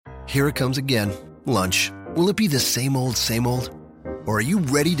Here it comes again. Lunch. Will it be the same old, same old? Or are you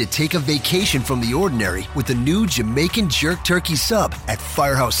ready to take a vacation from the ordinary with the new Jamaican Jerk Turkey Sub at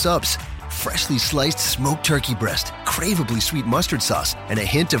Firehouse Subs? Freshly sliced smoked turkey breast, craveably sweet mustard sauce, and a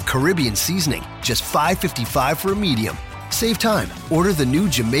hint of Caribbean seasoning. Just $5.55 for a medium. Save time. Order the new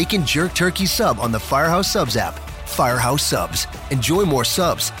Jamaican Jerk Turkey Sub on the Firehouse Subs app. Firehouse Subs. Enjoy more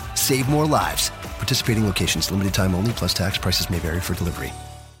subs. Save more lives. Participating locations. Limited time only, plus tax. Prices may vary for delivery.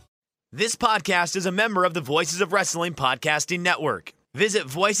 This podcast is a member of the Voices of Wrestling Podcasting Network. Visit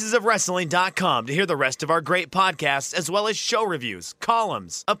voicesofwrestling.com to hear the rest of our great podcasts, as well as show reviews,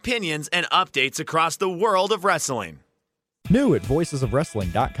 columns, opinions, and updates across the world of wrestling. New at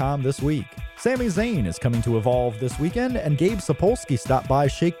voicesofwrestling.com this week. Sami Zayn is coming to Evolve this weekend, and Gabe Sapolsky stopped by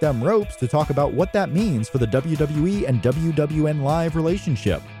Shake Them Ropes to talk about what that means for the WWE and WWN Live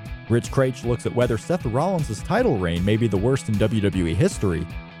relationship. Rich Craich looks at whether Seth Rollins' title reign may be the worst in WWE history,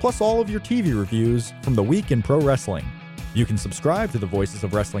 plus all of your TV reviews from the week in pro wrestling. You can subscribe to the Voices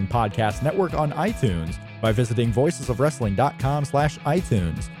of Wrestling Podcast Network on iTunes by visiting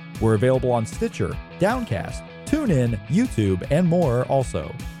voicesofwrestling.com/iTunes. We're available on Stitcher, Downcast, TuneIn, YouTube, and more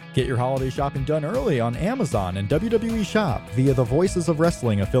also. Get your holiday shopping done early on Amazon and WWE Shop via the Voices of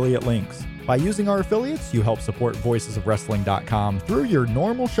Wrestling affiliate links. By using our affiliates, you help support voicesofwrestling.com through your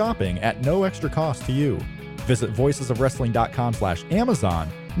normal shopping at no extra cost to you. Visit voicesofwrestling.com/Amazon,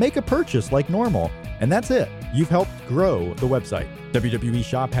 make a purchase like normal, and that's it. You've helped grow the website. WWE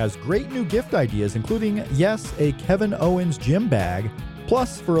Shop has great new gift ideas, including, yes, a Kevin Owens gym bag.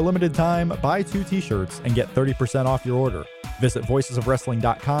 Plus, for a limited time, buy 2 t-shirts and get 30% off your order. Visit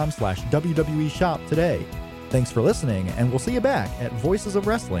voicesofwrestling.com/WWE Shop today. Thanks for listening, and we'll see you back at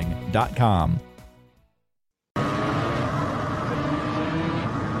voicesofwrestling.com.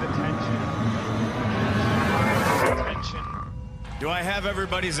 Do I have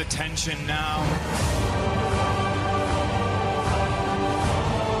everybody's attention now?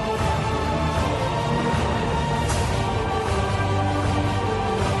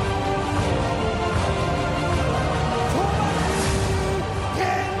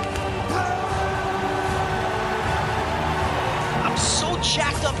 I'm so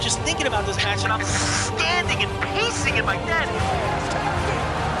jacked up just thinking about this match, and I'm standing and pacing in my bed.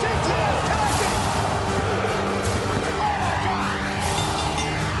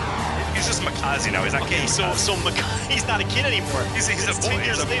 He's just Makazi now. He's not okay, so he's not a kid anymore. He's a boy. 10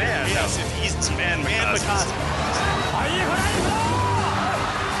 years later. Man. Yes, No. he's man Makazi.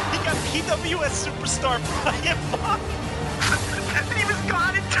 He got PWS superstar Brian Mock. And he was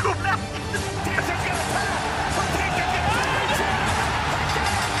gone in 2 minutes.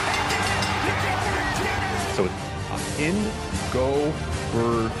 So Ingobernables.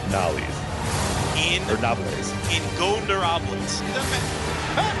 Ingobernables. Ingobernables.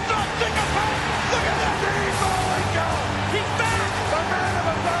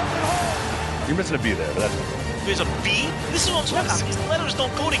 You're missing a B there, but that's okay. There's a B? This is what I'm talking about. These letters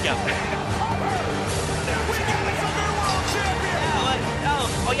don't go together.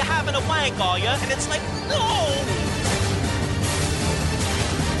 Oh, you're having a wank, are you? And it's like, no!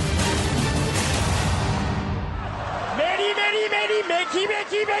 Mickey,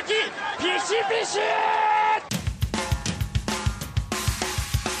 fishy!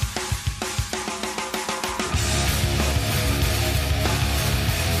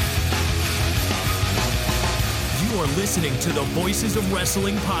 You are listening to the Voices of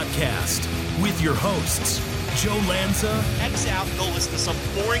Wrestling podcast with your hosts, Joe Lanza. X out and go listen to some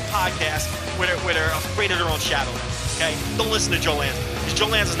boring podcast where they're afraid of their own shadow. Okay? Don't listen to Joe Lanza, because Joe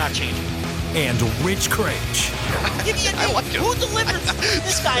Lanza's not changing. And Rich Craich. Give me a name. Like him. Who delivers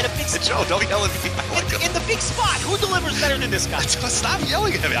this guy in a big spot? Joe, don't yell at me. I like him. In the big spot, who delivers better than this guy? Stop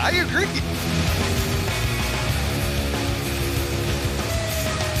yelling at me. I agree.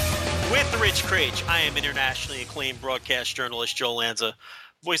 With Rich Craich, I am internationally acclaimed broadcast journalist Joe Lanza.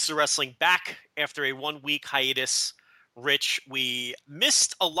 Voices of Wrestling back after a 1-week hiatus. Rich, we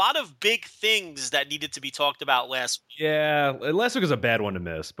missed a lot of big things that needed to be talked about last week. Yeah, last week was a bad one to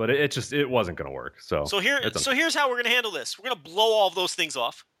miss, but it wasn't going to work. So here's how we're going to handle this. We're going to blow all of those things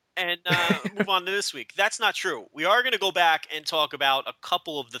off and move on to this week. That's not true. We are going to go back and talk about a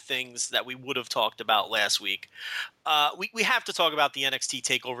couple of the things that we would have talked about last week. We have to talk about the NXT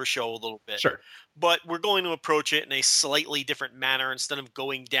TakeOver show a little bit. Sure. But we're going to approach it in a slightly different manner instead of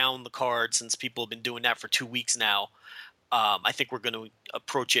going down the card, since people have been doing that for 2 weeks now. I think we're going to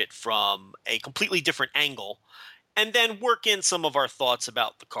approach it from a completely different angle and then work in some of our thoughts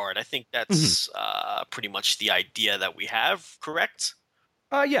about the card. I think that's pretty much the idea that we have, correct?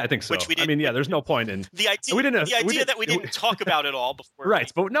 Yeah, I think so. Which we I mean, yeah, there's no point in the idea that we didn't talk about it all before.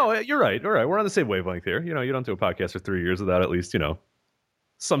 Right, but no, you're right. All right, we're on the same wavelength here. You know, you don't do a podcast for 3 years without at least,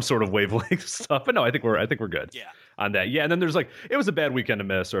 some sort of wavelength stuff. But no, I think we're good. Yeah. On that. Yeah, and then there's it was a bad weekend to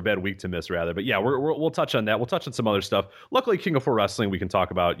miss, or a bad week to miss rather. But yeah, we'll touch on that. We'll touch on some other stuff. Luckily, King of 4 Wrestling we can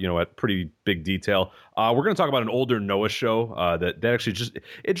talk about, at pretty big detail. We're going to talk about an older Noah show that actually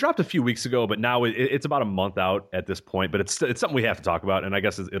it dropped a few weeks ago, but now it's about a month out at this point. But it's something we have to talk about, and I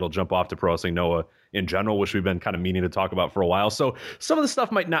guess it'll jump off to Pro Wrestling Noah in general, which we've been kind of meaning to talk about for a while. So some of the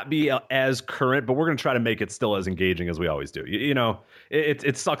stuff might not be as current, but we're going to try to make it still as engaging as we always do.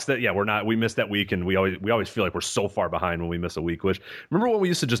 It sucks that we missed that week, and we always feel like we're so far behind when we miss a week. Which, remember when we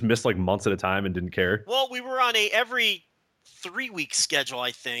used to just miss months at a time and didn't care? Well, we were on every 3-week schedule,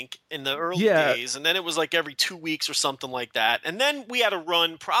 I think, in the early days, and then it was every 2 weeks or something like that. And then we had a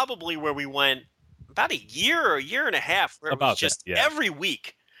run probably where we went about a year or a year and a half where it was just every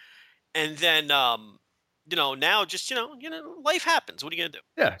week. And then now just life happens. What are you gonna do?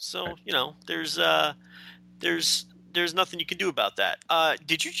 Yeah. So there's nothing you can do about that.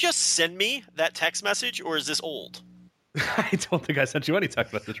 Did you just send me that text message, or is this old? I don't think I sent you any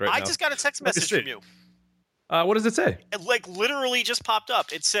text message right now. I just got a text message from you. What does it say? It literally just popped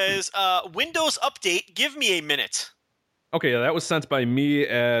up. It says, Windows update, give me a minute. Okay, that was sent by me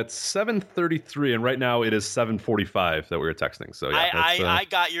at 7:33, and right now it is 7:45 that we were texting. So yeah, I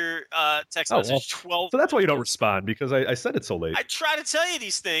got your text message 12. So that's why you don't respond, because I said it so late. I try to tell you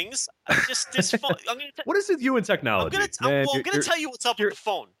these things. This phone. What is with you and technology? I'm going to tell you what's up with the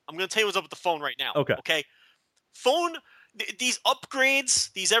phone. I'm going to tell you what's up with the phone right now. Okay. Phone. These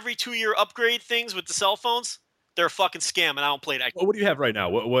upgrades, these every 2-year upgrade things with the cell phones, they're a fucking scam, and I don't play that. Well, what do you have right now?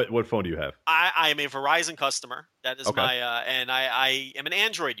 What phone do you have? I am a Verizon customer. That is my and I am an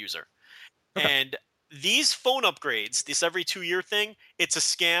Android user. Okay. And these phone upgrades, this every 2-year thing, it's a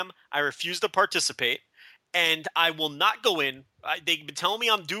scam. I refuse to participate, and I will not go in. They've been telling me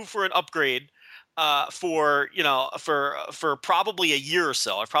I'm due for an upgrade for probably a year or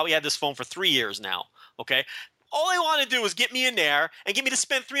so. I've probably had this phone for 3 years now. Okay. All they want to do is get me in there and get me to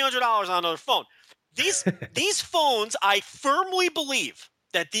spend $300 on another phone. These phones, I firmly believe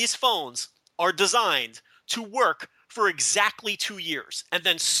that these phones are designed to work for exactly 2 years and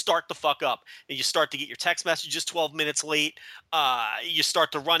then start the fuck up. And you start to get your text messages 12 minutes late. You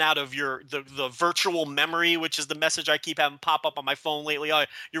start to run out of the virtual memory, which is the message I keep having pop up on my phone lately.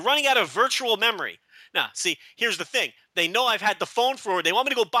 You're running out of virtual memory. Now, see, here's the thing. They know I've had the phone for. They want me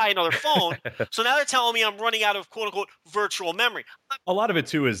to go buy another phone. So now they're telling me I'm running out of quote unquote virtual memory. A lot of it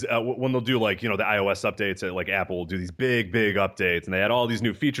too is when they'll do the iOS updates. Like Apple will do these big updates, and they add all these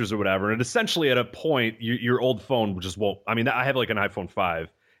new features or whatever. And essentially, at a point, your old phone just won't. I mean, I have an iPhone 5.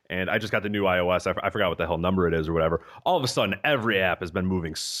 And I just got the new iOS. I forgot what the hell number it is or whatever. All of a sudden, every app has been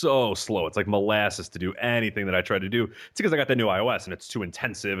moving so slow. It's like molasses to do anything that I try to do. It's because I got the new iOS and it's too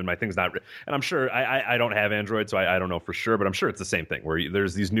intensive and my thing's not. And I'm sure I don't have Android, so I don't know for sure. But I'm sure it's the same thing where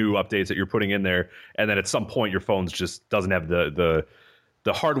there's these new updates that you're putting in there, and then at some point your phone just doesn't have the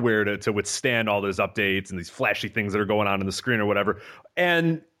hardware to withstand all those updates and these flashy things that are going on the screen or whatever.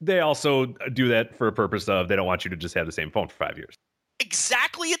 And they also do that for a purpose of they don't want you to just have the same phone for 5 years.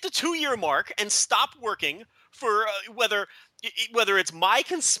 Exactly at the 2-year mark and stop working for whether it's my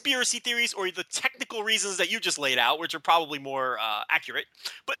conspiracy theories or the technical reasons that you just laid out, which are probably more accurate.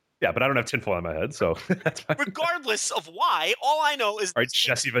 But yeah, but I don't have tinfoil on my head, so that's fine. Regardless of why, all I know is all right,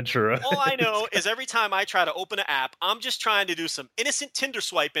 Jesse Ventura. All I know is every time I try to open an app, I'm just trying to do some innocent Tinder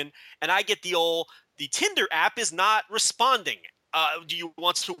swiping, and I get the Tinder app is not responding. Do you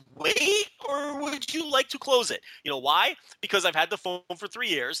want to wait, or would you like to close it? You know why? Because I've had the phone for 3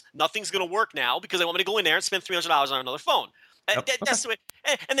 years. Nothing's going to work now because they want me to go in there and spend $300 on another phone. That's the way.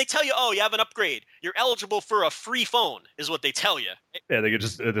 And they tell you, you have an upgrade. You're eligible for a free phone, is what they tell you. Yeah, they get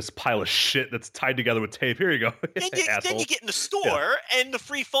just this pile of shit that's tied together with tape. Here you go. Then you get in the store, and the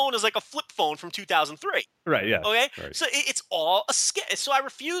free phone is like a flip phone from 2003. Right, yeah. Okay? Right. So it's all a scam. So I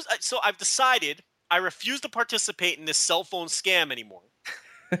refuse. So I've decided I refuse to participate in this cell phone scam anymore.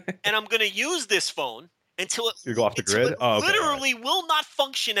 And I'm going to use this phone until it, you go off the grid? Literally will not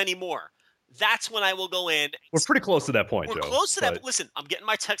function anymore. That's when I will go in. We're pretty close to that point, We're Joe. close to that. But listen, I'm getting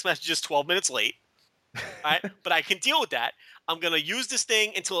my text messages 12 minutes late. All right? But I can deal with that. I'm going to use this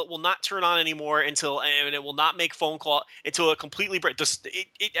thing until it will not turn on anymore, and it will not make phone call until it completely breaks.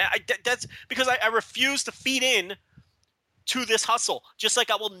 That's because I refuse to feed in to this hustle, just like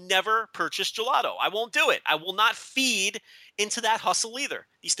I will never purchase gelato. I won't do it. I will not feed into that hustle either.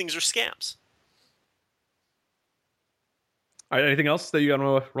 These things are scams. All right, anything else that you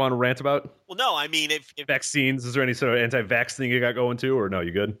want to rant about? Well, no, I mean, if vaccines, is there any sort of anti-vax thing you got going too, or no?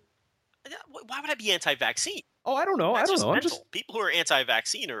 You good? why would I be anti-vaccine? Oh, I don't know. That's I don't just know. mental. People who are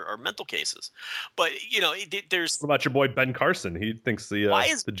anti-vaccine are mental cases. But there's. What about your boy Ben Carson? He thinks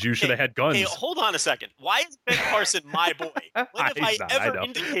the Jews should have had guns. Hey, hold on a second. Why is Ben Carson my boy? When have I ever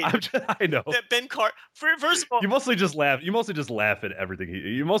indicated I know that Ben Carson? First of all, you mostly just laugh. You mostly just laugh at everything.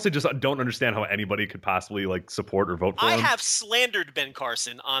 You mostly just don't understand how anybody could possibly like support or vote for him. I have slandered Ben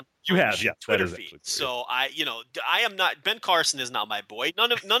Carson on Twitter Twitter feed. So I am not. Ben Carson is not my boy.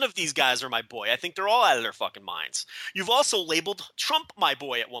 None of these guys are my boy. I think they're all out of their fucking minds. You've also labeled Trump my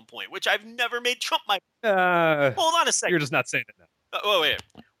boy at one point, which I've never made Trump my boy. Hold on a second. You're just not saying it now. Wait.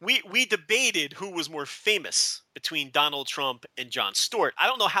 We debated who was more famous between Donald Trump and Jon Stewart. I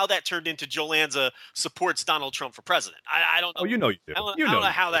don't know how that turned into Joe Lanza supports Donald Trump for president. I don't know. Oh, you know you do. I don't know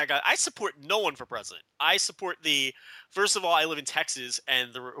how that got. I support no one for president. I support first of all, I live in Texas, and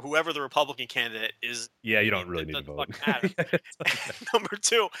whoever the Republican candidate is. Yeah, you don't really need to vote. Number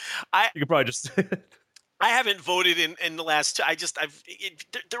two, you could probably just. I haven't voted in the last two.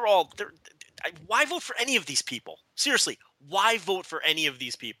 They're all. Why vote for any of these people? Seriously, why vote for any of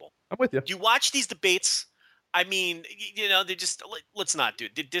these people? I'm with you. Do you watch these debates? I mean, they're just. Let's not do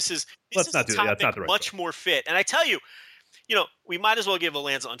it. This is a topic much more fit. And I tell you, we might as well give a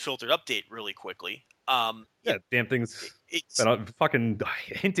Lanza Unfiltered update really quickly. Damn thing's been fucking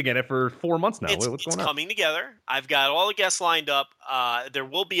hinting at it for 4 months now. What's going on? It's coming together. I've got all the guests lined up. There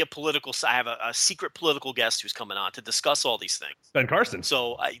will be I have a secret political guest who's coming on to discuss all these things. Ben Carson.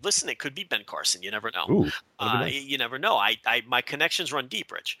 So listen, it could be Ben Carson. You never know. Ooh, nice. You never know. My connections run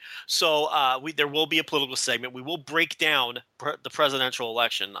deep, Rich. So there will be a political segment. We will break down the presidential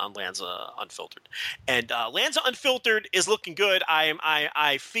election on Lanza Unfiltered, and Lanza Unfiltered is looking good.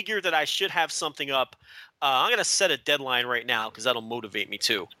 I figure that I should have something up. I'm going to set a deadline right now because that'll motivate me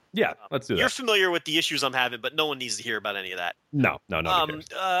too. Yeah, let's do that. You're familiar with the issues I'm having, but no one needs to hear about any of that. No.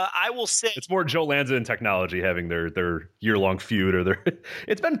 I will say it's more Joe Lanza and technology having their year-long feud, or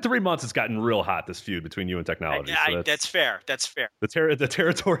it's been 3 months. It's gotten real hot, this feud between you and technology. That's fair. The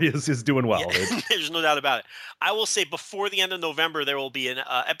territory is doing well. Yeah, there's no doubt about it. I will say before the end of November, there will be an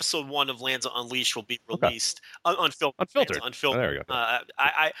episode 1 of Lanza Unleashed will be released. Unfiltered. Unfiltered. There you go.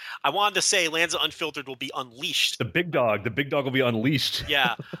 I wanted to say Lanza Unfiltered will be unleashed. The big dog will be unleashed.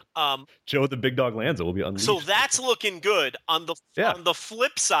 Yeah. Joe the Big Dog Lanza will be unleashed. So that's looking good. On the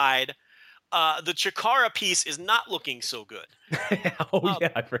flip side, the Chikara piece is not looking so good.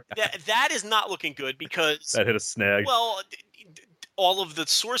 I forgot. That is not looking good because that hit a snag. Well, all of the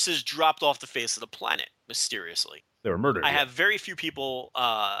sources dropped off the face of the planet mysteriously. They were murdered. I have very few people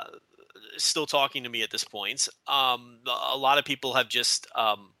still talking to me at this point. A lot of people have just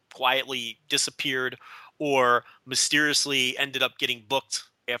quietly disappeared or mysteriously ended up getting booked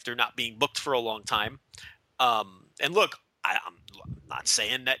after not being booked for a long time. And look, I'm not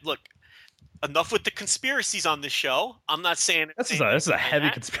saying that. Look, enough with the conspiracies on this show. I'm not saying this is a heavy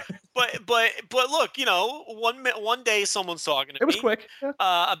conspiracy. But look, one day someone's talking to me. It was quick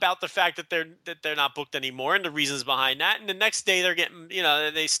about the fact that they're not booked anymore and the reasons behind that. And the next day they're getting,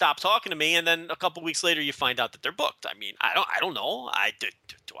 they stop talking to me, and then a couple weeks later you find out that they're booked. I mean, I don't know.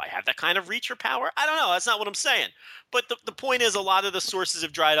 Do I have that kind of reach or power? I don't know. That's not what I'm saying. But the point is, a lot of the sources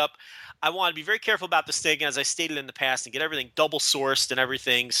have dried up. I want to be very careful about this thing, as I stated in the past, and get everything double sourced and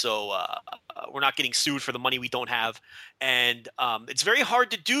everything, so we're not getting sued for the money we don't have. And it's very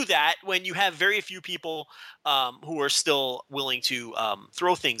hard to do that when you have very few people who are still willing to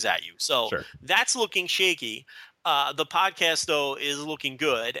throw things at you. So That's looking shaky. The podcast, though, is looking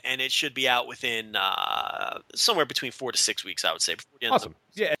good, and it should be out within somewhere between 4 to 6 weeks, I would say. Awesome.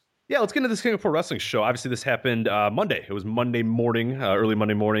 Yeah, let's get into this Singapore wrestling show. Obviously, this happened Monday. It was Monday morning, early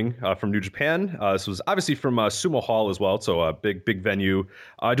Monday morning from New Japan. This was obviously from Sumo Hall as well, so a big venue.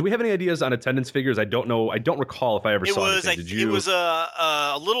 Do we have any ideas on attendance figures? I don't know. I don't recall if I ever saw anything. Did you? It was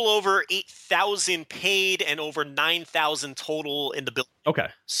a little over 8,000 paid and over 9,000 total in the building. Okay.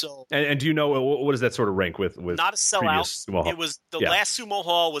 So, and do you know what does that sort of rank with not a sellout? It was the last Sumo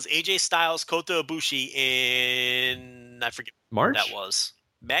Hall was AJ Styles, Kota Ibushi in, I forget March. That was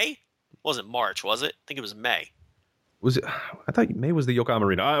May. It wasn't March, was it? I think it was May. Was it? I thought May was the Yokohama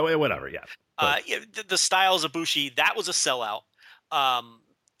Arena. Whatever. Yeah. The Styles Ibushi, that was a sellout.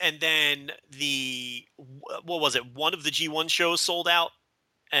 And then what was it? One of the G1 shows sold out.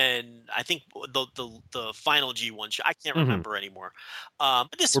 And I think the final G1 show, I can't remember anymore. We're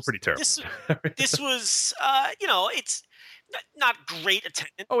pretty terrible. This was, not great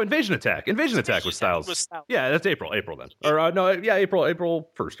attendance. Oh, Invasion Attack. Invasion Attack was Styles. Yeah, that's April then. Or no, yeah, April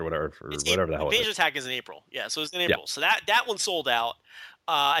 1st or whatever, whatever the hell it is. Invasion Attack is in April. Yeah, so it's in April. So that one sold out.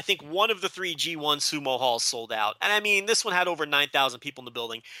 I think one of the 3 G1 sumo halls sold out. And I mean, this one had over 9,000 people in the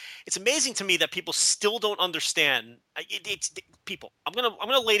building. It's amazing to me that people still don't understand. People, I'm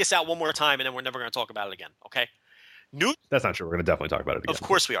gonna lay this out one more time, and then we're never going to talk about it again, okay? That's not true. We're going to definitely talk about it again. Of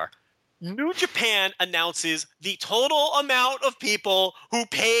course we are. New Japan announces the total amount of people who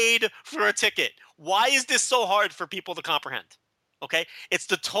paid for a ticket. Why is this so hard for people to comprehend? Okay? It's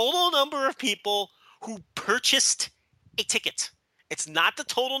the total number of people who purchased a ticket. It's not the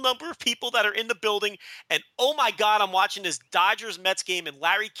total number of people that are in the building. And oh my God, I'm watching this Dodgers-Mets game, and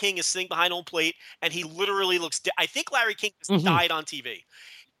Larry King is sitting behind home plate, and he literally looks I think Larry King just died on TV.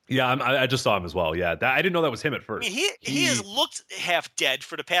 Yeah, I just saw him as well. Yeah, I didn't know that was him at first. I mean, he has looked half dead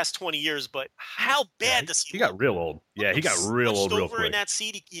for the past 20 years, but how bad does he look? He got real old. Yeah, he got real old real quick. In that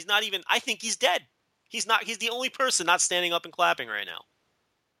seat, he's not even. I think he's dead. He's not. He's the only person not standing up and clapping right now.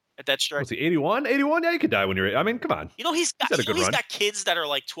 At that strike. Was he 81? 81? Yeah, you could die when you're. I mean, come on. You know he's got kids that are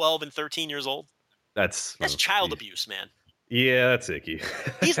like 12 and 13 years old. That's child abuse, man. Yeah, that's icky.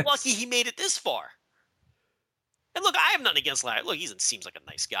 He's lucky he made it this far. And look, I have nothing against Larry. Look, he seems like a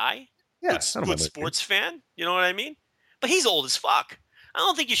nice guy. Yeah, good sports fan. You know what I mean? But he's old as fuck. I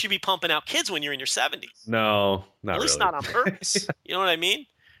don't think you should be pumping out kids when you're in your 70s. No, not really. At least not on purpose. You know what I mean?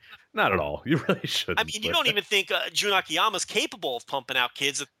 Not at all. You really shouldn't. I mean, you don't even think Jun Akiyama's capable of pumping out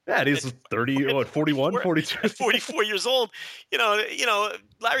kids. Yeah, he's 30, 41, 42. 44 years old. You know,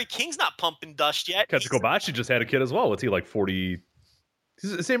 Larry King's not pumping dust yet. Kazuchika Kobashi just had a kid as well. What's he, like 40?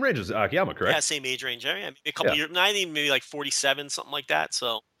 He's the same range as Akiyama, correct? Yeah, same age range. Yeah, maybe a couple years, not even maybe like 47, something like that.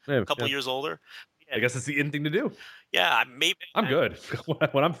 So a couple years older. Yeah. I guess it's the in thing to do. Yeah, maybe. I'm good.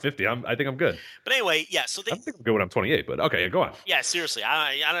 When I'm 50, I think I'm good. But anyway, yeah. So I think I'm good when I'm 28. But okay, go on. Yeah, seriously,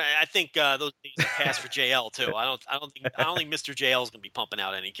 I think those days pass for JL too. I don't think Mr. JL is going to be pumping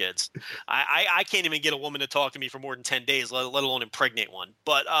out any kids. I can't even get a woman to talk to me for more than 10 days, let alone impregnate one.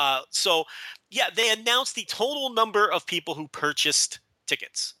 But so yeah, they announced the total number of people who purchased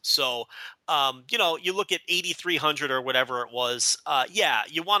tickets. So, you look at 8,300 or whatever it was.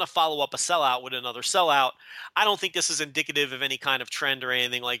 You want to follow up a sellout with another sellout. I don't think this is indicative of any kind of trend or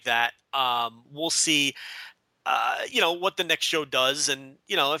anything like that. We'll see, what the next show does. And,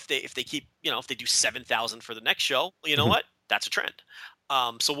 if they keep, if they do 7,000 for the next show, you know what? That's a trend.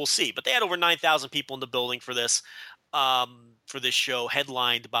 So we'll see. But they had over 9,000 people in the building for this show,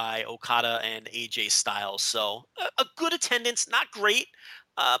 headlined by Okada and AJ Styles. So a good attendance, not great,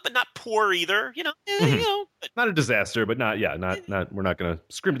 but not poor either. Not a disaster, but not. We're not going to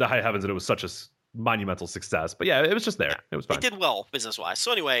scream to the high heavens that it was such a monumental success. But yeah, it was just there. It was fine. It did well business wise.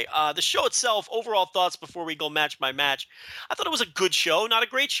 So anyway, the show itself, overall thoughts before we go match by match. I thought it was a good show, not a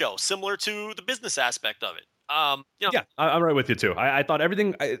great show, similar to the business aspect of it. Yeah, I'm right with you too. I thought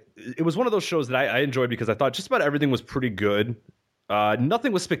everything. It was one of those shows that I enjoyed because I thought just about everything was pretty good.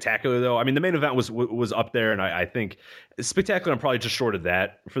 Nothing was spectacular though. I mean, the main event was up there, and I think spectacular. I'm probably just short of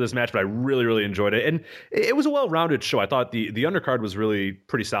that for this match, but I really, really enjoyed it, and it was a well-rounded show. I thought the undercard was really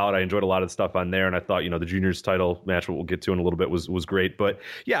pretty solid. I enjoyed a lot of the stuff on there, and I thought the juniors title match, what we'll get to in a little bit, was great. But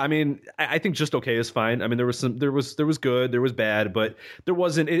yeah, I mean, I think just okay is fine. I mean, there was good, there was bad, but there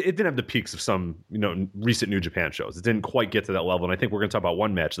wasn't. It didn't have the peaks of some recent New Japan shows. It didn't quite get to that level, and I think we're going to talk about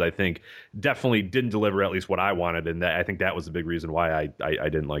one match that I think definitely didn't deliver at least what I wanted, and I think that was the big reason why I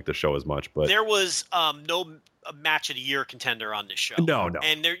didn't like the show as much. But there was no match of the year contender on this show. No.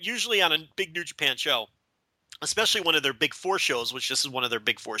 And they're usually on a big New Japan show, especially one of their big four shows, which this is one of their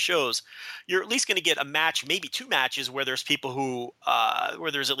big four shows. You're at least going to get a match, maybe two matches, where there's people who,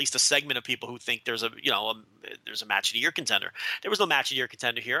 where there's at least a segment of people who think there's there's a match of the year contender. There was no match of the year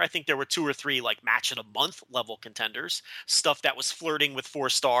contender here. I think there were two or three like match of the month level contenders, stuff that was flirting with 4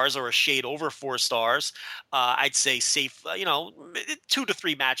 stars or a shade over 4 stars. I'd say safe, 2 to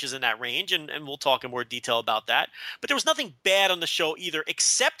 3 matches in that range, and we'll talk in more detail about that. But there was nothing bad on the show either,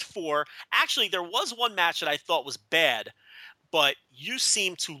 except for actually there was one match that I thought was bad, but you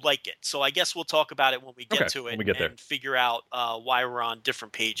seem to like it. So I guess we'll talk about it when we get to it and figure out why we're on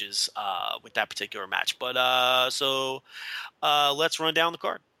different pages with that particular match. But let's run down the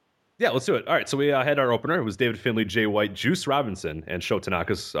card. Yeah, let's do it. All right, so we had our opener. It was David Finlay, Jay White, Juice Robinson, and Sho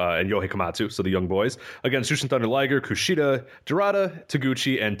Tanaka's and Yohei Komatsu, so the young boys, against Jushin Thunder Liger, Kushida, Dorada,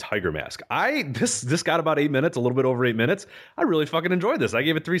 Taguchi, and Tiger Mask. This got about 8 minutes, a little bit over 8 minutes. I really fucking enjoyed this. I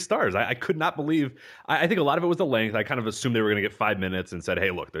gave it 3 stars. I could not believe. I think a lot of it was the length. I kind of assumed they were going to get 5 minutes and said, hey,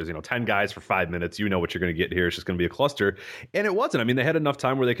 look, there's 10 guys for 5 minutes. You know what you're going to get here. It's just going to be a cluster. And it wasn't. I mean, they had enough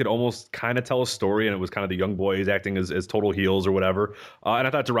time where they could almost kind of tell a story, and it was kind of the young boys acting as total heels or whatever. And I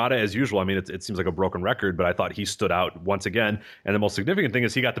thought Dorada, as usual, I mean, it seems like a broken record, but I thought he stood out once again. And the most significant thing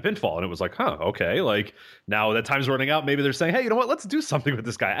is he got the pinfall, and it was like, okay, like now that time's running out, maybe they're saying, hey, you know what, let's do something with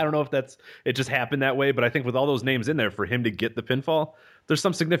this guy. I don't know if it just happened that way, but I think with all those names in there, for him to get the pinfall, there's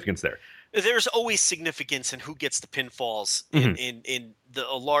some significance there. There's always significance in who gets the pinfalls in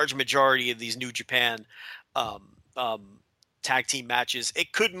a large majority of these New Japan tag team matches.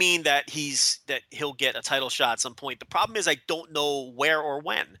 It could mean that he'll get a title shot at some point. The problem is I don't know where or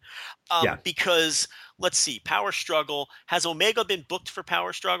when. Because let's see, Power Struggle, has Omega been booked for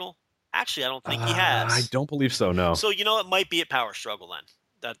Power Struggle? Actually, I don't think he has. I don't believe so, no. So it might be at Power Struggle then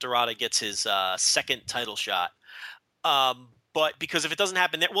that Dorada gets his second title shot. But because if it doesn't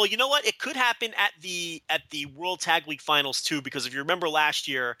happen there, well, you know what? It could happen at the World Tag League Finals too, because if you remember last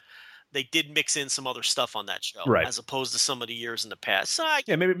year, they did mix in some other stuff on that show, right, as opposed to some of the years in the past. So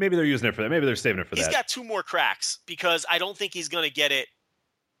maybe they're using it for that. Maybe they're saving it for that. He's got 2 more cracks because I don't think he's going to get it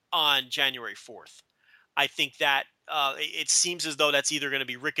on January 4th. I think that it seems as though that's either going to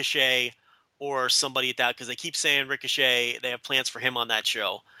be Ricochet or somebody at that, because they keep saying Ricochet, they have plans for him on that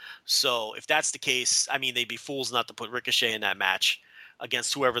show. So if that's the case, I mean, they'd be fools not to put Ricochet in that match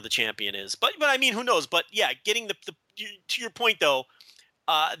against whoever the champion is. But I mean, who knows? But yeah, getting to your point though,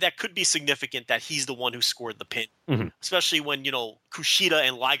 that could be significant that he's the one who scored the pin, especially when Kushida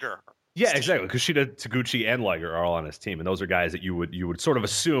and Liger. Yeah, exactly. Kushida, Taguchi, and Liger are all on his team, and those are guys that you would sort of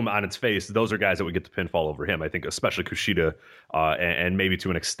assume on its face those are guys that would get the pinfall over him. I think especially Kushida, and maybe to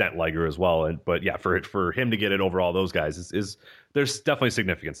an extent Liger as well. But yeah, for him to get it over all those guys is there's definitely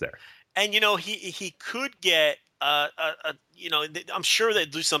significance there. And he could get I'm sure they'd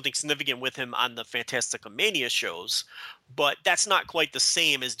do something significant with him on the Fantastica Mania shows, but that's not quite the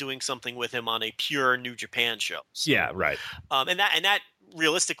same as doing something with him on a pure New Japan show. So, yeah, right. And that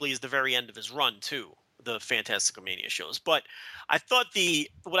realistically is the very end of his run too, the Fantastica Mania shows. But I thought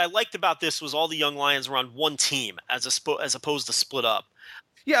what I liked about this was all the Young Lions were on one team as opposed to split up.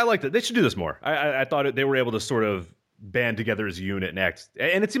 Yeah, I liked it. They should do this more. I thought they were able to sort of band together as a unit and act,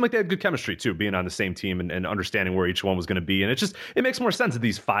 and it seemed like they had good chemistry too, being on the same team and understanding where each one was going to be. And it makes more sense that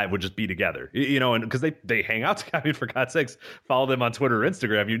these 5 would just be together, and because they hang out together. I mean, for God's sakes, follow them on Twitter or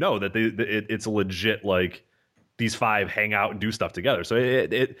Instagram. That it's legit, like these 5 hang out and do stuff together. So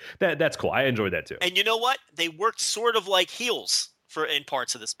that's cool. I enjoyed that too. And you know what? They worked sort of like heels in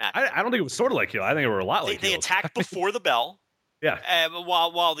parts of this match. I don't think it was sort of like heel. I think it were a lot like they heels. attacked before the bell. Yeah.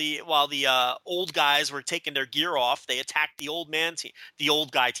 While the old guys were taking their gear off, they attacked the old man team, the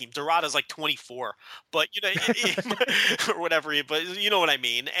old guy team. Dorada's like 24, but or whatever. But you know what I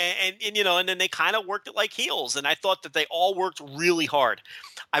mean. And then they kind of worked it like heels. And I thought that they all worked really hard.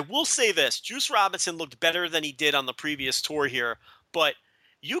 I will say this: Juice Robinson looked better than he did on the previous tour here, but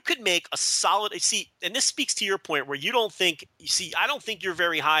you could make a solid and this speaks to your point where I don't think you're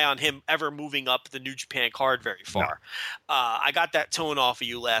very high on him ever moving up the New Japan card very far. No. I got that tone off of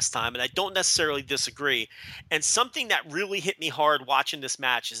you last time, and I don't necessarily disagree. And something that really hit me hard watching this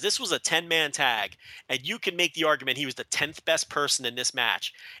match is this was a 10-man tag, and you can make the argument he was the 10th best person in this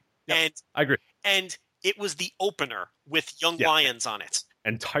match. Yep, and I agree. And it was the opener with Young Lions on it.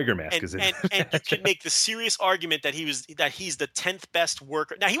 And Tiger Mask is in it. And you can make the serious argument that he's the 10th best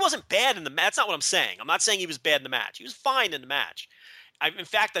worker. Now, he wasn't bad in the match. That's not what I'm saying. I'm not saying he was bad in the match. He was fine in the match. In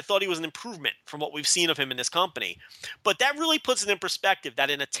fact, I thought he was an improvement from what we've seen of him in this company. But that really puts it in perspective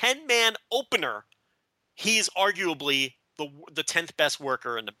that in a 10-man opener, he's arguably the 10th best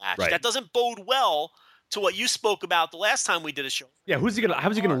worker in the match. Right. That doesn't bode well to what you spoke about the last time we did a show. Yeah, how's he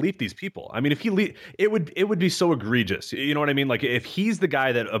gonna leap these people? I mean, if he it would be so egregious. You know what I mean? Like if he's the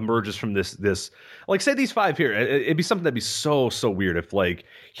guy that emerges from this like say these 5 here, it'd be something that'd be so weird if like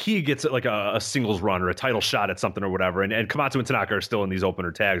he gets like a singles run or a title shot at something or whatever, and Komatsu and Tanaka are still in these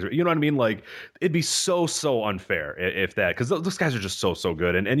opener tags. You know what I mean? Like it'd be so unfair if that, because those guys are just so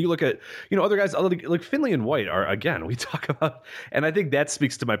good. And you look at other guys like Finlay and White are, again, we talk about, and I think that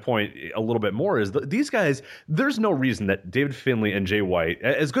speaks to my point a little bit more, is these guys, there's no reason that David Finlay and Jay White,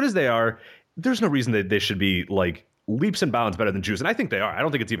 as good as they are, there's no reason that they should be like leaps and bounds better than Juice, and I think they are. I don't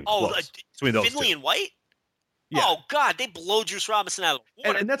think it's even close between those Finlay two. and White. Yeah. Oh God, they blow Juice Robinson out of the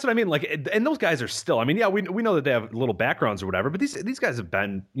water. And that's what I mean. Like, and those guys are still. I mean, yeah, we know that they have little backgrounds or whatever, but these guys have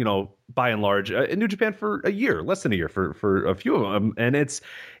been, by and large, in New Japan for a year, less than a year for a few of them, and it's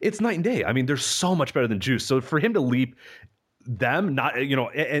night and day. I mean, they're so much better than Juice. So for him to leap them, not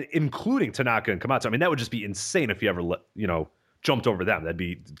including Tanaka and Komatsu, I mean, that would just be insane if he ever jumped over them. That'd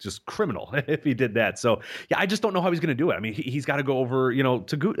be just criminal if he did that. So yeah, I just don't know how he's going to do it. I mean, he's got to go over,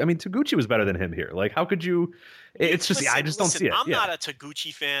 Taguchi. I mean, Taguchi was better than him here. Like, how could you? It's just, I just don't see it. I'm not a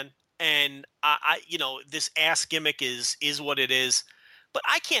Taguchi fan, and I this ass gimmick is what it is. But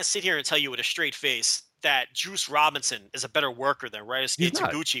I can't sit here and tell you with a straight face that Juice Robinson is a better worker than Ryusuke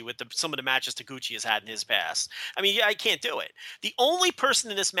Taguchi with some of the matches Taguchi has had in his past. I mean, I can't do it. The only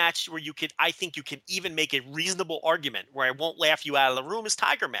person in this match where I think you can even make a reasonable argument where I won't laugh you out of the room is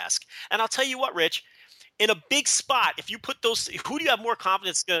Tiger Mask. And I'll tell you what, Rich, in a big spot, if you put those, who do you have more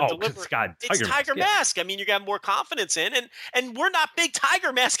confidence going to deliver? It's Tiger Mask. I mean, you got more confidence in, and we're not big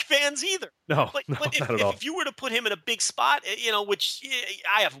Tiger Mask fans either. No, but not at all. If you were to put him in a big spot, which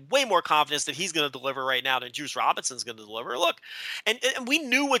I have way more confidence that he's going to deliver right now than Juice Robinson's going to deliver. Look, and we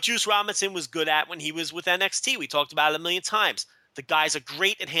knew what Juice Robinson was good at when he was with NXT. We talked about it a million times. The guy's a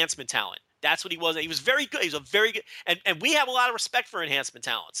great enhancement talent. That's what he was. He was very good. He was a very good, and we have a lot of respect for enhancement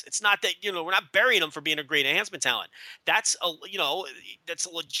talents. It's not that we're not burying him for being a great enhancement talent. That's that's a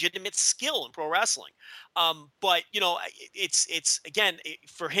legitimate skill in pro wrestling. But it's again,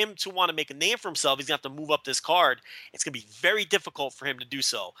 for him to want to make a name for himself, he's gonna have to move up this card. It's gonna be very difficult for him to do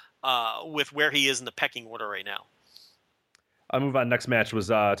so with where he is in the pecking order right now. I'll move on. Next match was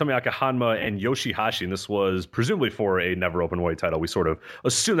Tomoaki Hanma and Yoshihashi, and this was presumably for a never open weight title. We sort of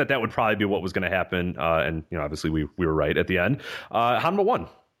assumed that would probably be what was going to happen, and obviously we were right at the end. Hanma won.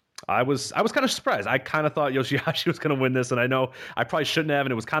 I was kind of surprised. I kind of thought Yoshihashi was going to win this, and I know I probably shouldn't have,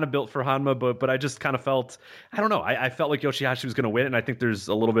 and it was kind of built for Hanma, but I just kind of felt, I don't know, I felt like Yoshihashi was going to win, and I think there's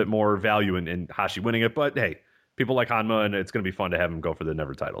a little bit more value in Hashi winning it, but hey, people like Hanma, and it's going to be fun to have him go for the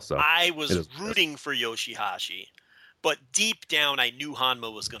never title. So I was rooting for Yoshihashi. But deep down, I knew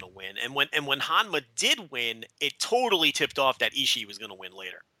Hanma was going to win, and when Hanma did win, it totally tipped off that Ishii was going to win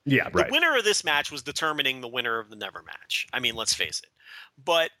later. Yeah, right. The winner of this match was determining the winner of the Never match. I mean, let's face it.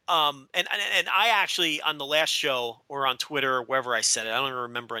 But and I actually on the last show or on Twitter or wherever I said it, I don't even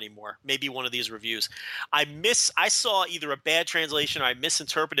remember anymore. Maybe one of these reviews. I saw either a bad translation or I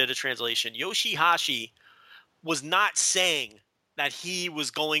misinterpreted a translation. Yoshihashi was not saying that he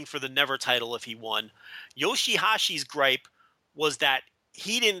was going for the Never title if he won. Yoshihashi's gripe was that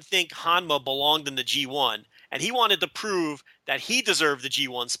he didn't think Hanma belonged in the G1, and he wanted to prove that he deserved the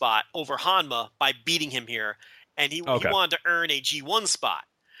G1 spot over Hanma by beating him here, and he wanted to earn a G1 spot.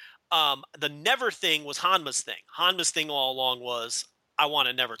 The Never thing was Hanma's thing. Hanma's thing all along was, I want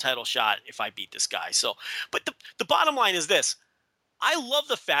a Never title shot if I beat this guy. So, but the bottom line is this. I love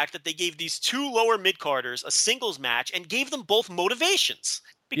the fact that they gave these two lower mid-carders a singles match and gave them both motivations.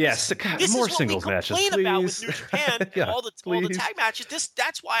 Yes, more singles matches, please. About with New Japan, yeah, all the tag matches.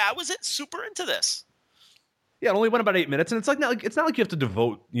 That's why I was super into this. Yeah, it only went about 8 minutes, and it's not like you have to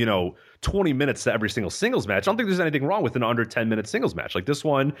devote 20 minutes to every single singles match. I don't think there's anything wrong with an under 10-minute singles match. Like this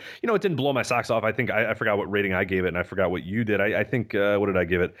one, it didn't blow my socks off. I think I forgot what rating I gave it, and I forgot what you did. I think what did I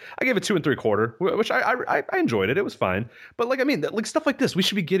give it? I gave it 2 3/4, which I enjoyed it. It was fine. But like stuff like this, we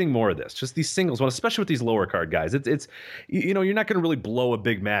should be getting more of this. Just these singles ones, especially with these lower card guys. It's you're not going to really blow a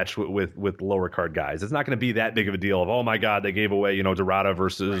big match with lower card guys. It's not going to be that big of a deal of, oh my god, they gave away Dorada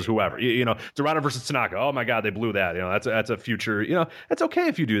versus whoever. Dorada versus Tanaka. Oh my god, they blew that. That's a future. That's okay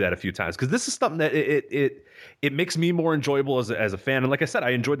if you do that a few times, because this is something that it makes me more enjoyable as a fan. And like I said,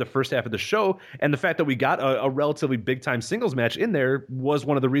 I enjoyed the first half of the show, and the fact that we got a relatively big time singles match in there was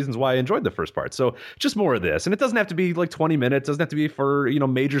one of the reasons why I enjoyed the first part. So just more of this, and it doesn't have to be like 20 minutes. It doesn't have to be for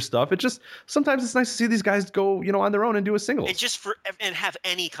major stuff. It just sometimes it's nice to see these guys go on their own and do a singles and have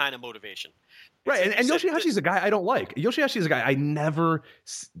any kind of motivation. Right, and Yoshihashi's a guy I don't like. Yoshihashi is a guy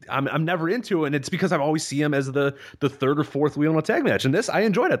I'm never into, and it's because I've always see him as the third or fourth wheel in a tag match. And this, I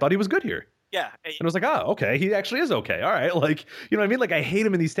enjoyed. I thought he was good here. Yeah, and I was like, oh, okay, he actually is okay. All right, like what I mean. Like I hate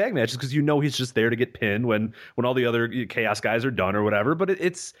him in these tag matches because he's just there to get pinned when all the other chaos guys are done or whatever. But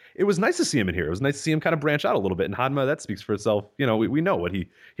it was nice to see him in here. It was nice to see him kind of branch out a little bit. And Hanma, that speaks for itself. We know what he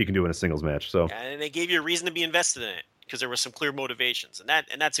can do in a singles match. So and they gave you a reason to be invested in it. because there were some clear motivations, and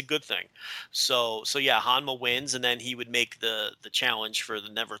that's a good thing. So yeah, Hanma wins, and then he would make the challenge for the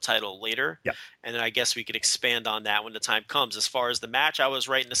Never title later. Yeah. And then I guess we could expand on that when the time comes. As far as the match, I was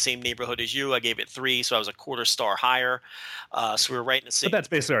right in the same neighborhood as you. I gave it 3, so I was a quarter star higher. So we were right in the same. But that's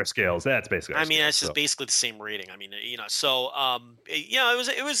basically our scales. That's basically. Our scales, it's just basically the same rating. I mean, so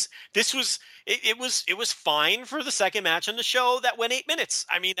it was fine for the second match on the show that went 8 minutes.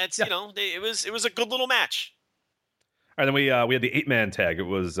 I mean, that's it was a good little match. All right, then we had the 8-man tag. It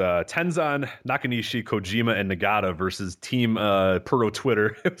was Tenzan, Nakanishi, Kojima, and Nagata versus Team Puro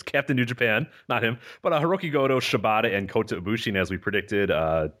Twitter. It was Captain New Japan, not him, but Hiroki Goto, Shibata, and Kota Ibushi. And as we predicted,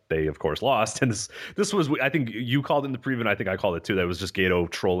 they of course lost. And this was, I think you called it in the preview, and I think I called it too. That was just Gato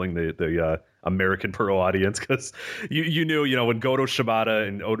trolling the American Puro audience, because you knew, when Goto, Shibata,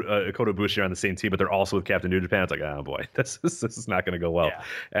 and Kota Ibushi are on the same team, but they're also with Captain New Japan. It's like, oh boy, this is not going to go well. Yeah.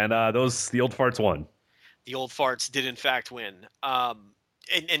 And the old farts won. The old farts did in fact win.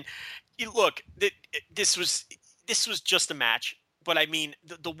 And look, this was just a match. But I mean,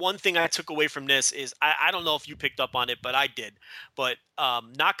 the one thing I took away from this is I don't know if you picked up on it, but I did. But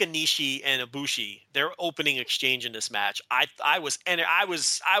Nakanishi and Ibushi, their opening exchange in this match, I was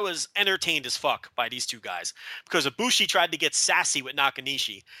entertained as fuck by these two guys, because Ibushi tried to get sassy with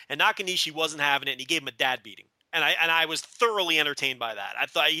Nakanishi, and Nakanishi wasn't having it, and he gave him a dad beating. And I was thoroughly entertained by that. I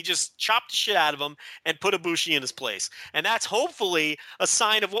thought he just chopped the shit out of him and put Ibushi in his place. And that's hopefully a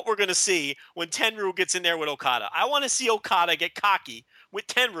sign of what we're going to see when Tenryu gets in there with Okada. I want to see Okada get cocky with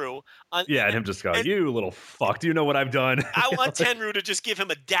Tenryu. And him just go, you little fuck, do you know what I've done? I want Tenryu to just give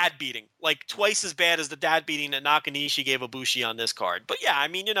him a dad beating, like twice as bad as the dad beating that Nakanishi gave Ibushi on this card. But yeah, I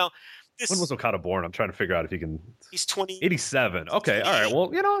mean, when was Okada born? I'm trying to figure out if he can. He's 87. Okay, all right.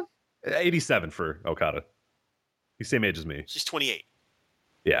 Well, 87 for Okada. He's same age as me. She's 28.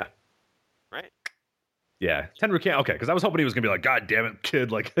 Yeah. Right? Yeah. Tenryu can't. Okay, because I was hoping he was going to be like, God damn it,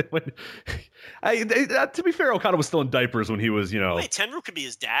 kid. Like, to be fair, Okada was still in diapers when he was, Wait, Tenryu could be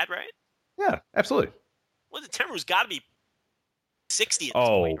his dad, right? Yeah, absolutely. Well, Tenryu's got to be 60 at this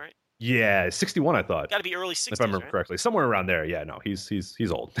point, right? Yeah, 61, I thought. Got to be early 60s, if I remember correctly. Somewhere around there. Yeah, no, he's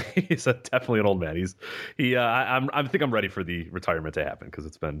old. He's definitely an old man. I think I'm ready for the retirement to happen, because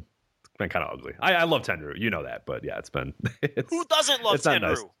it's been kind of ugly. I love Tenryu, you know that, but yeah, who doesn't love Tenryu?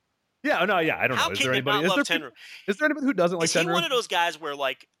 Nice. Yeah, no, yeah, I don't know. How can you not love Tenryu? Is there anybody who doesn't like Tenryu? Is he one of those guys where,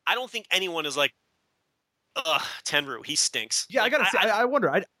 like, I don't think anyone is like, ugh, Tenryu, he stinks. Yeah, like, I gotta say, I wonder.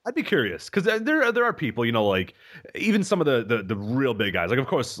 I'd be curious, because there are people, like even some of the real big guys, like of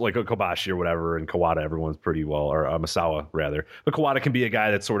course like Kobashi or whatever, and Kawada, everyone's pretty well, or Misawa rather. But Kawada can be a guy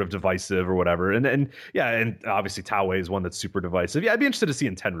that's sort of divisive or whatever, and obviously Taue is one that's super divisive. Yeah, I'd be interested to see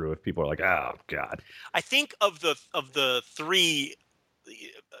in Tenryu if people are like, oh god. I think of the three.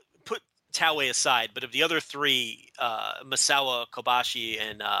 Put Taue aside, but of the other three, Misawa, Kobashi,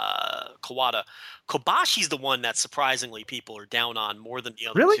 and Kawada, Kobashi's the one that surprisingly people are down on more than the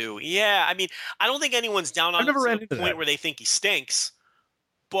other two. Yeah, I mean, I don't think anyone's down on him to the point where they think he stinks,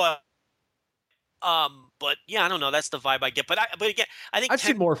 but yeah, I don't know. That's the vibe I get. But again, I think I've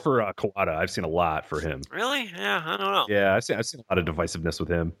seen more for Kawada. I've seen a lot for him. Really? Yeah, I don't know. Yeah, I've seen a lot of divisiveness with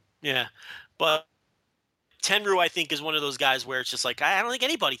him. Yeah, but Tenryu, I think, is one of those guys where it's just like, I don't think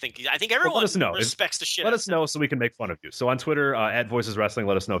anybody thinks. I think everyone respects the shit. Let us know so we can make fun of you. So on Twitter, at Voices Wrestling,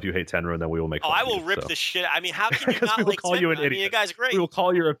 let us know if you hate Tenryu, and then we will make fun of you. I will rip the shit. I mean, how can you not like call you an idiot? I mean, you guys are great. We will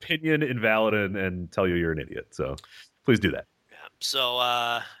call your opinion invalid and tell you you're an idiot. So please do that. Yeah. So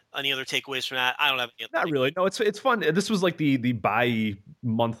any other takeaways from that? I don't have any. Not really. No, it's fun. This was like the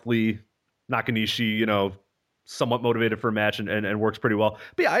bi-monthly Nakanishi, somewhat motivated for a match and works pretty well.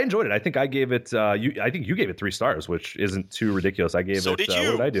 But yeah, I enjoyed it. I think I gave it I think you gave it 3 stars, which isn't too ridiculous. I gave so it did you.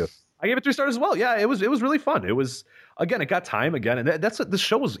 What did I do? I gave it 3 stars as well. Yeah, it was really fun. It was, again, it got time again, and that's what the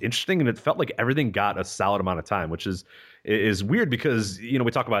show was interesting, and it felt like everything got a solid amount of time, which is weird because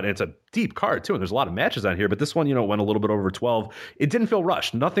we talk about it, it's a deep card too, and there's a lot of matches on here, but this one went a little bit over 12. It didn't feel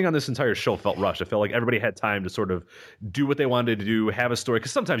rushed. Nothing on this entire show felt rushed. It felt like everybody had time to sort of do what they wanted to do, have a story,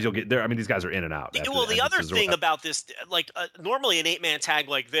 because sometimes you'll get there. I mean, these guys are in and out. Well, the other thing about this, like normally an 8-man tag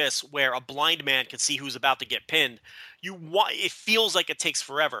like this, where a blind man can see who's about to get pinned, it feels like it takes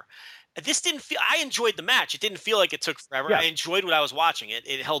forever. This didn't feel. I enjoyed the match. It didn't feel like it took forever. Yeah. I enjoyed what I was watching.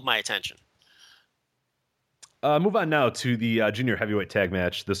 It held my attention. Move on now to the junior heavyweight tag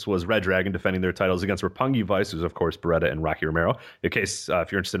match. This was Red Dragon defending their titles against Roppongi Vice, who's of course Beretta and Rocky Romero. In case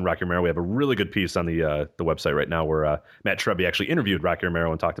if you're interested in Rocky Romero, we have a really good piece on the website right now where Matt Trebby actually interviewed Rocky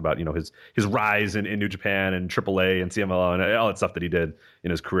Romero and talked about his rise in New Japan and AAA and CMLL and all that stuff that he did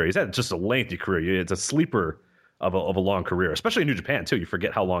in his career. He's had just a lengthy career. It's a sleeper of a long career, especially in New Japan too. You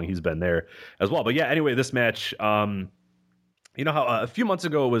forget how long he's been there as well. But yeah, anyway, this match, You know how a few months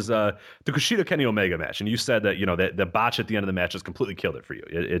ago it was the Kushida Kenny Omega match, and you said that that the botch at the end of the match just completely killed it for you.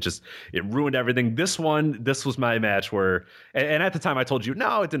 It ruined everything. This was my match where, and at the time I told you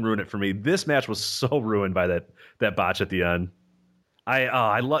no, it didn't ruin it for me. This match was so ruined by that botch at the end.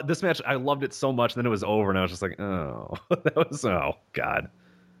 I love this match. I loved it so much. Then it was over, and I was just like, oh, oh god.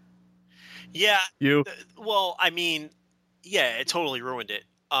 Yeah. You. Well, I mean, yeah, it totally ruined it.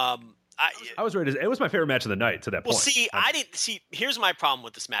 I was ready. It was my favorite match of the night to that point. Well, see, I didn't see. Here's my problem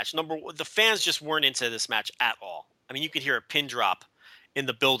with this match. Number one, the fans just weren't into this match at all. I mean, you could hear a pin drop in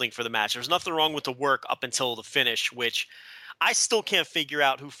the building for the match. There's nothing wrong with the work up until the finish, which I still can't figure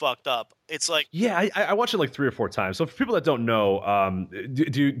out who fucked up. It's like, yeah, I watched it like 3 or 4 times. So for people that don't know,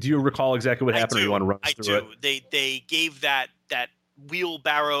 do you recall exactly what happened? Or you want to run through it? They gave that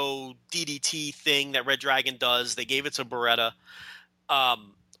wheelbarrow DDT thing that Red Dragon does. They gave it to Beretta.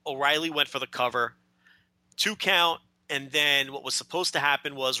 O'Reilly went for the cover, 2 count, and then what was supposed to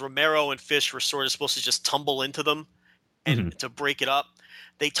happen was Romero and Fish were sort of supposed to just tumble into them and to break it up.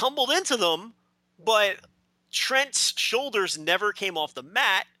 They tumbled into them, but Trent's shoulders never came off the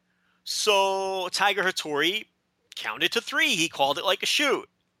mat, so Tiger Hattori counted to 3. He called it like a shoot,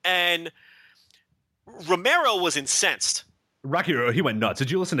 and Romero was incensed. Rocky, he went nuts.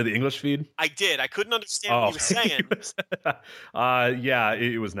 Did you listen to the English feed? I did. I couldn't understand what he was saying. Yeah,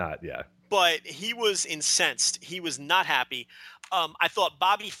 it was not. Yeah, but he was incensed. He was not happy. I thought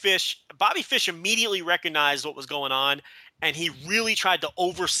Bobby Fish immediately recognized what was going on, and he really tried to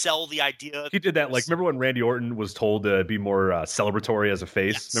oversell the idea. He did that. Like, remember when Randy Orton was told to be more celebratory as a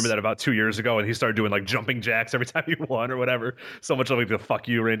face? Yes. Remember that about 2 years ago, and he started doing like jumping jacks every time he won or whatever. So much like the "fuck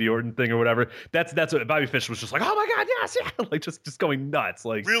you, Randy Orton" thing or whatever. That's what Bobby Fish was just like. Oh my god, yes, yeah, like just going nuts,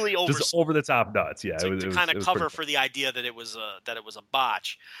 like really just over the top nuts. Yeah, to kind of cover for the idea that it was a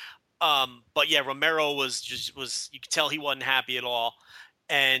botch. But yeah, Romero was you could tell he wasn't happy at all.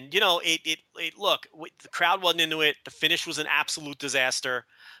 And, look, the crowd wasn't into it. The finish was an absolute disaster.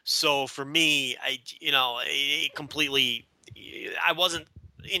 So for me, I wasn't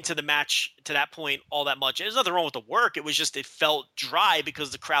into the match to that point all that much. There's nothing wrong with the work. It was just, it felt dry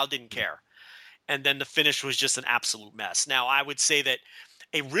because the crowd didn't care. And then the finish was just an absolute mess. Now, I would say that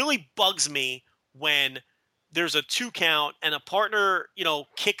it really bugs me when there's a 2 count and a partner,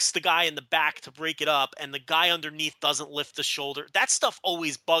 kicks the guy in the back to break it up and the guy underneath doesn't lift the shoulder. That stuff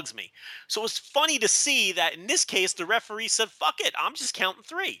always bugs me. So it's funny to see that in this case, the referee said, fuck it, I'm just counting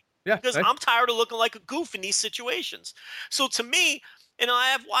 3. Yeah, because I'm tired of looking like a goof in these situations. So to me, I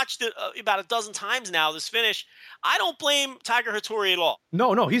have watched it about a dozen times now, this finish. I don't blame Tiger Hattori at all.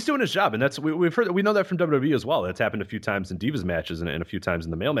 No, he's doing his job, and that's we've heard. We know that from WWE as well. That's happened a few times in Divas matches and a few times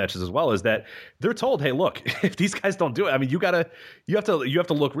in the male matches as well. Is that they're told, hey, look, if these guys don't do it, I mean, you have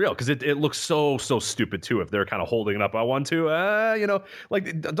to look real, because it looks so stupid too if they're kind of holding it up on 1, 2,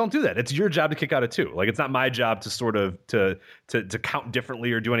 like don't do that. It's your job to kick out at 2. Like, it's not my job to sort of to count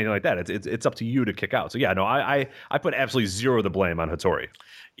differently or do anything like that. It's up to you to kick out. So yeah, no, I put absolutely zero of the blame on Hattori.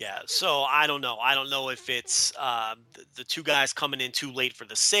 Yeah, so I don't know. I don't know if it's the 2 guys coming in too late for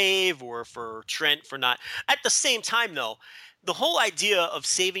the save or for Trent for not. At the same time, though, the whole idea of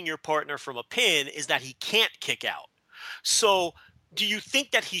saving your partner from a pin is that he can't kick out. So do you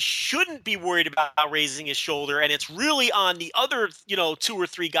think that he shouldn't be worried about raising his shoulder, and it's really on the other 2 or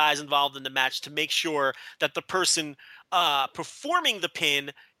 3 guys involved in the match to make sure that the person performing the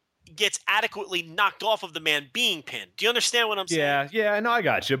pin gets adequately knocked off of the man being pinned? Do you understand what I'm saying? Yeah, no, I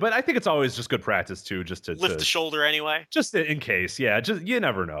got you. But I think it's always just good practice too, just to lift the shoulder anyway. Just in case, yeah. Just, you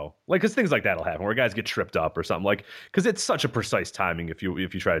never know, like, because things like that'll happen where guys get tripped up or something, like, because it's such a precise timing if you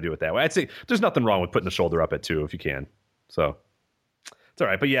try to do it that way. I'd say there's nothing wrong with putting the shoulder up at 2 if you can. So it's all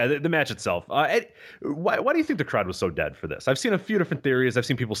right. But yeah, the match itself. Why do you think the crowd was so dead for this? I've seen a few different theories. I've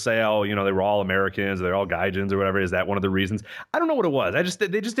seen people say, oh, they were all Americans, they're all Gaijins or whatever. Is that one of the reasons? I don't know what it was.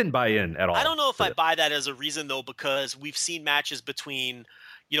 They just didn't buy in at all. I don't know if I buy that as a reason, though, because we've seen matches between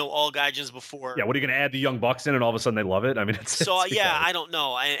all Gaijins before. Yeah, what are you going to add the Young Bucks in and all of a sudden they love it? I mean, I don't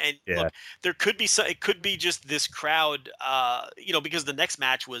know. And yeah. Look, there could be it could be just this crowd, because the next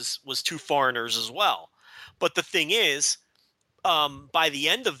match was 2 foreigners as well. But the thing is, by the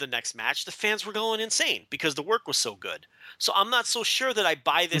end of the next match, the fans were going insane because the work was so good. So I'm not so sure that I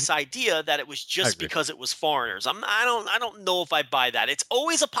buy this idea that it was just because it was foreigners. I don't know if I buy that. It's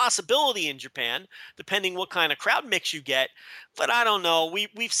always a possibility in Japan, depending what kind of crowd mix you get. But I don't know.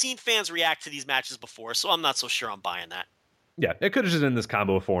 We've seen fans react to these matches before, so I'm not so sure I'm buying that. Yeah, it could have just been this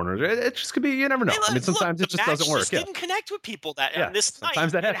combo of foreigners. It just could be. You never know. Hey, look, sometimes it just doesn't work. Didn't connect with people that yeah. this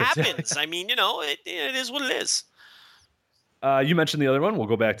Sometimes night. that happens. It happens. I mean, it is what it is. You mentioned the other one. We'll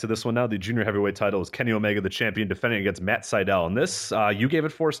go back to this one now. The junior heavyweight title is Kenny Omega, the champion, defending against Matt Sydal. And this, you gave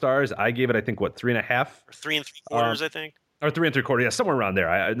it 4 stars. I gave it, I think, 3.5? Or 3 3/4, I think. Or 3 3/4, yeah, somewhere around there.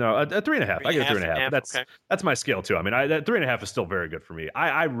 A 3.5. I give it 3.5. That's my scale too. I mean, that 3.5 is still very good for me.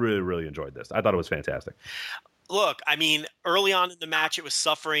 I really, really enjoyed this. I thought it was fantastic. Look, I mean, early on in the match, it was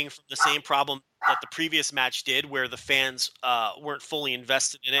suffering from the same problem that the previous match did, where the fans weren't fully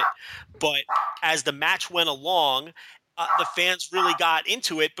invested in it. But as the match went along, the fans really got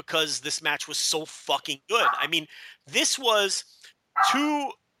into it because this match was so fucking good. I mean, this was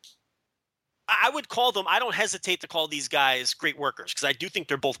I would call them, I don't hesitate to call these guys great workers because I do think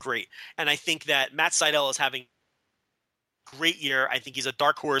they're both great. And I think that Matt Sydal is having a great year. I think he's a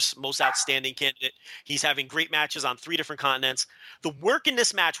dark horse, most outstanding candidate. He's having great matches on 3 different continents. The work in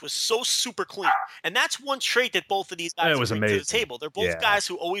this match was so super clean. And that's one trait that both of these guys bring to the table. They're both guys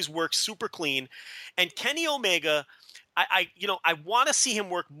who always work super clean. And Kenny Omega, I want to see him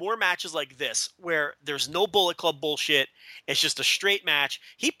work more matches like this where there's no Bullet Club bullshit. It's just a straight match.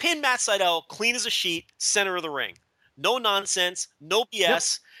 He pinned Matt Sydal clean as a sheet, center of the ring. No nonsense, no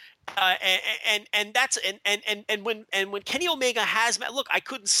BS. Yep. When Kenny Omega has look, I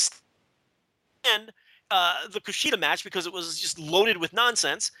couldn't stand the Kushida match because it was just loaded with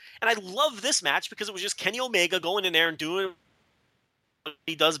nonsense, and I love this match because it was just Kenny Omega going in there and doing what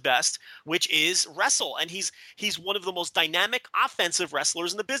he does best, which is wrestle. And he's one of the most dynamic offensive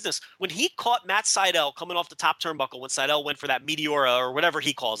wrestlers in the business. When he caught Matt Sydal coming off the top turnbuckle, when Sydal went for that Meteora or whatever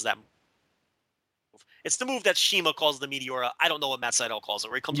he calls that move. It's the move that Shima calls the Meteora. I don't know what Matt Sydal calls it.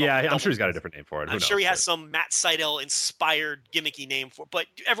 Where he comes I'm sure he's got a different name for it. I'm sure he has some Matt Sydal inspired gimmicky name for it, but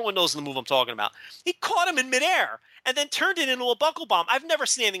everyone knows the move I'm talking about. He caught him in midair and then turned it into a buckle bomb. I've never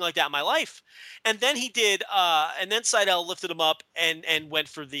seen anything like that in my life. And then he did, and then Sydal lifted him up and went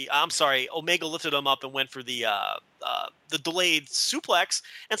for the, Omega lifted him up and went for the delayed suplex,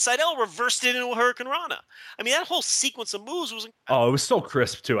 and Sydal reversed it into a Hurricane Rana. I mean, that whole sequence of moves was incredible. Oh, it was so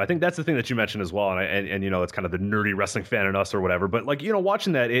crisp too. I think that's the thing that you mentioned as well, and it's kind of the nerdy wrestling fan in us or whatever. But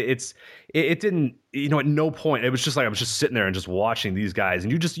watching that, it didn't, at no point, it was just like I was just sitting there and just watching these guys,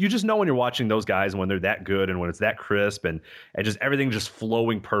 and you just know when you're watching those guys and when they're that good and when it's that crisp and just everything just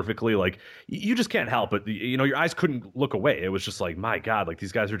flowing perfectly. Like you just can't help it. Your eyes couldn't look away. It was just like, my God, like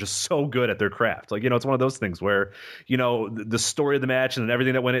these guys are just so good at their craft. Like it's one of those things where the story of the match and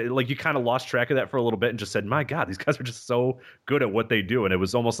everything that went in, like you kind of lost track of that for a little bit and just said, my God, these guys are just so good at what they do. And it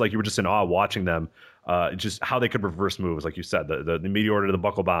was almost like you were just in awe watching them, just how they could reverse moves. Like you said, the Meteor to the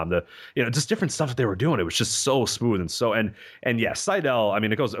buckle bomb, just different stuff that they were doing. It was just so smooth and yeah, Sydal, I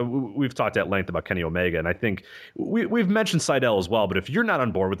mean, we've talked at length about Kenny Omega, and I think we've mentioned Sydal as well, but if you're not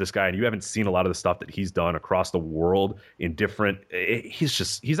on board with this guy and you haven't seen a lot of the stuff that he's done across the world in different,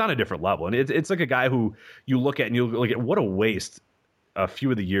 he's on a different level. And it's like a guy who you look at and you look at, what a waste a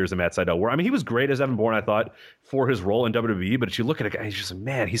few of the years of Matt Sydal were. I mean, he was great as Evan Bourne, I thought, for his role in WWE, but if you look at a guy, he's just,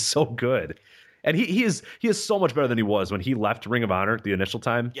 man, he's so good. And he is so much better than he was when he left Ring of Honor the initial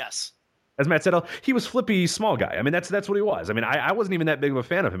time. Yes. As Matt Sydal, he was flippy small guy. I mean, that's what he was. I mean, I wasn't even that big of a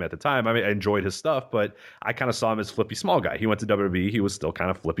fan of him at the time. I mean, I enjoyed his stuff, but I kind of saw him as flippy small guy. He went to WWE. He was still kind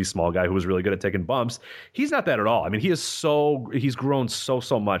of flippy small guy who was really good at taking bumps. He's not that at all. I mean, he's grown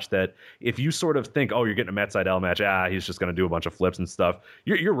so much that if you sort of think, oh, you're getting a Matt Sydal match, he's just going to do a bunch of flips and stuff,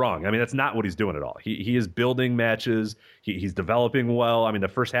 you're wrong. I mean, that's not what he's doing at all. He is building matches. He's developing well. I mean, the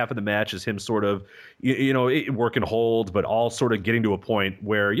first half of the match is him sort of, working holds, but all sort of getting to a point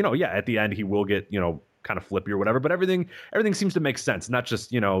where, at the end he will get, kind of flippy or whatever, but everything seems to make sense, not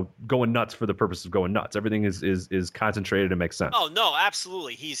just, going nuts for the purpose of going nuts. Everything is concentrated and makes sense. Oh, no,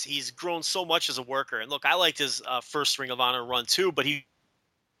 absolutely. He's grown so much as a worker. And look, I liked his first Ring of Honor run too, but he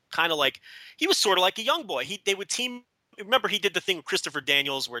was sort of like a young boy. They would team. Remember, he did the thing with Christopher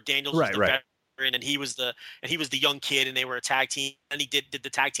Daniels where Daniels was the veteran and he was the young kid, and they were a tag team, and he did the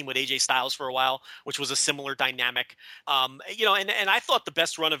tag team with AJ Styles for a while, which was a similar dynamic. And I thought the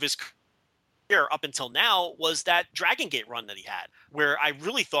best run of his career up until now was that Dragon Gate run that he had, where I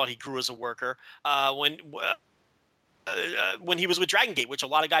really thought he grew as a worker when he was with Dragon Gate, which a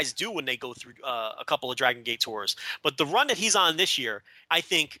lot of guys do when they go through a couple of Dragon Gate tours. But the run that he's on this year, I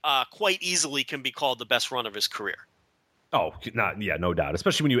think quite easily can be called the best run of his career. Oh, no doubt.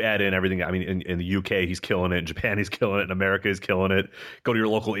 Especially when you add in everything. I mean, in the UK, he's killing it. In Japan, he's killing it. In America, he's killing it. Go to your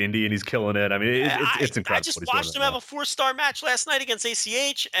local indie, and he's killing it. I mean, it's incredible. I just watched him have a 4-star match last night against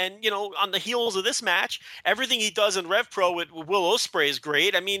ACH, and on the heels of this match, everything he does in Rev Pro with Will Ospreay is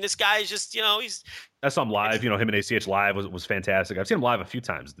great. I mean, this guy is just, he's. I saw him live. Him and ACH live was fantastic. I've seen him live a few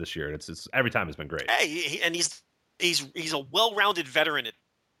times this year. It's every time has been great. Hey, and he's a well-rounded veteran at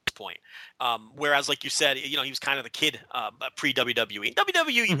point. Whereas, like you said, he was kind of the kid pre-WWE.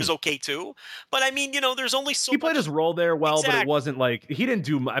 WWE he was okay too, but I mean, there's only so he played his role there well, Exactly. but it wasn't like he didn't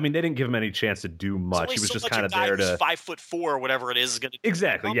do. I mean, they didn't give him any chance to do much. He was just kind of there to 5'4" or whatever it is going to do.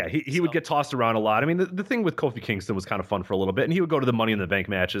 Exactly. Yeah, he would get tossed around a lot. I mean, the thing with Kofi Kingston was kind of fun for a little bit, and he would go to the Money in the Bank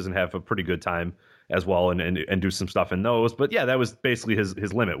matches and have a pretty good time as well, and do some stuff in those. But yeah, that was basically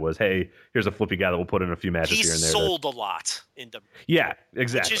his limit was, hey, here's a flippy guy that will put in a few matches here and there. He sold a lot in WWE. Yeah,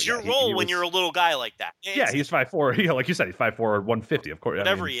 exactly. Which is your role when you're a little guy like that. He's 5'4". Like you said, he's 5'4", 150, of course.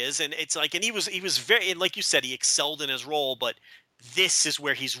 Whatever he is, and it's like, and he was very, and like you said, he excelled in his role, but this is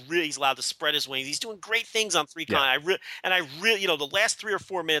where he's allowed to spread his wings. He's doing great things on 3 Con. I really, the last 3 or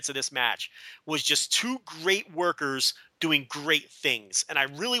 4 minutes of this match was just 2 great workers doing great things, and I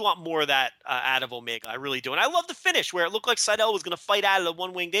really want more of that out of Omega. I really do, and I love the finish where it looked like Seidel was going to fight out of the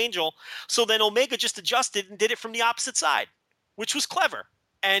one-winged angel, so then Omega just adjusted and did it from the opposite side, which was clever.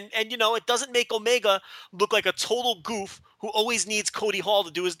 And it doesn't make Omega look like a total goof who always needs Cody Hall to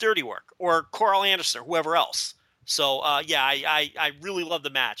do his dirty work, or Carl Anderson or whoever else. So, I really love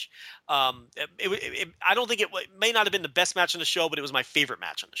the match. I don't think it may not have been the best match on the show, but it was my favorite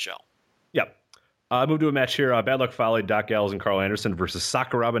match on the show. Yep. Move to a match here. Bad Luck Fale, Doc Gallows, and Carl Anderson versus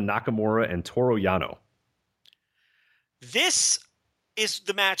Sakuraba, Nakamura, and Toru Yano. This is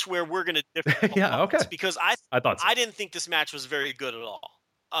the match where we're going to differ. Yeah, okay. Because I thought so. I didn't think this match was very good at all.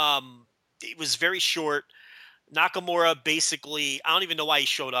 It was very short. Nakamura basically, I don't even know why he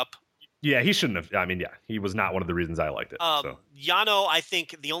showed up. Yeah, he shouldn't have. I mean, yeah, he was not one of the reasons I liked it. Yano, I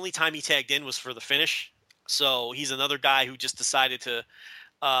think the only time he tagged in was for the finish. So he's another guy who just decided to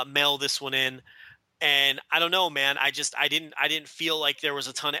mail this one in. And I don't know, man. I didn't feel like there was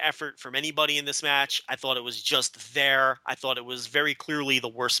a ton of effort from anybody in this match. I thought it was just there. I thought it was very clearly the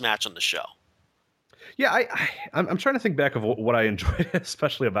worst match on the show. Yeah, I'm trying to think back of what I enjoyed,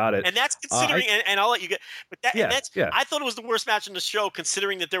 especially about it. And that's considering, and I'll let you get, but I thought it was the worst match on the show,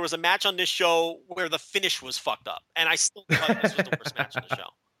 considering that there was a match on this show where the finish was fucked up, and I still thought this was the worst match on the show.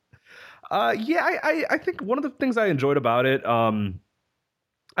 I think one of the things I enjoyed about it,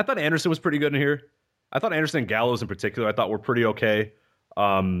 I thought Anderson was pretty good in here. I thought Anderson and Gallows in particular, I thought were pretty okay.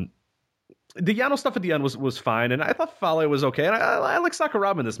 The Yano stuff at the end was fine, and I thought Fale was okay, and I like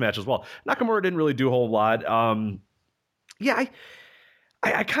Sakuraba in this match as well. Nakamura didn't really do a whole lot. I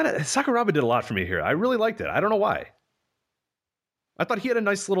kind of Sakuraba did a lot for me here. I really liked it. I don't know why. I thought he had a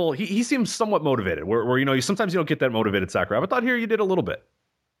nice little. He seemed somewhat motivated. Where sometimes you don't get that motivated Sakuraba. I thought here you did a little bit.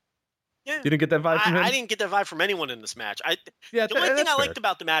 Yeah. You didn't get that vibe from him? I didn't get that vibe from anyone in this match. The only thing I liked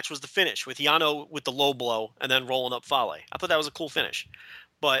about the match was the finish with Yano with the low blow and then rolling up Fale. I thought that was a cool finish.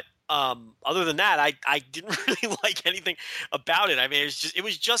 But other than that, I didn't really like anything about it. I mean, it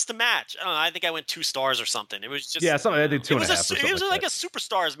was just a match. I don't know. I think I went 2 stars or something. It was just I did 2.5. It was like a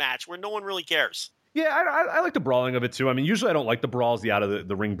superstars match where no one really cares. Yeah, I like the brawling of it too. I mean, usually I don't like the brawls, the out of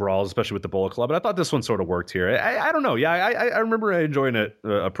the ring brawls, especially with the Bullet Club. But I thought this one sort of worked here. I don't know. Yeah, I remember enjoying it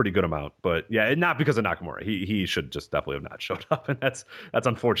a pretty good amount. But yeah, not because of Nakamura. He should just definitely have not showed up, and that's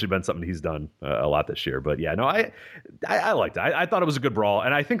unfortunately been something he's done a lot this year. But yeah, no, I liked it. I thought it was a good brawl,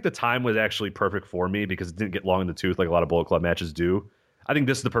 and I think the time was actually perfect for me because it didn't get long in the tooth like a lot of Bullet Club matches do. I think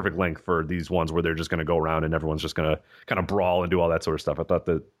this is the perfect length for these ones where they're just going to go around and everyone's just going to kind of brawl and do all that sort of stuff. I thought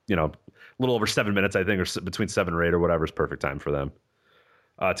that, a little over 7 minutes, I think, or between 7 or 8 or whatever is perfect time for them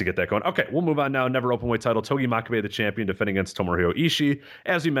to get that going. Okay, we'll move on now. Never openweight title. Togi Makabe, the champion, defending against Tomohiro Ishii.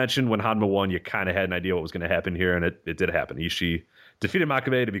 As we mentioned, when Hanma won, you kind of had an idea what was going to happen here, and it did happen. Ishii defeated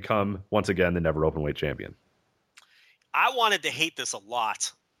Makabe to become, once again, the never openweight champion. I wanted to hate this a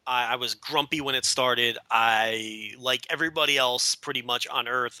lot. I was grumpy when it started. I, like everybody else pretty much on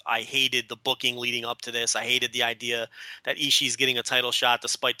Earth, I hated the booking leading up to this. I hated the idea that Ishii's getting a title shot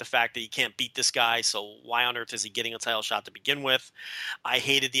despite the fact that he can't beat this guy, so why on earth is he getting a title shot to begin with? I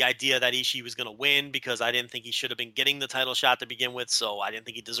hated the idea that Ishii was going to win because I didn't think he should have been getting the title shot to begin with, so I didn't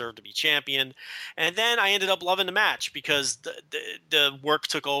think he deserved to be champion. And then I ended up loving the match because the work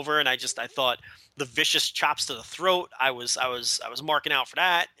took over, and I thought the vicious chops to the throat, I was marking out for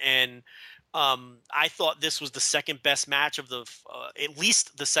that, and I thought this was the second best match of at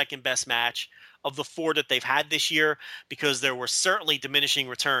least the second best match of the 4 that they've had this year, because there were certainly diminishing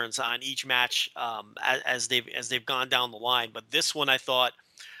returns on each match as they've gone down the line. But this one I thought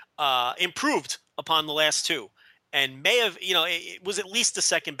improved upon the last 2, and may have it was at least the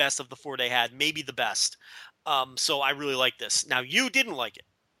second best of the 4 they had, maybe the best. So I really like this. Now you didn't like it.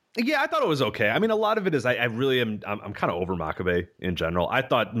 Yeah, I thought it was okay. I mean, a lot of it is I really am. I'm kind of over Makabe in general. I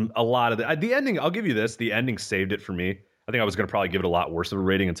thought a lot of the ending. I'll give you this: the ending saved it for me. I I think I was going to probably give it a lot worse of a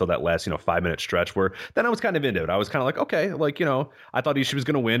rating until that last, 5-minute stretch where then I was kind of into it. I was kind of like, okay, like, I thought Ishii was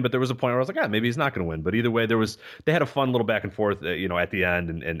going to win, but there was a point where I was like, maybe he's not going to win. But either way, they had a fun little back and forth, at the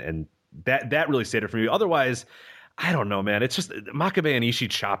end, and that really stayed it for me. Otherwise, I don't know, man. It's just Makabe and Ishii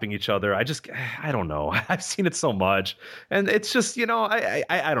chopping each other. I don't know. I've seen it so much, and it's just, I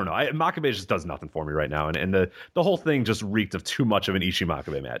don't know. Makabe just does nothing for me right now, and the whole thing just reeked of too much of an Ishii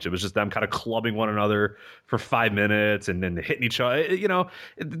Makabe match. It was just them kind of clubbing one another for 5 minutes and then hitting each other.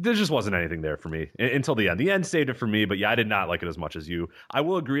 There just wasn't anything there for me until the end. The end saved it for me, but yeah, I did not like it as much as you. I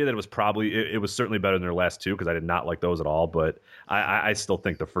will agree that it was certainly better than their last two because I did not like those at all. But I still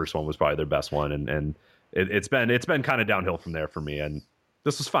think the first one was probably their best one, and it's been kind of downhill from there for me, and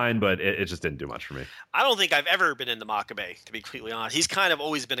this was fine, but it just didn't do much for me. I don't think I've ever been into Makabe, to be completely honest. He's kind of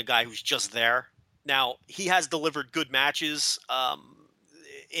always been a guy who's just there. Now, he has delivered good matches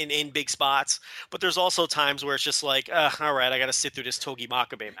in big spots, but there's also times where it's just like, all right, I got to sit through this Togi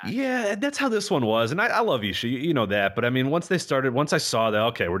Makabe match. Yeah, that's how this one was, and I love Ishii, you know that, but I mean, once I saw that,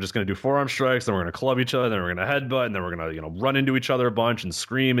 okay, we're just going to do forearm strikes, then we're going to club each other, then we're going to headbutt, and then we're going to, run into each other a bunch and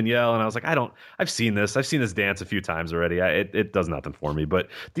scream and yell, and I was like, I've seen this dance a few times already. It does nothing for me, but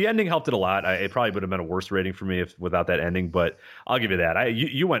the ending helped it a lot. It probably would have been a worse rating for me without that ending, but I'll give you that.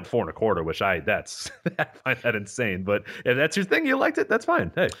 You went 4.25, which I find that insane, but if that's your thing, you liked it, that's fine.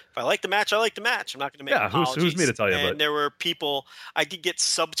 Hey. If I like the match, I like the match. I'm not going to make apologies. Who's me to tell you? And there were people, I did get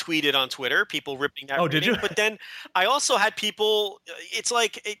subtweeted on Twitter, people ripping that. Oh, did you? But then I also had people. It's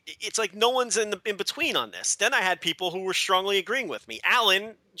like no one's in between on this. Then I had people who were strongly agreeing with me.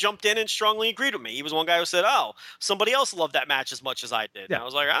 Alan jumped in and strongly agreed with me. He was one guy who said, "Oh, somebody else loved that match as much as I did." Yeah. And I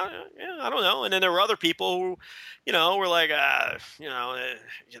was like, I don't know. And then there were other people who, were like,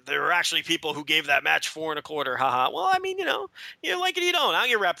 there were actually people who gave that match 4.25. Haha. Well, I mean, you like it, you don't. I don't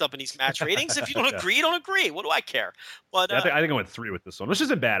get wrapped up in these match ratings. If you don't agree, you don't agree. What do I care? But I think I went 3 with this one, which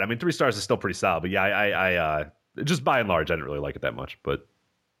isn't bad. I mean, 3 stars is still pretty solid. But yeah, I just by and large, I didn't really like it that much. But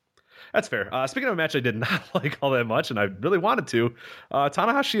that's fair. Speaking of a match I did not like all that much, and I really wanted to,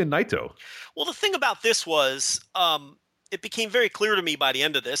 Tanahashi and Naito. Well, the thing about this was it became very clear to me by the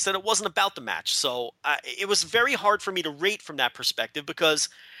end of this that it wasn't about the match. So it was very hard for me to rate from that perspective because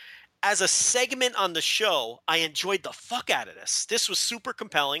as a segment on the show, I enjoyed the fuck out of this. This was super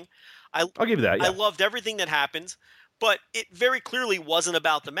compelling. I'll give you that. Yeah. I loved everything that happened, but it very clearly wasn't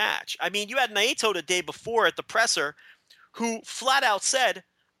about the match. I mean, you had Naito the day before at the presser who flat out said,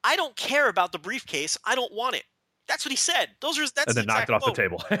 "I don't care about the briefcase. I don't want it." That's what he said. And then knocked it off the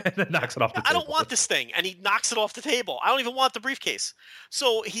table. I don't want this thing, and he knocks it off the table. I don't even want the briefcase.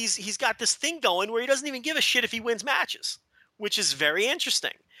 So he's got this thing going where he doesn't even give a shit if he wins matches, which is very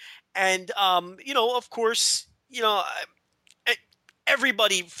interesting. And of course,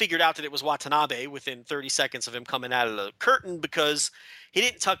 everybody figured out that it was Watanabe within 30 seconds of him coming out of the curtain because he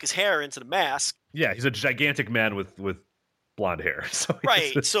didn't tuck his hair into the mask. Yeah, he's a gigantic man with blonde hair.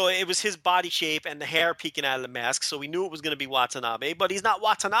 So it was his body shape and the hair peeking out of the mask, so we knew it was going to be Watanabe, but he's not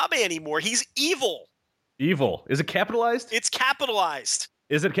Watanabe anymore. He's evil. Evil. Is it capitalized? It's capitalized.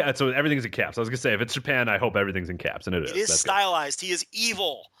 Is it? So everything's in caps. I was going to say, if it's Japan, I hope everything's in caps, and it is. It is stylized. Good. He is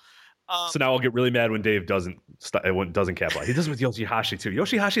evil. So now I'll get really mad when Dave doesn't capitalize. He does it with Yoshihashi too.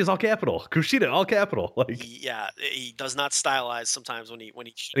 Yoshihashi is all capital. Kushida all capital. He does not stylize sometimes when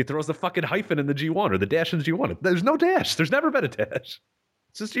he throws the fucking hyphen in the G1 or the dash in the G1. There's no dash. There's never been a dash.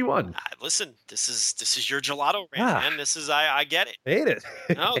 It's just G1. Listen, this is your gelato rant, man. This is I get it. Hate it.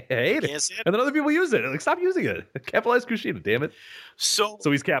 No, I hate it. And then other people use it. Like, stop using it. Capitalize Kushida, damn it. So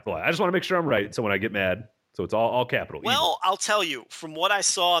he's capitalized. I just want to make sure I'm right. So when I get mad. So it's all capital. Well, evil. I'll tell you, from what I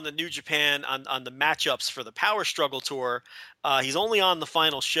saw on the New Japan on the matchups for the Power Struggle Tour, he's only on the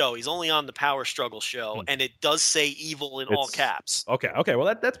final show. He's only on the Power Struggle show, and it does say evil in all caps. Okay.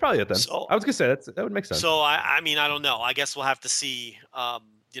 Well, that's probably it then. So, I was going to say that would make sense. So, I mean, I don't know. I guess we'll have to see.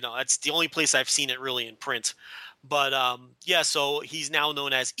 That's the only place I've seen it really in print. But, so he's now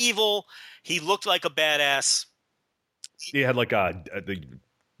known as evil. He looked like a badass. He had like the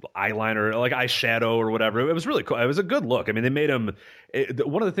eyeliner, like eyeshadow or whatever. It was really cool. It was a good look. I mean, they made him.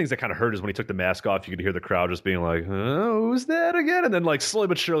 One of the things that kind of hurt is when he took the mask off. You could hear the crowd just being like, "Oh, who's that again?" And then, like, slowly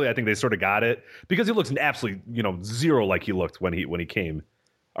but surely, I think they sort of got it because he looks absolutely, zero like he looked when he came.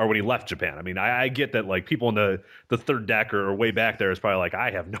 Or when he left Japan. I mean, I get that, like, people in the third deck or way back there is probably like,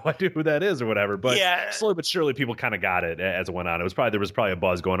 I have no idea who that is or whatever. But slowly but surely, people kind of got it as it went on. There was probably a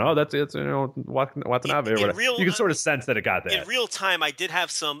buzz going, oh, it's Watanabe or whatever. You can sort of sense that it got that. In real time, I did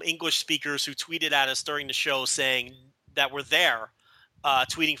have some English speakers who tweeted at us during the show saying that were there,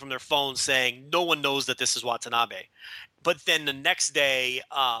 tweeting from their phones saying no one knows that this is Watanabe. But then the next day,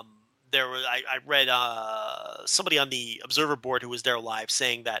 I read somebody on the Observer board who was there live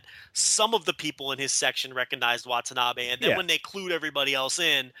saying that some of the people in his section recognized Watanabe, and then when they clued everybody else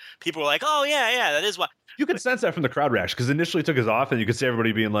in, people were like, "Oh yeah, that is what." You could sense that from the crowd reaction because initially he took us off, and you could see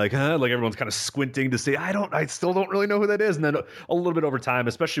everybody being like, "Huh?" Like everyone's kind of squinting to see. I still don't really know who that is. And then a little bit over time,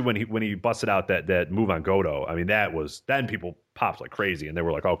 especially when he busted out that move on Goto. I mean, then people popped like crazy, and they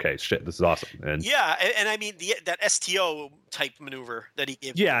were like, "Okay, shit, this is awesome." And and I mean that STO type maneuver that he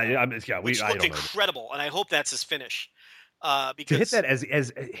gave, which looked incredible, and I hope that's his finish. Because to hit that as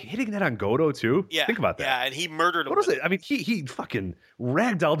hitting that on Goto too. Yeah, think about that. Yeah, and he murdered him. What was it? I mean, he fucking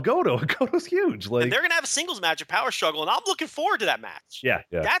ragdolled Goto. Goto's huge. Like, and they're gonna have a singles match at Power Struggle, and I'm looking forward to that match. Yeah.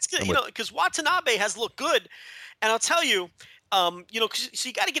 That's good. Because Watanabe has looked good, and I'll tell you, so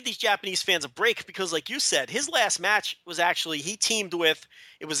you got to give these Japanese fans a break because, like you said, his last match was actually he teamed with.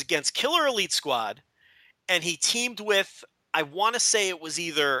 It was against Killer Elite Squad, and he teamed with. I want to say it was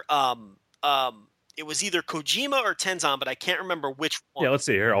either Kojima or Tenzan, but I can't remember which one. Yeah, let's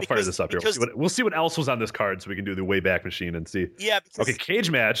see here. I'll fire this up here. We'll see what else was on this card so we can do the Wayback Machine and see. Yeah. Okay, Cage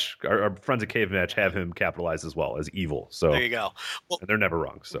Match. Our friends at Cage Match have him capitalized as well as evil. So there you go. Well, and they're never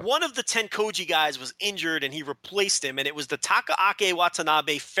wrong. So one of the Tenkoji guys was injured, and he replaced him, and it was the Takaake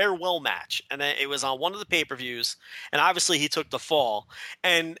Watanabe farewell match, and it was on one of the pay-per-views, and obviously he took the fall.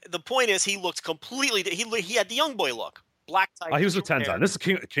 And the point is, he looked completely. He had the young boy look, black tie. He was with Tenzan. This is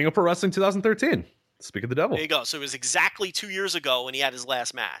King of Pro Wrestling 2013. Speak of the devil. There you go. So it was exactly 2 years ago when he had his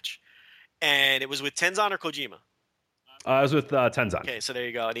last match. And it was with Tenzan or Kojima? It was with Tenzan. Okay, so there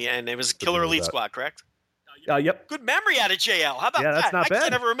you go. And it was Killer Elite Squad, correct? Yep. Good memory out of JL. How about that? That's not bad. I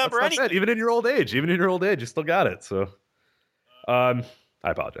can't ever remember anything. Bad. Even in your old age, you still got it. So I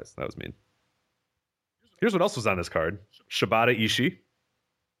apologize. That was mean. Here's what else was on this card. Shibata Ishii.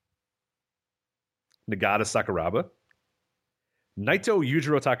 Nagata Sakuraba. Naito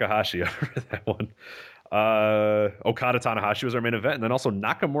Yujiro Takahashi. I remember that one. Okada Tanahashi was our main event. And then also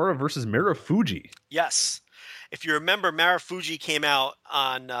Nakamura versus Marufuji. Yes. If you remember, Marufuji came out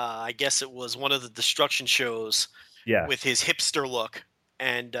on, I guess it was one of the Destruction shows with his hipster look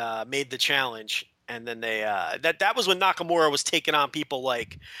and made the challenge. And then they that was when Nakamura was taking on people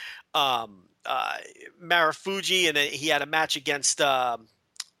like Marufuji. And then he had a match against,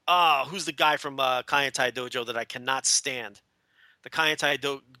 who's the guy from Kaintai Dojo that I cannot stand? The Kaintai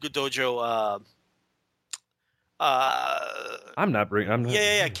Dojo. I'm not.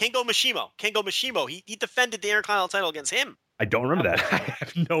 Yeah. Kengo Mishimo. He defended the Intercontinental title against him. I don't remember that. I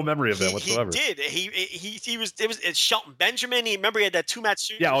have no memory of that whatsoever. He did. It's Shelton Benjamin. Remember he had that 2-match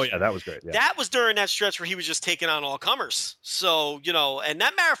series. Yeah. Oh yeah, that was great. Yeah. That was during that stretch where he was just taking on all comers. So and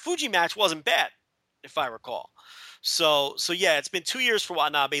that Marufuji match wasn't bad, if I recall. So yeah, it's been 2 years for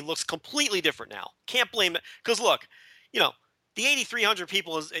Watanabe. He looks completely different now. Can't blame it because look, the 8,300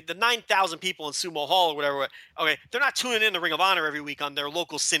 people, the 9,000 people in Sumo Hall or whatever, okay, they're not tuning in to Ring of Honor every week on their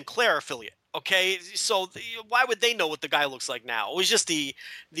local Sinclair affiliate, okay? So why would they know what the guy looks like now? It was just the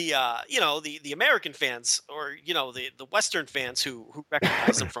American fans or, the Western fans who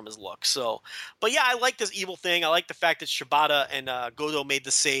recognize him from his look. So, but yeah, I like this evil thing. I like the fact that Shibata and Goto made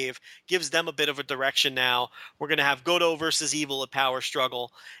the save, gives them a bit of a direction now. We're going to have Goto versus Evil at Power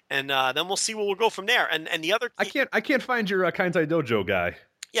Struggle. And then we'll see where we'll go from there. And the other, I can't find your Kaintai Dojo guy.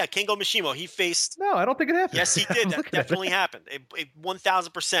 Yeah, Kengo Mishimo. He faced. No, I don't think it happened. Yes, he did. That definitely happened.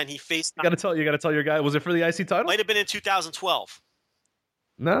 1,000%. He faced. You got to tell your guy. Was it for the IC title? Might have been in 2012.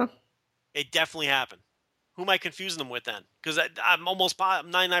 No, it definitely happened. Who am I confusing them with then? Because I'm almost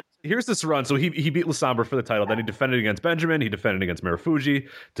 99%. Here's this run. So he beat Lasambra for the title. Then he defended against Benjamin. He defended against Marufuji.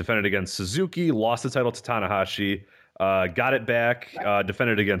 Defended against Suzuki. Lost the title to Tanahashi. Got it back,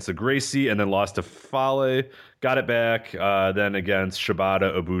 defended against the Gracie, and then lost to Fale. Got it back, then against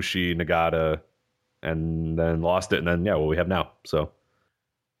Shibata, Ibushi, Nagata, and then lost it. And then, what we have now. So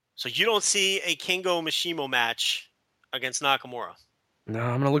you don't see a Kengo Mishimo match against Nakamura? No,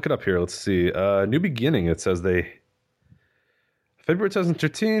 I'm going to look it up here. Let's see. New Beginning, it says February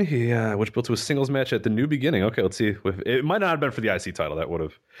 2013, which built to a singles match at the New Beginning. Okay, let's see. It might not have been for the IC title. That would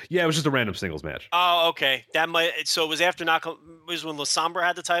have. Yeah, it was just a random singles match. Oh, okay. So it was after was when Lasambra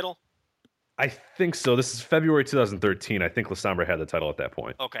had the title? I think so. This is February 2013. I think Lasambra had the title at that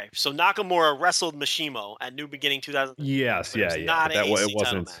point. Okay, so Nakamura wrestled Mishimo at New Beginning 2013. Yes, yeah. Not an AC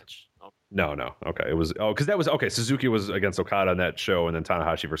title match. No. Okay, it was. Oh, because that was okay. Suzuki was against Okada on that show, and then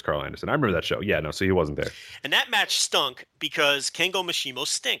Tanahashi versus Carl Anderson. I remember that show. Yeah, no. So he wasn't there. And that match stunk because Kengo Mishimo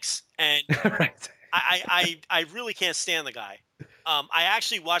stinks, and right. I really can't stand the guy. I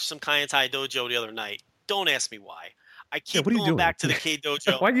actually watched some Kaintai Dojo the other night. Don't ask me why. I keep what are you going doing? back to the K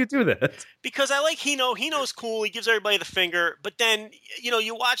Dojo. Why do you do that? Because I like Hino. Hino's cool. He gives everybody the finger. But then,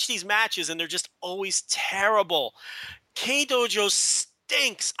 you watch these matches and they're just always terrible. K Dojo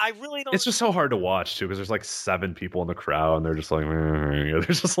stinks. I really don't. It's just so hard to watch too because there's like 7 people in the crowd and they're just like, they're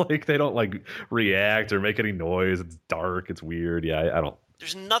just like they don't like react or make any noise. It's dark. It's weird. Yeah, I don't.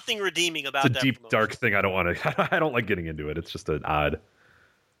 There's nothing redeeming about It's a that deep, promotion. dark thing. I don't want to. I don't like getting into it. It's just an odd.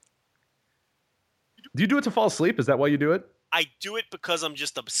 Do you do it to fall asleep? Is that why you do it? I do it because I'm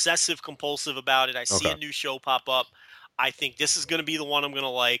just obsessive compulsive about it. I see a new show pop up. I think this is going to be the one I'm going to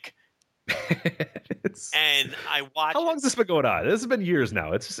like. And I watch. How long has this been going on? This has been years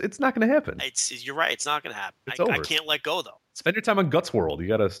now. It's not going to happen. You're right. It's not going to happen. I can't let go though. Spend your time on Guts World. You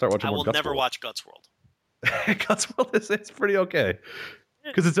got to start watching more Guts World. I will never watch Guts World. Guts World it's pretty okay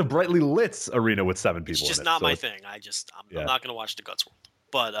because it's a brightly lit arena with 7 people. It's just in it, not so my thing. I'm not going to watch the Guts World.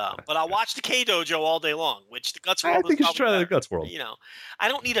 But I'll watch the K Dojo all day long, which the Guts World. I think you should try the Guts World. I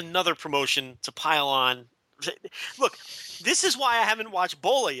don't need another promotion to pile on. Look, this is why I haven't watched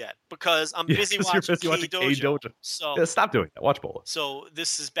Bola yet because I'm busy watching K Dojo. So stop doing that. Watch Bola. So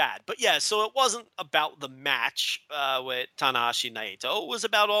this is bad. But yeah, so it wasn't about the match with Tanahashi and Naito. It was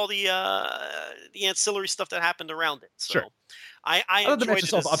about all the ancillary stuff that happened around it. So sure. I thought the match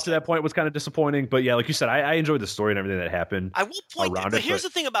itself up to that point was kind of disappointing, but yeah, like you said, I enjoyed the story and everything that happened. I will point out, but here's the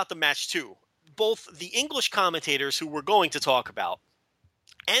thing about the match too. Both the English commentators who we're going to talk about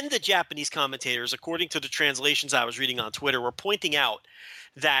and the Japanese commentators, according to the translations I was reading on Twitter, were pointing out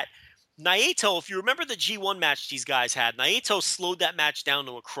that Naito, if you remember the G1 match these guys had, Naito slowed that match down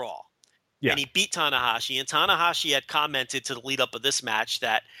to a crawl. Yeah. And he beat Tanahashi. And Tanahashi had commented to the lead up of this match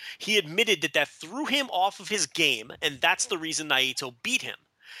that he admitted that threw him off of his game, and that's the reason Naito beat him.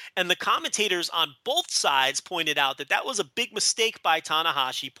 And the commentators on both sides pointed out that that was a big mistake by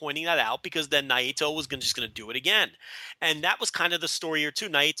Tanahashi pointing that out because then Naito was just going to do it again. And that was kind of the story here too.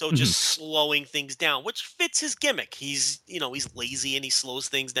 Naito just slowing things down, which fits his gimmick. He's lazy and he slows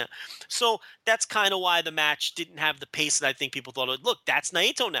things down. So that's kind of why the match didn't have the pace that I think people thought it would. Look, that's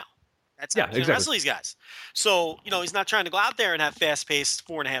Naito now. That's how he wrestle these guys. So, he's not trying to go out there and have fast-paced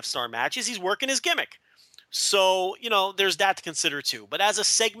 4.5-star matches. He's working his gimmick. So, there's that to consider too. But as a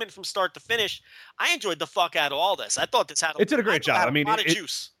segment from start to finish, I enjoyed the fuck out of all this. I thought this had it did a great job. I mean, a lot of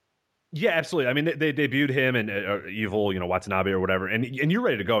juice. Yeah, absolutely. I mean, they debuted him and Evil, Watanabe or whatever, and you're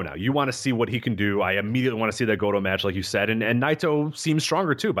ready to go now. You want to see what he can do. I immediately want to see that Goto match, like you said, and Naito seems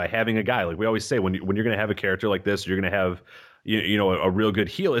stronger too by having a guy like we always say when you're going to have a character like this, you're going to have a real good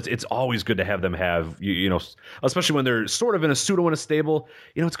heel. It's always good to have them have especially when they're sort of in a pseudo in a stable.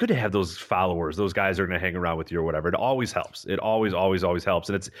 It's good to have those followers, those guys that are going to hang around with you or whatever. It always helps. It always helps,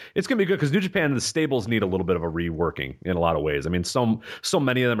 and it's going to be good because New Japan and the stables need a little bit of a reworking in a lot of ways. I mean, so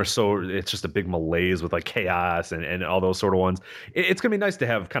many of them are it's just a big malaise with like chaos and all those sort of ones. It's going to be nice to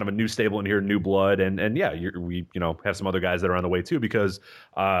have kind of a new stable in here, new blood, and yeah, we have some other guys that are on the way too because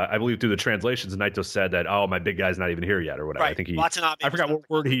I believe through the translations, Naito said that my big guy's not even here yet or whatever. Right. I think I forgot what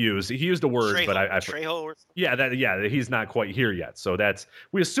word he used. He used a word, Trejo, but Trejo he's not quite here yet. So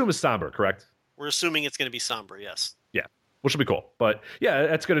we assume it's Somber, correct? We're assuming it's going to be Somber, yes. Yeah, which will be cool. But yeah,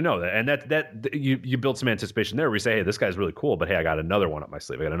 that's good to know that, and that you build some anticipation there. Where you say, hey, this guy's really cool, but hey, I got another one up my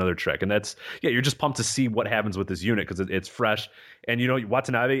sleeve. I got another trick, and you're just pumped to see what happens with this unit because it's fresh. And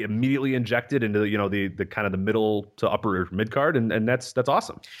Watanabe immediately injected into the kind of the middle to upper mid card, and that's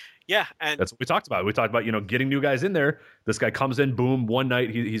awesome. Yeah, and that's what we talked about. We talked about getting new guys in there. This guy comes in, boom, one night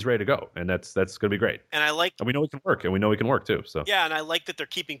he's ready to go, and that's going to be great. And we know he can work, too. So yeah, and I like that they're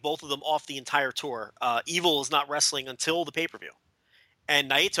keeping both of them off the entire tour. Evil is not wrestling until the pay-per-view,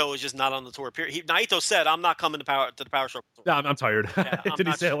 and Naito is just not on the tour. Naito said, "I'm not coming to the Power Struggle tour." Yeah, I'm tired. Yeah, Did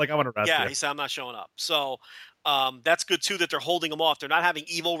he say I want to wrestle? Yeah, he said, "I'm not showing up." So that's good too that they're holding him off. They're not having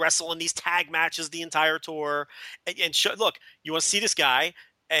Evil wrestle in these tag matches the entire tour. Look, you want to see this guy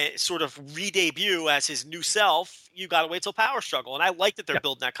sort of re-debut as his new self, you got to wait till Power Struggle. And I like that they're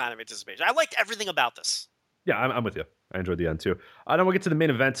building that kind of anticipation. I liked everything about this. Yeah, I'm with you. I enjoyed the end, too. Then we'll get to the main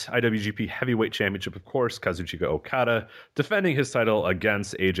event, IWGP Heavyweight Championship, of course. Kazuchika Okada defending his title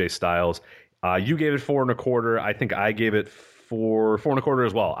against AJ Styles. You gave it 4.25. I think I gave it 4.25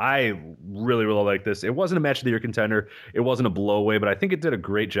 as well. I really, really like this. It wasn't a match of the year contender. It wasn't a blowaway, but I think it did a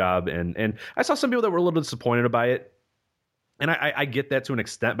great job. And I saw some people that were a little disappointed by it. And I get that to an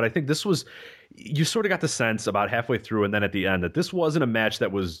extent, but I think this was, you sort of got the sense about halfway through and then at the end that this wasn't a match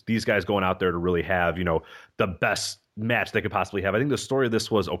that was these guys going out there to really have, the best match they could possibly have. I think the story of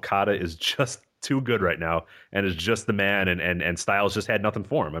this was Okada is just too good right now and is just the man, and Styles just had nothing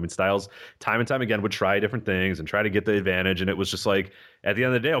for him. I mean, Styles time and time again would try different things and try to get the advantage, and it was just like at the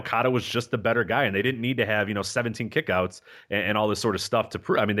end of the day, Okada was just the better guy, and they didn't need to have 17 kickouts and all this sort of stuff to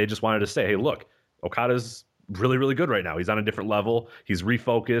prove. I mean, they just wanted to say, hey, look, Okada's really, really good right now. He's on a different level. He's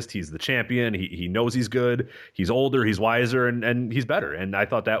refocused. He's the champion. He knows he's good. He's older. He's wiser, and he's better. And I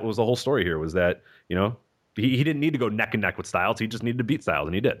thought that was the whole story here, was that he didn't need to go neck and neck with Styles. He just needed to beat Styles,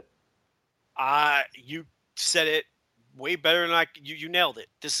 and he did. You said it way better than you nailed it.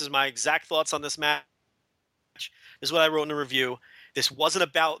 This is my exact thoughts on this match. This is what I wrote in the review. This wasn't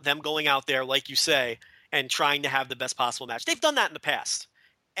about them going out there, like you say, and trying to have the best possible match. They've done that in the past.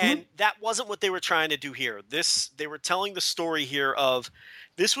 And that wasn't what they were trying to do here. They were telling the story here of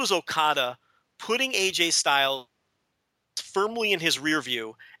this was Okada putting AJ Styles firmly in his rear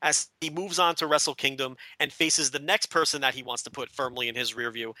view as he moves on to Wrestle Kingdom and faces the next person that he wants to put firmly in his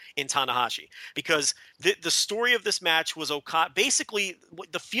rear view in Tanahashi. Because the story of this match was Okada. Basically,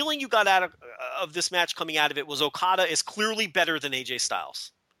 the feeling you got out of this match coming out of it was Okada is clearly better than AJ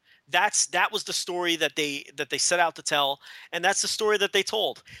Styles. That was the story that they set out to tell, and that's the story that they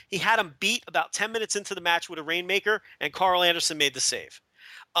told. He had him beat about 10 minutes into the match with a Rainmaker, and Carl Anderson made the save.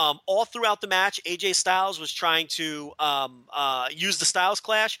 All throughout the match, AJ Styles was trying to use the Styles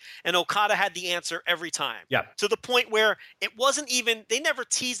Clash, and Okada had the answer every time. Yeah. To the point where it wasn't even – they never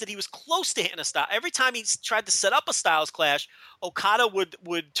teased that he was close to hitting a Styles. Every time he tried to set up a Styles Clash, Okada would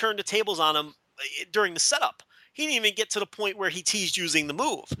turn the tables on him during the setup. He didn't even get to the point where he teased using the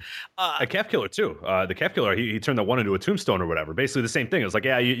move. A Calf Killer, too. The Calf Killer, he turned the one into a tombstone or whatever. Basically the same thing. It was like,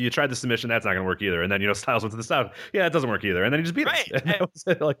 yeah, you tried the submission. That's not going to work either. And then, Styles went to the side. Yeah, it doesn't work either. And then he just beat him.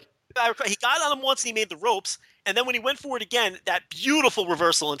 He got on him once and he made the ropes. And then when he went for it again, that beautiful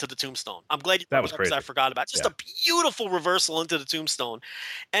reversal into the tombstone. I'm glad you brought that up because I forgot about it. Just a beautiful reversal into the tombstone.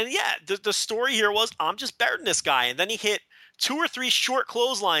 And yeah, the story here was, I'm just better than this guy. And then he hit 2 or 3 short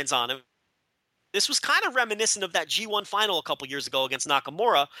clotheslines on him. This was kind of reminiscent of that G1 final a couple years ago against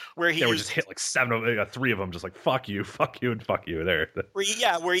Nakamura, where he just hit like 3 of them, just like fuck you, and fuck you there. Where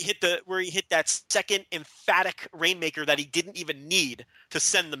he hit that second emphatic Rainmaker that he didn't even need to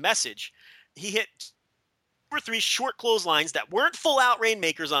send the message. He hit 2 or 3 short clotheslines that weren't full out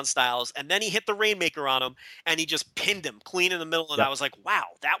Rainmakers on Styles, and then he hit the Rainmaker on him, and he just pinned him clean in the middle. And I was like, wow,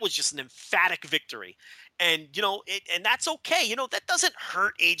 that was just an emphatic victory. And and that's okay. That doesn't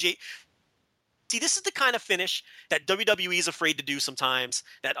hurt AJ. See, this is the kind of finish that WWE is afraid to do sometimes,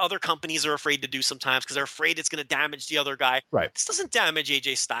 that other companies are afraid to do sometimes because they're afraid it's going to damage the other guy. Right. This doesn't damage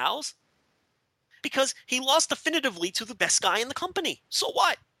AJ Styles because he lost definitively to the best guy in the company. So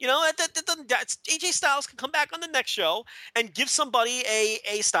what? AJ Styles can come back on the next show and give somebody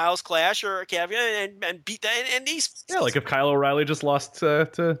a Styles Clash or a caveat and beat that. And he's like if Kyle O'Reilly just lost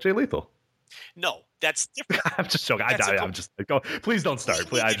to Jay Lethal. No, that's different. I'm just joking. I'm just go. Please don't start.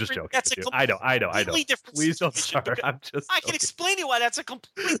 Please, I'm just joking. I know. Please don't start. I can explain to you why that's a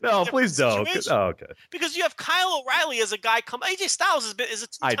completely no. Please don't. Oh, okay. Because you have Kyle O'Reilly as a guy AJ Styles is a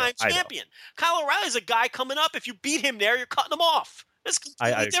 2-time champion. Kyle O'Reilly is a guy coming up. If you beat him there, you're cutting him off. It's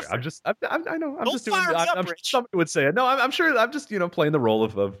completely different. I know. I'm don't just doing. I'm sure somebody would say it. No, I'm sure. I'm just playing the role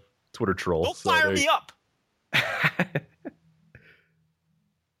of Twitter troll. Don't fire me up.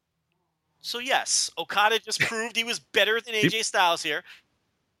 So yes, Okada just proved he was better than AJ Styles here,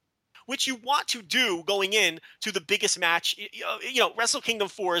 which you want to do going in to the biggest match. Wrestle Kingdom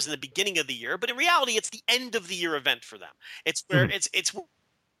 4 is in the beginning of the year, but in reality, it's the end of the year event for them. It's where it's where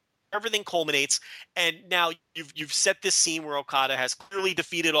everything culminates, and now you've set this scene where Okada has clearly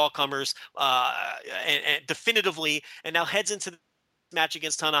defeated all comers and definitively, and now heads into the match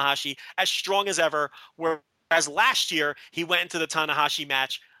against Tanahashi as strong as ever. Whereas last year he went into the Tanahashi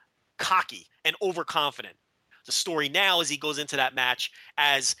match cocky and overconfident. The story now is he goes into that match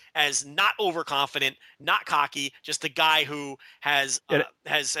as not overconfident, not cocky, just a guy who has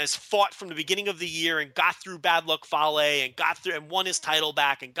fought from the beginning of the year and got through Bad Luck Fale and got through and won his title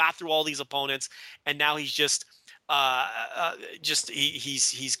back and got through all these opponents, and now he's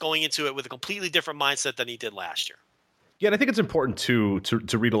he's going into it with a completely different mindset than he did last year. Yeah, and I think it's important to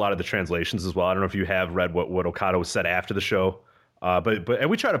read a lot of the translations as well. I don't know if you have read what Okada said after the show. But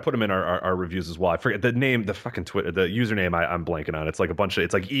we try to put them in our reviews as well. I forget the name, the fucking Twitter, the username I'm blanking on. It's like a bunch of,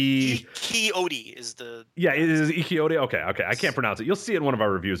 it's like Ikioti is the. Yeah, it is Ikioti. Okay. I can't pronounce it. You'll see it in one of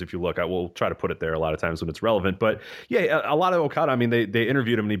our reviews if you look. I will try to put it there a lot of times when it's relevant. But yeah, a lot of Okada, I mean, they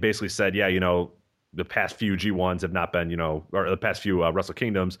interviewed him and he basically said, yeah, the past few G1s have not been, or the past few Wrestle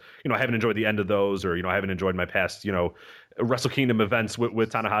Kingdoms, I haven't enjoyed the end of those, or, I haven't enjoyed my past, Wrestle Kingdom events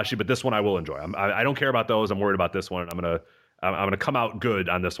with Tanahashi, but this one I will enjoy. I don't care about those. I'm worried about this one. I'm going to come out good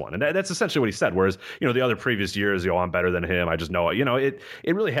on this one. And that's essentially what he said. Whereas, the other previous years, I'm better than him. I just know it.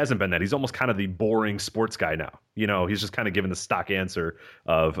 It really hasn't been that. He's almost kind of the boring sports guy now. He's just kind of given the stock answer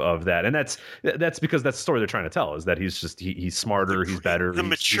of that. And that's because that's the story they're trying to tell, is that he's smarter, he's better. The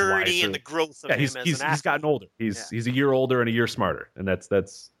maturity and the growth of him as an athlete. He's gotten older. He's a year older and a year smarter. And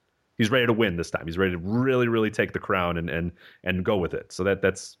he's ready to win this time. He's ready to really, really take the crown and go with it. So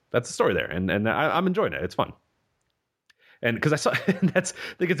that's the story there. And I'm enjoying it. It's fun. And because I saw, that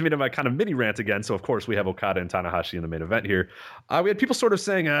gets me to my kind of mini rant again. So, of course, we have Okada and Tanahashi in the main event here. We had people sort of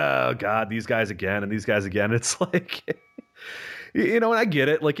saying, oh, God, these guys again and these guys again. It's like, and I get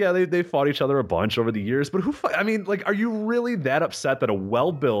it. Like, yeah, they fought each other a bunch over the years. But are you really that upset that a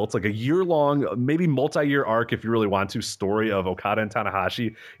well-built, like a year-long, maybe multi-year arc, if you really want to, story of Okada and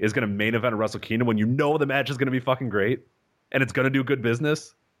Tanahashi is going to main event a Wrestle Kingdom when the match is going to be fucking great and it's going to do good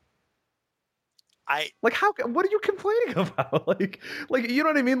business? What are you complaining about? Like, you know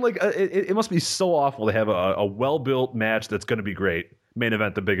what I mean? Like, it must be so awful to have a well-built match that's going to be great. Main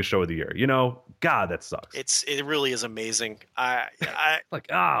event, the biggest show of the year. God, that sucks. It really is amazing.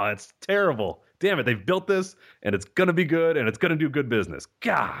 It's terrible. Damn it, they've built this, and it's going to be good, and it's going to do good business.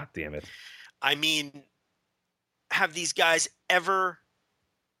 God damn it. I mean, have these guys ever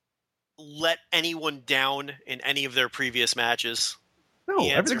let anyone down in any of their previous matches? No,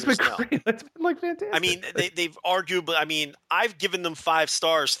 everything's been great. It's been fantastic. I mean, they've arguably. I mean, I've given them 5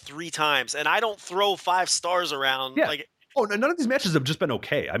 stars 3 times, and I don't throw 5 stars around. Yeah. None of these matches have just been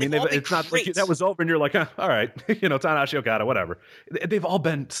okay. I mean, it's not like that was over, and you're like, all right, Tanahashi, Okada, whatever. They've all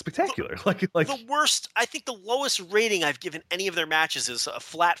been spectacular. Like the worst. I think the lowest rating I've given any of their matches is a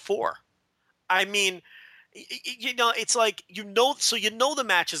flat 4. I mean, it's like so the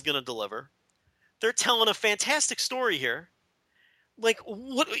match is going to deliver. They're telling a fantastic story here. Like,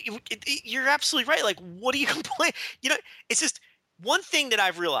 what? You're absolutely right. Like, what do you complain? It's just one thing that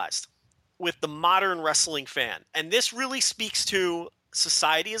I've realized with the modern wrestling fan, and this really speaks to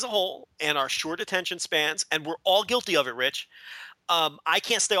society as a whole and our short attention spans, and we're all guilty of it, Rich. I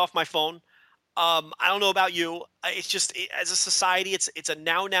can't stay off my phone. I don't know about you. It's just, as a society, it's a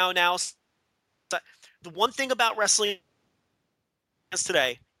now. The one thing about wrestling fans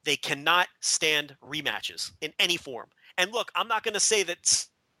today, they cannot stand rematches in any form. And look, I'm not going to say that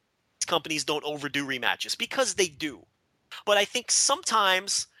companies don't overdo rematches, because they do. But I think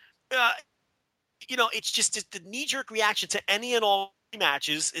sometimes, it's just the knee-jerk reaction to any and all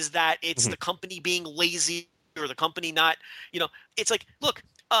rematches is that it's the company being lazy or the company not, it's like, look,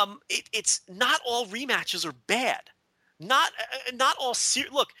 it's not all rematches are bad. Not all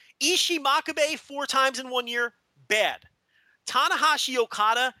look, Ishii Makabe 4 times in 1 year, bad. Tanahashi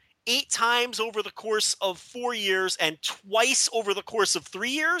Okada 8 times over the course of 4 years and twice over the course of 3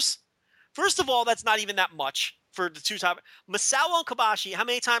 years. First of all, that's not even that much for the 2 times. Masawa and Kobashi, how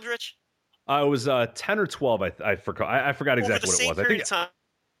many times, Rich? It was 10 or 12. I forgot. I forgot exactly what it was. I think time.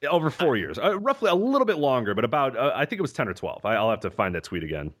 Over 4 years, roughly a little bit longer, but about I think it was 10 or 12. I'll have to find that tweet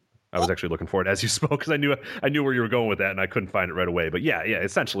again. I was actually looking for it as you spoke, because I knew where you were going with that, and I couldn't find it right away. But yeah,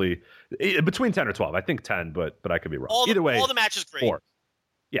 essentially between 10 or 12. I think 10, but I could be wrong. Either way, all the matches great. 4.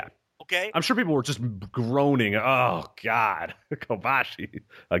 Yeah. Okay. I'm sure people were just groaning. Oh God, Kobashi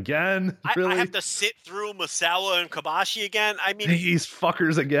again? Really? I have to sit through Masawa and Kobashi again. I mean, these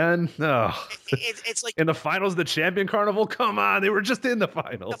fuckers again. Oh, it's like in the finals of the Champion Carnival. Come on, they were just in the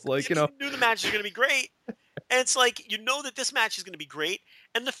finals. You knew the match was going to be great, and it's like that this match is going to be great.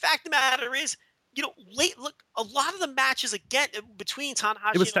 And the fact of the matter is, look, a lot of the matches again between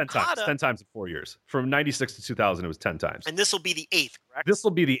Tanahashi it was and 10 Okada, times. 10 times in 4 years. From 96 to 2000, it was 10 times. And this will be the 8th, correct? This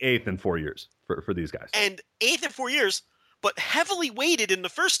will be the 8th in 4 years for these guys. And 8th in 4 years, but heavily weighted in the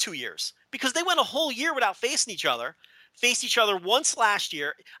first 2 years, because they went a whole year without facing each other. Faced each other once last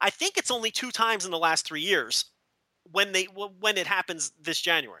year. I think it's only 2 times in the last 3 years when it happens this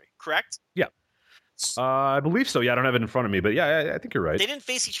January, correct? Yeah. I believe so. Yeah, I don't have it in front of me, but yeah, I think you're right. They didn't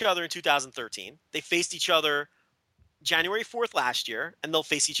face each other in 2013. They faced each other January 4th last year, and they'll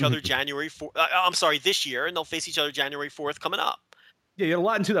face each other January 4th. This year, and they'll face each other January 4th coming up. Yeah, you had a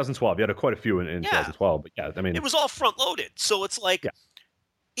lot in 2012. You had quite a few in 2012, but yeah, I mean, it was all front loaded. So it's like,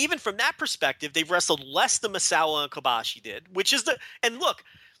 even from that perspective, they've wrestled less than Masawa and Kobashi did, which is and look,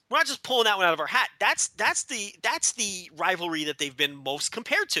 we're not just pulling that one out of our hat. That's the rivalry that they've been most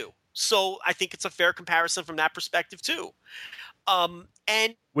compared to. So I think it's a fair comparison from that perspective too.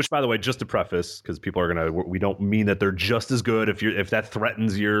 And which, by the way, just to preface, because people are we don't mean that they're just as good. If that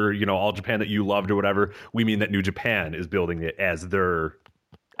threatens your, All Japan that you loved or whatever, we mean that New Japan is building it as their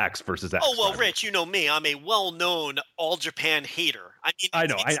X versus X. Oh, well, Rich, you know me. I'm a well-known All Japan hater. I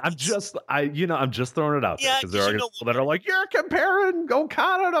know. I'm just throwing it out there because there are people that are like, you're comparing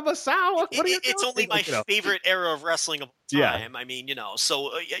Okada to Misawa. It's only my favorite era of wrestling of all time. Yeah. I mean,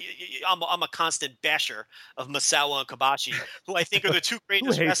 so I'm a constant basher of Misawa and Kobashi, who I think are the two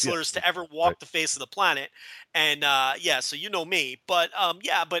greatest wrestlers to ever walk the face of the planet. And so you know me, but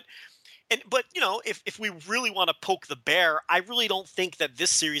if we really want to poke the bear, I really don't think that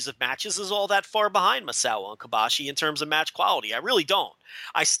this series of matches is all that far behind Misawa and Kobashi in terms of match quality. I really don't.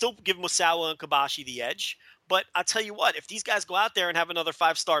 I still give Misawa and Kobashi the edge, but I'll tell you what, if these guys go out there and have another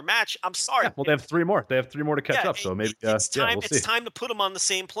 5-star match, I'm sorry. Yeah, well, they have 3 more. They have 3 more to catch up, so maybe it's time. It's time to put them on the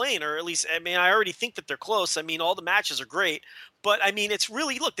same plane, or at least, I mean, I already think that they're close. I mean, all the matches are great, but I mean, it's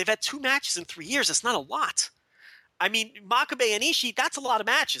really, look, they've had 2 matches in 3 years. It's not a lot. I mean, Makabe and Ishii, that's a lot of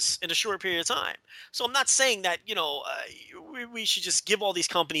matches in a short period of time. So I'm not saying that, we should just give all these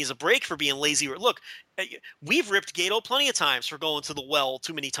companies a break for being lazy. Or look, we've ripped Gato plenty of times for going to the well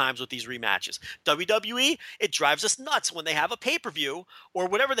too many times with these rematches. WWE, it drives us nuts when they have a pay-per-view or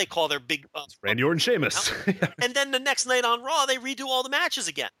whatever they call their big... Randy Orton, Sheamus. And then the next night on Raw, they redo all the matches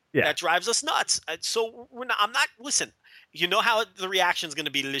again. Yeah. That drives us nuts. So listen, you know how the reaction is going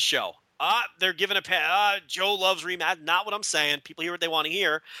to be to this show. They're giving Joe loves rematch. Not what I'm saying. People hear what they want to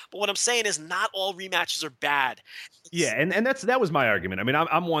hear. But what I'm saying is not all rematches are bad. Yeah, and that was my argument. I mean,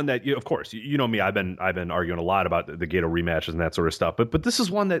 I'm one that, of course, you know me. I've been arguing a lot about the Gato rematches and that sort of stuff. But this is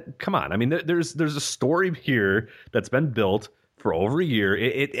one that, come on. I mean, there's a story here that's been built for over a year.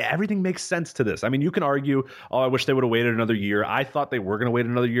 Everything makes sense to this. I mean, you can argue, I wish they would have waited another year. I thought they were going to wait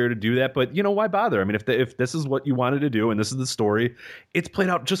another year to do that, but why bother? I mean, if this is what you wanted to do and this is the story, it's played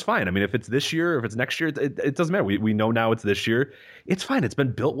out just fine. I mean, if it's this year, if it's next year, it doesn't matter. We know now it's this year. It's fine. It's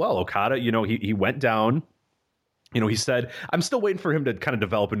been built well. Okada, he went down. He said, I'm still waiting for him to kind of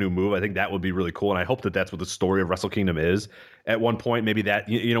develop a new move. I think that would be really cool. And I hope that that's what the story of Wrestle Kingdom is. At one point, maybe that,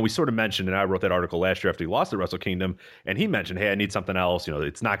 we sort of mentioned, and I wrote that article last year after he lost at Wrestle Kingdom, and he mentioned, hey, I need something else.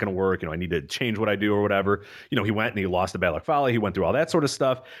 It's not going to work. I need to change what I do or whatever. He went and he lost the Bad Luck Fale. He went through all that sort of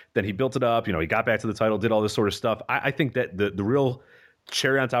stuff. Then he built it up. He got back to the title, did all this sort of stuff. I think that the real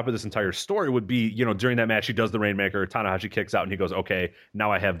cherry on top of this entire story would be, during that match, he does the Rainmaker, Tanahashi kicks out and he goes, okay,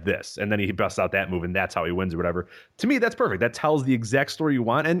 now I have this. And then he busts out that move and that's how he wins or whatever. To me, that's perfect. That tells the exact story you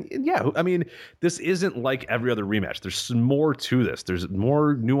want. And yeah, I mean, this isn't like every other rematch. There's more to this. There's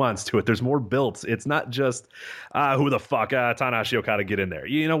more nuance to it. There's more built. It's not just, who the fuck, Tanahashi Okada, get in there.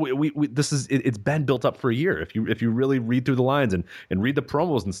 It's been built up for a year. If you really read through the lines and read the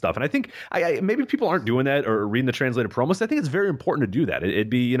promos and stuff. And I think maybe people aren't doing that or reading the translated promos. I think it's very important to do that.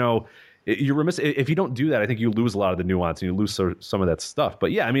 It'd be, you're remiss if you don't do that. I think you lose a lot of the nuance and you lose some of that stuff.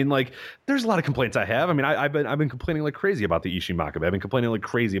 But yeah, I mean, like, there's a lot of complaints I have. I mean, I've been complaining like crazy about the Ishii Makabe. I've been complaining like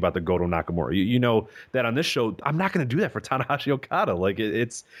crazy about the Goto Nakamura. You know that on this show, I'm not going to do that for Tanahashi Okada. Like,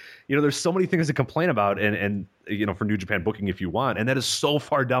 it's there's so many things to complain about and for New Japan booking if you want, and that is so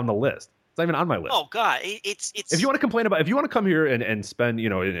far down the list. It's not even on my list. Oh God, it's. If you want to complain about, if you want to come here and spend,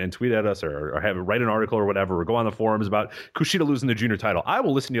 and tweet at us or write an article or whatever, or go on the forums about Kushida losing the junior title, I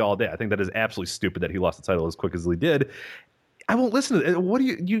will listen to you all day. I think that is absolutely stupid that he lost the title as quick as he did. I won't listen to it. What do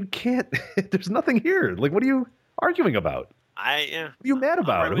you can't? There's nothing here. Like, what are you arguing about? What are you mad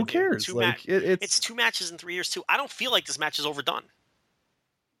about? Who cares? It's 2 matches in 3 years too. I don't feel like this match is overdone.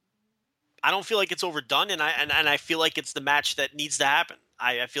 I don't feel like it's overdone, and I feel like it's the match that needs to happen.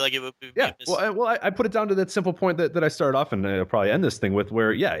 I feel like it would be. Yeah, well, I put it down to that simple point that I started off, and I'll probably end this thing with,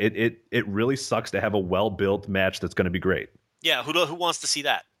 where it really sucks to have a well-built match that's going to be great. Yeah, who wants to see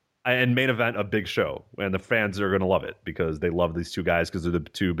that? And main event a big show, and the fans are going to love it because they love these 2 guys because they're the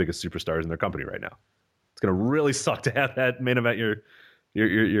 2 biggest superstars in their company right now. It's going to really suck to have that main event your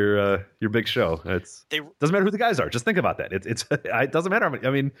big show. Doesn't matter who the guys are. Just think about that. It doesn't matter how many.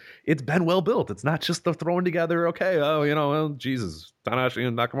 I mean, it's been well built. It's not just the throwing together. Okay, Jesus, Tanahashi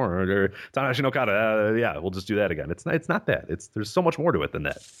and Nakamura or Tanahashi and Okada. Yeah, we'll just do that again. It's not that. There's so much more to it than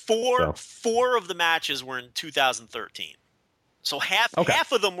that. Four of the matches were in 2013, so half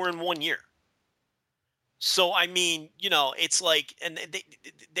of them were in 1 year. So I mean, it's like, and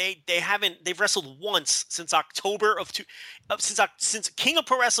they've wrestled once since October since King of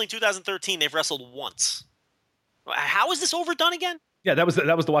Pro Wrestling 2013. They've wrestled once. How is this overdone again? Yeah, that was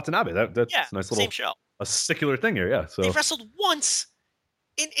the Watanabe. That's a nice little same show. A secular thing here. Yeah, so they've wrestled once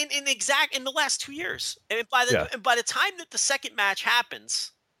in the last 2 years, and by the time that the second match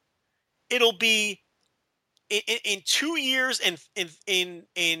happens, it'll be in 2 years and in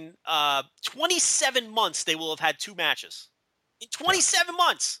 27 months, they will have had 2 matches. In 27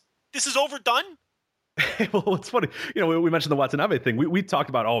 months, this is overdone. Well, it's funny. We mentioned the Watanabe thing. We talked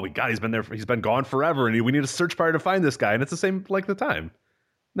about, he's been there. He's been gone forever, and we need a search party to find this guy. And it's the same like the time. And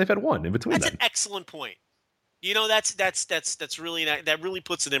they've had one in between. That's an excellent point. That's really that really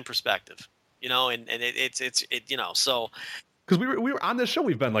puts it in perspective. And it's so. Because we were on this show,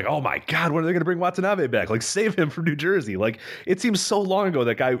 we've been like, oh my God, when are they going to bring Watanabe back? Like, save him from New Jersey. Like, it seems so long ago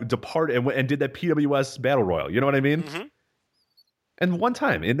that guy departed and did that PWS Battle Royal. You know what I mean? Mm-hmm. And one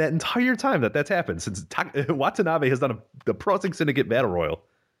time, in that entire time that's happened, since Watanabe has done the Pro Wrestling Syndicate Battle Royal.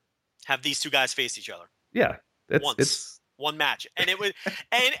 Have these 2 guys faced each other. Yeah. It's one match. And it was,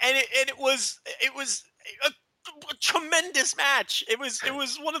 it was a tremendous match. It was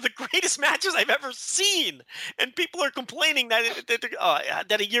one of the greatest matches I've ever seen, and people are complaining that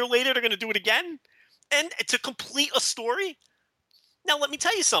a year later they're going to do it again, and to complete a story. Now let me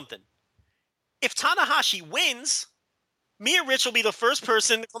tell you something. If Tanahashi wins, me and Rich will be the first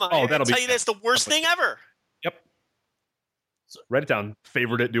person to come on and tell you that's the worst thing ever. Yep. Write it down.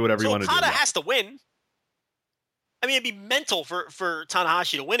 Favorite it. Do whatever you want to do. Okada has to win. I mean, it'd be mental for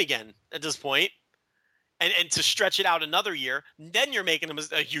Tanahashi to win again at this point. And to stretch it out another year, then you're making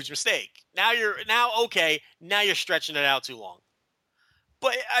a huge mistake. Now you're stretching it out too long.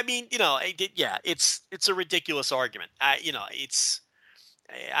 But I mean, it's a ridiculous argument. I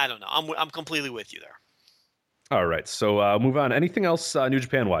don't know. I'm completely with you there. All right, so move on. Anything else New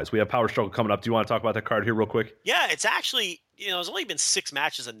Japan wise? We have Power Struggle coming up. Do you want to talk about that card here real quick? Yeah, it's actually there's only been 6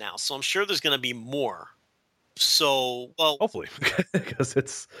 matches announced, so I'm sure there's going to be more. So hopefully, because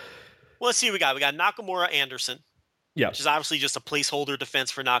it's. Well, let's see what we got. We got Nakamura Anderson. Yeah. Which is obviously just a placeholder defense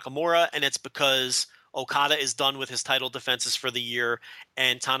for Nakamura, and it's because Okada is done with his title defenses for the year,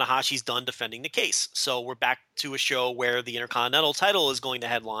 and Tanahashi's done defending the case. So we're back to a show where the Intercontinental title is going to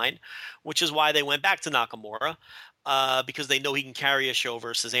headline, which is why they went back to Nakamura, because they know he can carry a show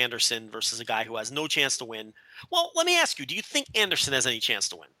versus Anderson versus a guy who has no chance to win. Well, let me ask you, do you think Anderson has any chance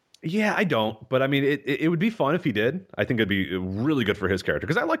to win? Yeah, I don't. But I mean, it would be fun if he did. I think it'd be really good for his character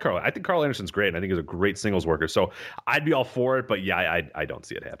because I like Carl. I think Carl Anderson's great, and I think he's a great singles worker. So I'd be all for it. But yeah, I don't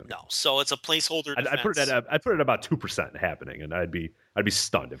see it happening. No. So it's a placeholder. I'd put it at about 2% happening, and I'd be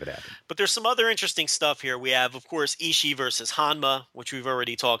stunned if it happened. But there's some other interesting stuff here. We have, of course, Ishii versus Hanma, which we've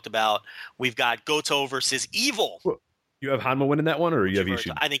already talked about. We've got Goto versus Evil. You have Hanma winning that one, or you have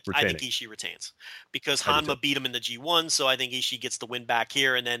Ishii? I think Ishii retains because Hanma beat him in the G1, so I think Ishii gets the win back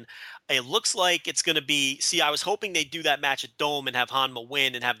here. And then it looks like it's going to be. See, I was hoping they'd do that match at Dome and have Hanma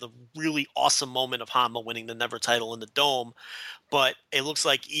win and have the really awesome moment of Hanma winning the Never title in the Dome. But it looks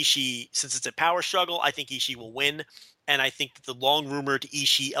like Ishii, since it's a power struggle, I think Ishii will win, and I think that the long rumored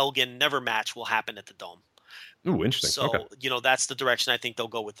Ishii Elgin Never match will happen at the Dome. Ooh, interesting. So okay. That's the direction I think they'll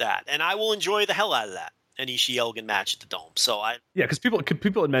go with that, and I will enjoy the hell out of that. An Ishii Elgin match at the Dome. So because people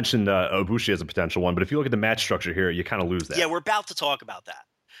had mentioned Ibushi as a potential one, but if you look at the match structure here, you kind of lose that. Yeah, we're about to talk about that.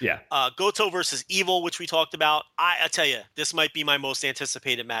 Yeah. Goto versus Evil, which we talked about. I tell you, this might be my most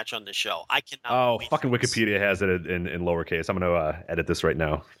anticipated match on this show. I cannot. Oh, fucking Wikipedia has it in lowercase. I'm going to edit this right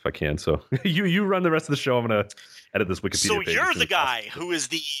now if I can. So you run the rest of the show. I'm going to edit this Wikipedia. So page you're the guy who is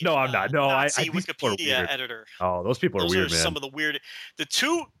the no, I'm not. No, Nazi Wikipedia editor. Oh, those people are those weird, are man. Some of the weird. The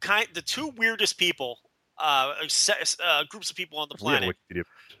two weirdest people. Groups of people on the planet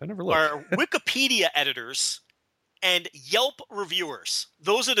I never looked. are Wikipedia editors and Yelp reviewers.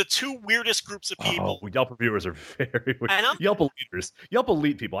 Those are the 2 weirdest groups of people. Oh, Yelp reviewers are very weird. And Yelp eliters, Yelp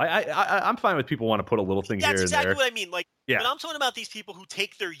elite people. I'm fine with people want to put a little thing here and there. That's exactly what I mean. Like, yeah. When I'm talking about these people who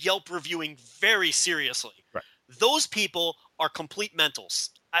take their Yelp reviewing very seriously, right. Those people are complete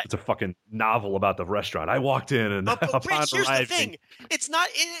mentals. It's a fucking novel about the restaurant. I walked in and but Rich, here's the thing. It's not.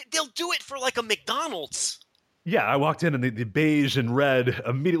 They'll do it for like a McDonald's. Yeah, I walked in and the beige and red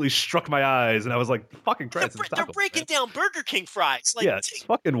immediately struck my eyes, and I was like, "Fucking Christ!" They're breaking down Burger King fries. Like, yeah,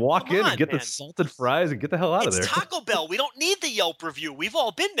 fucking walk in and get the salted fries and get the hell out of there. It's Taco Bell. We don't need the Yelp review. We've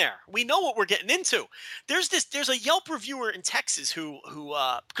all been there. We know what we're getting into. There's a Yelp reviewer in Texas who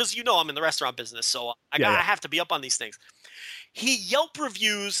because I'm in the restaurant business, so I have to be up on these things. He Yelp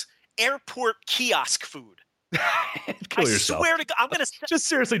reviews airport kiosk food. Kill yourself. I swear to God, I'm gonna just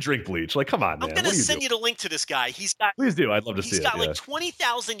seriously drink bleach. Like, come on, man. I'm gonna send you the link to this guy. Please do. I'd love to see it. He's got like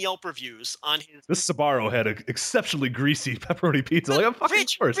 20,000 Yelp reviews on his. This Sbarro had an exceptionally greasy pepperoni pizza. Like, I'm fucking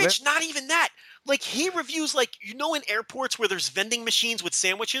Rich, man. not even that. Like, he reviews in airports where there's vending machines with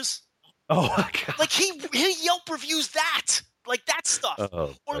sandwiches. Oh my God. Like he Yelp reviews that. Like that stuff.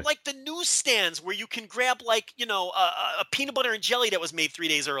 Oh, or like the new newsstands where you can grab like, a peanut butter and jelly that was made 3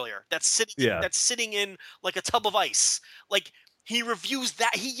 days earlier. That's sitting in like a tub of ice. Like he reviews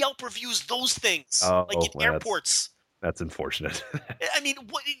that. He Yelp reviews those things like in airports. That's unfortunate.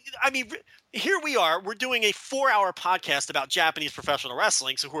 Here we are. We're doing a 4-hour podcast about Japanese professional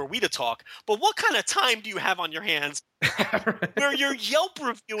wrestling. So who are we to talk? But what kind of time do you have on your hands where you're Yelp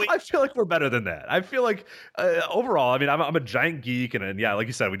reviewing? I feel like we're better than that. I feel like overall, I'm a giant geek, and yeah, like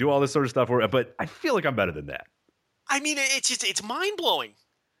you said, we do all this sort of stuff. But I feel like I'm better than that. It's mind blowing.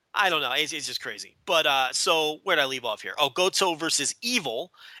 I don't know. It's just crazy. But so where did I leave off here? Oh, Goto versus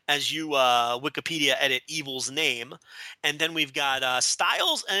Evil, as you Wikipedia edit Evil's name. And then we've got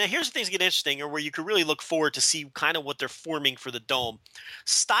Styles. And here's the things that get interesting, or where you could really look forward to see kind of what they're forming for the Dome.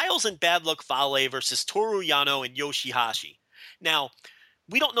 Styles and Bad Luck Fale versus Toru Yano and Yoshihashi. Now,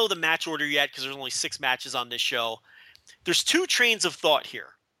 we don't know the match order yet because there's only 6 matches on this show. There's 2 trains of thought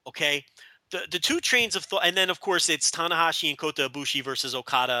here, okay? The 2 trains of thought, and then, of course, it's Tanahashi and Kota Ibushi versus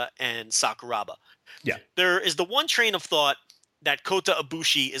Okada and Sakuraba. Yeah. There is the one train of thought that Kota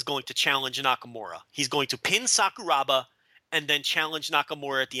Ibushi is going to challenge Nakamura. He's going to pin Sakuraba and then challenge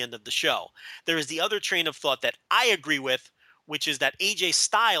Nakamura at the end of the show. There is the other train of thought that I agree with, which is that AJ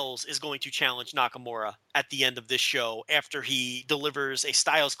Styles is going to challenge Nakamura at the end of this show after he delivers a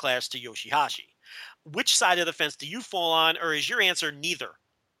Styles Clash to Yoshihashi. Which side of the fence do you fall on, or is your answer neither?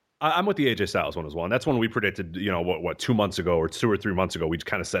 I'm with the AJ Styles one as well. And that's one we predicted, 2 months ago or 2 or 3 months ago. We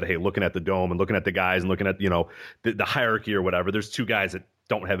kind of said, hey, looking at the Dome and looking at the guys and looking at, the hierarchy or whatever, there's 2 guys that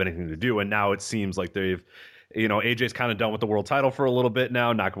don't have anything to do. And now it seems like they've, AJ's kind of done with the world title for a little bit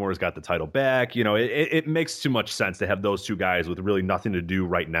now. Nakamura's got the title back. It makes too much sense to have those 2 guys with really nothing to do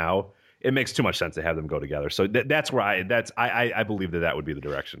right now. It makes too much sense to have them go together. So that's where I believe that would be the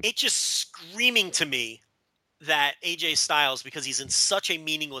direction. It's just screaming to me that AJ Styles, because he's in such a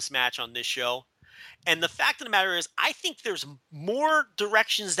meaningless match on this show. And the fact of the matter is, I think there's more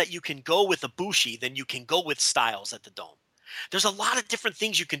directions that you can go with Ibushi than you can go with Styles at the Dome. There's a lot of different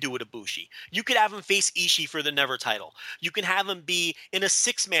things you can do with Ibushi. You could have him face Ishii for the Never title. You can have him be in a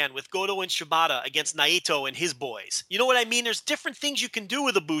 6-man with Goto and Shibata against Naito and his boys. You know what I mean? There's different things you can do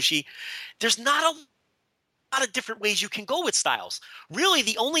with Ibushi. There's not a lot of different ways you can go with Styles. Really,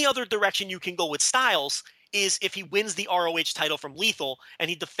 the only other direction you can go with Styles is if he wins the ROH title from Lethal and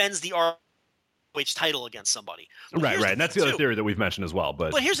he defends the ROH title against somebody. Right. And that's the other theory that we've mentioned as well.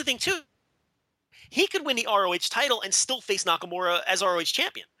 But here's the thing, too. He could win the ROH title and still face Nakamura as ROH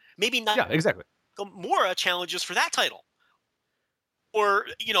champion. Maybe not. Yeah, exactly. Nakamura challenges for that title. Or,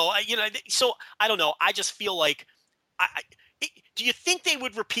 so I don't know. I just feel like do you think they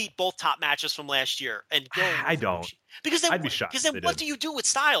would repeat both top matches from last year? And go I don't. Because then, I'd be shocked. Because then what do you do with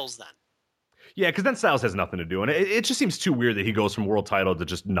Styles then? Yeah, because then Styles has nothing to do, and it just seems too weird that he goes from world title to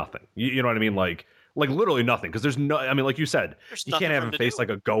just nothing. You know what I mean? Like literally nothing. Because there's no, like you said, you can't have him face like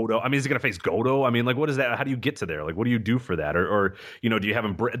a Goto. I mean, is he going to face Goto? I mean, like, what is that? How do you get to there? Like, what do you do for that? Or do you have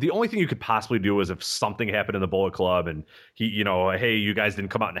him? The only thing you could possibly do is if something happened in the Bullet Club and he, hey, you guys didn't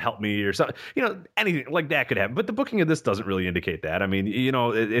come out and help me or something. Anything like that could happen. But the booking of this doesn't really indicate that. I mean,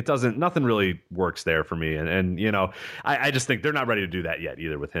 it doesn't. Nothing really works there for me. And I just think they're not ready to do that yet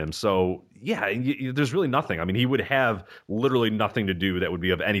either with him. So yeah, there's really nothing. I mean, he would have literally nothing to do that would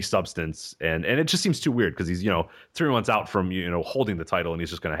be of any substance, and it just seems too weird because he's 3 months out from holding the title, and he's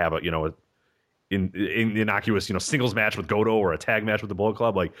just going to have a in innocuous singles match with Goto or a tag match with the Bullet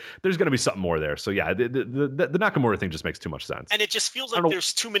Club. Like, there's going to be something more there. So yeah, the Nakamura thing just makes too much sense, and it just feels like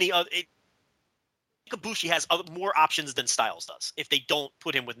there's too many other. Ibushi has more options than Styles does if they don't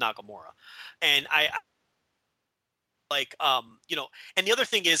put him with Nakamura, and and the other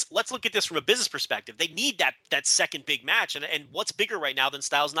thing is, let's look at this from a business perspective. They need that second big match, and what's bigger right now than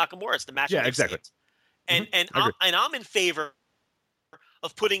Styles Nakamura? It's the match. Yeah, exactly. And I'm in favor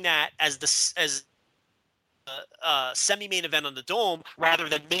of putting that as semi-main event on the Dome rather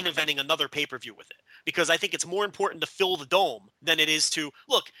than main eventing another pay-per-view with it, because I think it's more important to fill the Dome than it is to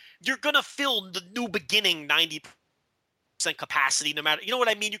look. You're gonna fill the New Beginning 90% capacity, no matter. You know what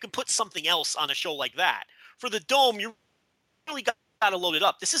I mean? You can put something else on a show like that. For the Dome, you really got to load it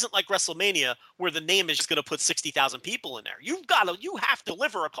up. This isn't like WrestleMania where the name is just going to put 60,000 people in there. You have to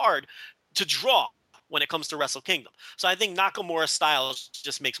deliver a card to draw when it comes to Wrestle Kingdom. So I think Nakamura Styles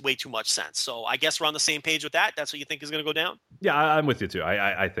just makes way too much sense. So I guess we're on the same page with that. That's what you think is going to go down? Yeah, I'm with you too.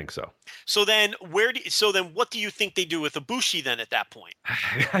 I think so. So then what do you think they do with Ibushi then at that point?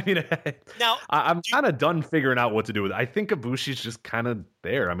 I mean, now I'm kind of done figuring out what to do with it. I think Ibushi's just kind of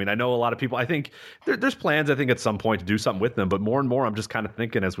there. I mean, I know a lot of people, I think there's plans, I think, at some point to do something with them, but more and more I'm just kind of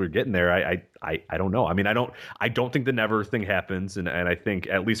thinking as we're getting there, I don't know. I mean, I don't think the never thing happens, and I think,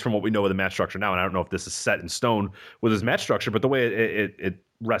 at least from what we know of the match structure now, and I don't know if this is set in stone with his match structure, but the way it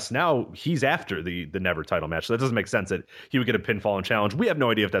rests now, he's after the never title match. So that doesn't make sense that he would get a pinfall and challenge. We have no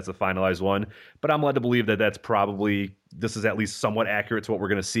idea if that's a finalized one, but I'm led to believe that that's probably, this is at least somewhat accurate to what we're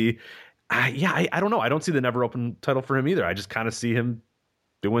going to see. I don't know. I don't see the never open title for him either. I just kind of see him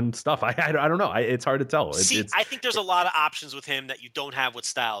doing stuff. I don't know. It's hard to tell. I think there's a lot of options with him that you don't have with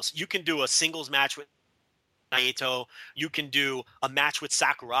Styles. You can do a singles match with Naito. You can do a match with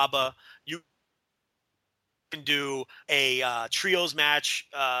Sakuraba. You can do a trios match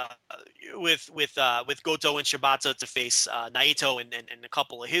with Goto and Shibata to face Naito and a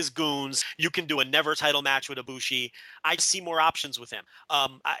couple of his goons. You can do a never title match with Ibushi. I see more options with him.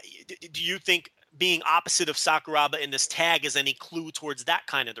 Do you think being opposite of Sakuraba in this tag is any clue towards that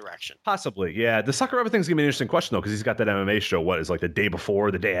kind of direction? Possibly, yeah. The Sakuraba thing's gonna be an interesting question though, because he's got that MMA show. What is like the day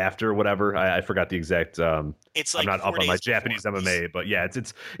before, the day after, whatever? I forgot the exact. It's like I'm not up on my Japanese MMA, but yeah,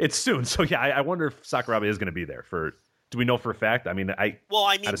 it's soon. So yeah, I wonder if Sakuraba is gonna be there for. Do we know for a fact? I mean, I'd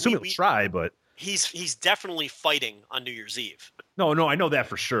assume he'll try, but he's definitely fighting on New Year's Eve. No, I know that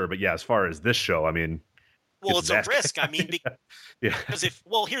for sure. But yeah, as far as this show, I mean. Well, it's a risk. I mean, yeah. Because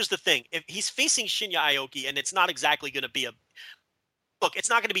here's the thing: if he's facing Shinya Aoki, and it's not exactly going to be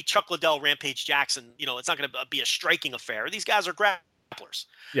it's not going to be Chuck Liddell, Rampage Jackson. It's not going to be a striking affair. These guys are grapplers.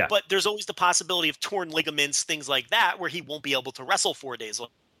 Yeah. But there's always the possibility of torn ligaments, things like that, where he won't be able to wrestle 4 days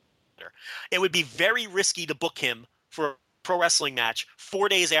later. It would be very risky to book him for a pro wrestling match 4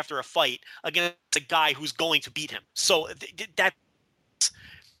 days after a fight against a guy who's going to beat him. So that.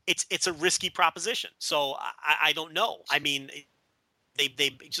 It's a risky proposition. So I don't know. I mean,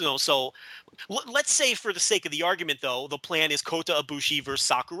 so let's say for the sake of the argument, though, the plan is Kota Ibushi versus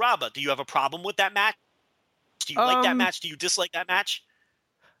Sakuraba. Do you have a problem with that match? Do you like that match? Do you dislike that match?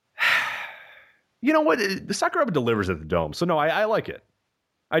 You know what? The Sakuraba delivers at the Dome. So no, I like it.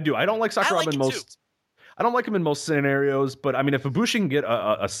 I do. I don't like Sakuraba in most. I don't like him in most scenarios, but I mean, if Ibushi can get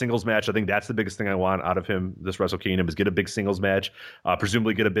a singles match, I think that's the biggest thing I want out of him this Wrestle Kingdom is get a big singles match,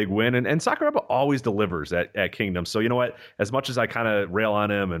 presumably get a big win. And Sakuraba always delivers at Kingdom. So you know what? As much as I kind of rail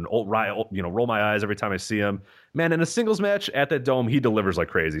on him and roll my eyes every time I see him, man, in a singles match at that Dome, he delivers like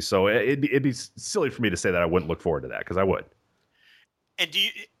crazy. So it'd be silly for me to say that I wouldn't look forward to that, because I would. And do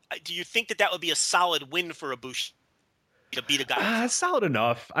you think that would be a solid win for Ibushi? To beat a guy. Solid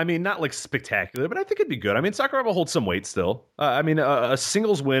enough. I mean, not like spectacular, but I think it'd be good. I mean, Sakuraba holds some weight still. I mean, a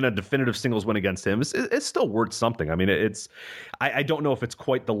singles win, a definitive singles win against him is still worth something. I mean, I don't know if it's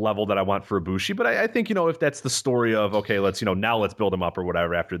quite the level that I want for Ibushi, but I think, if that's the story of, okay, let's build him up or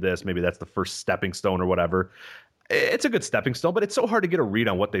whatever after this, maybe that's the first stepping stone or whatever. It's a good stepping stone, but it's so hard to get a read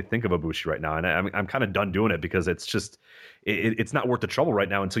on what they think of Ibushi right now. And I'm kind of done doing it, because it's just, it's not worth the trouble right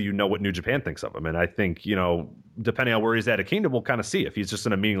now until you know what New Japan thinks of him. And I think, depending on where he's at Kingdom, we'll kind of see. If he's just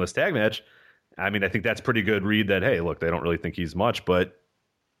in a meaningless tag match, I mean, I think that's pretty good read that, hey, look, they don't really think he's much, but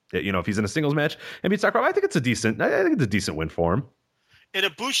if he's in a singles match and beats Sakuraba, I think it's a decent win for him. An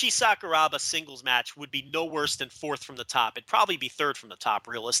Ibushi-Sakuraba singles match would be no worse than fourth from the top. It'd probably be third from the top,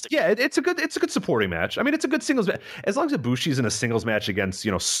 realistically. Yeah, it's a good supporting match. I mean, it's a good singles match. As long as Ibushi's in a singles match against,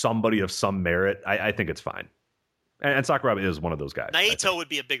 somebody of some merit, I think it's fine. And Sakuraba is one of those guys. Naito would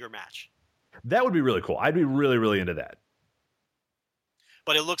be a bigger match. That would be really cool. I'd be really, really into that.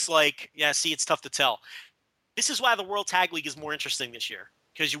 But it looks like, it's tough to tell. This is why the World Tag League is more interesting this year,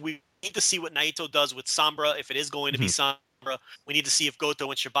 because we need to see what Naito does with Sombra, if it is going to be Sombra. We need to see if Goto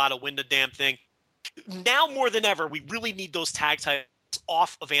and Shibata win the damn thing. Now more than ever, we really need those tag titles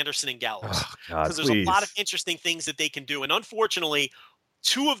off of Anderson and Gallows, because there's a lot of interesting things that they can do. And unfortunately,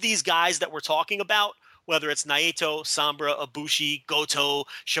 two of these guys that we're talking about, whether it's Naito, Sombra, Ibushi, Goto,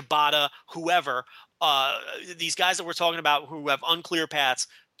 Shibata, whoever, these guys that we're talking about who have unclear paths,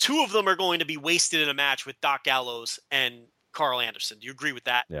 two of them are going to be wasted in a match with Doc Gallows and Carl Anderson. Do you agree with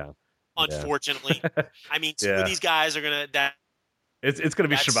that? Yeah. Unfortunately, I mean, two of these guys are gonna. It's gonna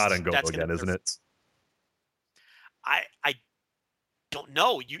be Shibata and Goto again, isn't it? I don't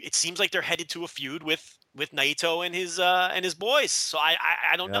know. It seems like they're headed to a feud with Naito and his boys. So I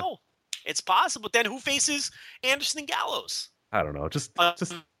don't know. It's possible. But then who faces Anderson and Gallows? I don't know. Just an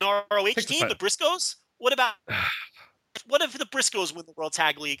ROH team, the Briscoes. What if the Briscoes win the World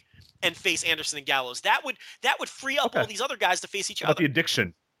Tag League and face Anderson and Gallows? That would free up all these other guys to face each other. The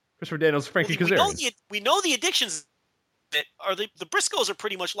Addiction. Christopher Daniels, Frankie Kazarian. We know the Addictions that are the Briscoes are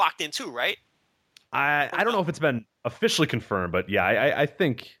pretty much locked in too, right? I don't know if it's been officially confirmed, but yeah, I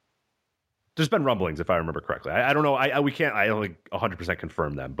think There's been rumblings, if I remember correctly. I don't know. I don't like 100%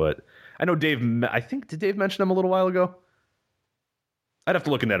 confirm them, but I know Dave. I think did Dave mention them a little while ago? I'd have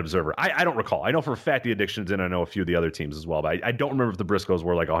to look in that Observer. I don't recall. I know for a fact the Addictions, and I know a few of the other teams as well, but I don't remember if the Briscoes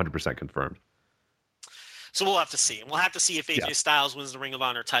were like 100% confirmed. So we'll have to see. And we'll have to see if AJ Styles wins the Ring of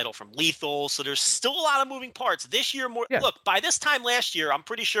Honor title from Lethal. So there's still a lot of moving parts. This year, look, by this time last year, I'm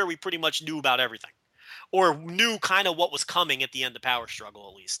pretty sure we pretty much knew about everything. Or knew kind of what was coming at the end of Power Struggle,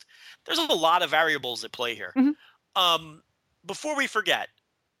 at least. There's a lot of variables at play here. Mm-hmm. Before we forget,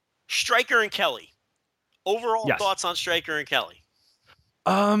 Stryker and Kelly. Overall thoughts on Stryker and Kelly?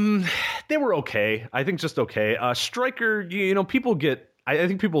 They were okay. I think just okay. Stryker, people get. I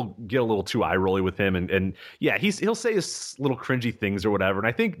think people get a little too eye rolly with him, and yeah, he'll say his little cringy things or whatever. And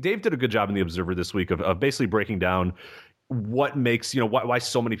I think Dave did a good job in the Observer this week of basically breaking down what makes, why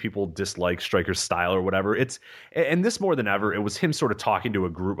so many people dislike Stryker's style or whatever. And this more than ever, it was him sort of talking to a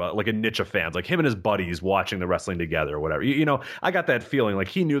group, like a niche of fans, like him and his buddies watching the wrestling together or whatever. I got that feeling like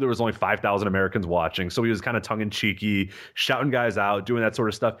he knew there was only 5,000 Americans watching. So he was kind of tongue in cheeky, shouting guys out, doing that sort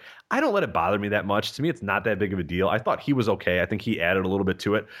of stuff. I don't let it bother me that much. To me, it's not that big of a deal. I thought he was okay. I think he added a little bit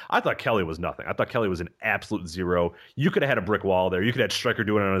to it. I thought Kelly was nothing. I thought Kelly was an absolute zero. You could have had a brick wall there. You could have had Stryker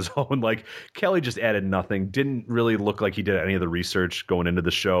doing it on his own. Like Kelly just added nothing. Didn't really look like he did any of the research going into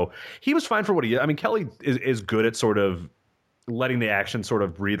the show. He was fine for what he is. I mean, Kelly is good at sort of letting the action sort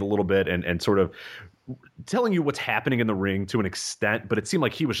of breathe a little bit and sort of telling you what's happening in the ring to an extent, but it seemed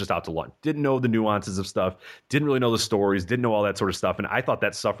like he was just out to lunch. Didn't know the nuances of stuff, didn't really know the stories, didn't know all that sort of stuff, and I thought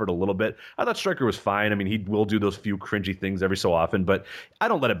that suffered a little bit. I thought Stryker was fine. I mean, he will do those few cringy things every so often, but I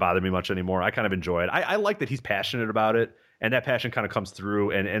don't let it bother me much anymore. I kind of enjoy it. I like that he's passionate about it, and that passion kind of comes through,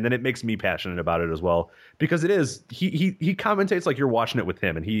 and then it makes me passionate about it as well, because it is he commentates like you're watching it with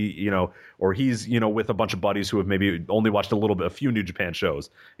him, and or he's with a bunch of buddies who have maybe only watched a few New Japan shows,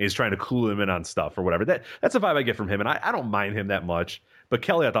 and he's trying to clue them in on stuff or whatever. That's a vibe I get from him, and I don't mind him that much. But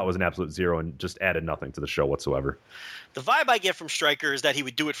Kelly, I thought, was an absolute zero and just added nothing to the show whatsoever. The vibe I get from Stryker is that he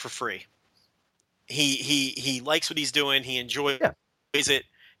would do it for free. He likes what he's doing. He enjoys it,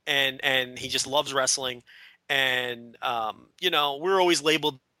 and he just loves wrestling. And we're always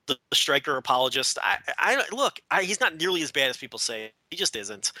labeled the Stryker apologist. He's not nearly as bad as people say. He just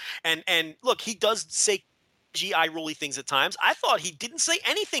isn't. And look, he does say eye rolly things at times. I thought he didn't say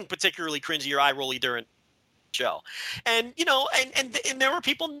anything particularly cringy or eye rolly during the show. And and there were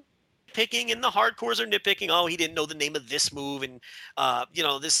people nitpicking, and the hardcores are nitpicking. Oh, he didn't know the name of this move, and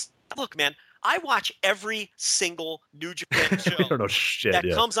this. Look, man. I watch every single New Japan show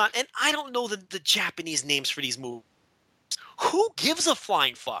comes on, and I don't know the Japanese names for these moves. Who gives a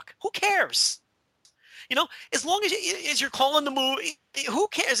flying fuck? Who cares? As long as you're calling the move, who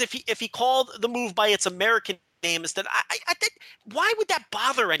cares if he called the move by its American name instead? I think, why would that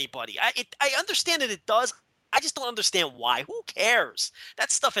bother anybody? I understand that it does. I just don't understand why. Who cares? That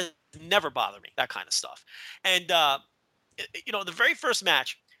stuff has never bothered me. That kind of stuff. And the very first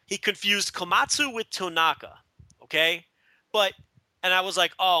match, he confused Komatsu with Tanaka, okay? And I was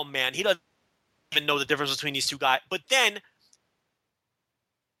like, oh, man, he doesn't even know the difference between these two guys. But then,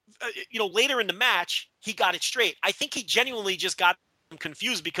 later in the match, he got it straight. I think he genuinely just got them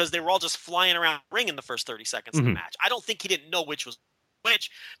confused because they were all just flying around the ring in the first 30 seconds of the match. I don't think he didn't know which was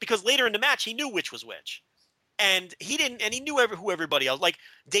which, because later in the match, he knew which was which. And he didn't, and he knew who everybody else. Like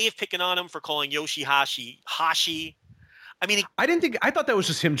Dave picking on him for calling Yoshihashi Hashi. I mean, I thought that was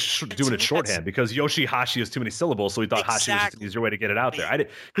just him doing it shorthand because Yoshihashi is too many syllables, so he thought Hashi was an easier way to get it out there.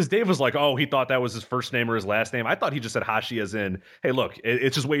 Because Dave was like, oh, he thought that was his first name or his last name. I thought he just said Hashi as in, hey, look,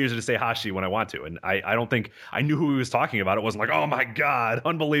 it's just way easier to say Hashi when I want to. And I don't think I knew who he was talking about. It wasn't like, oh my God,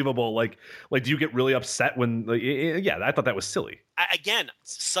 unbelievable. Like, do you get really upset when, I thought that was silly. Again,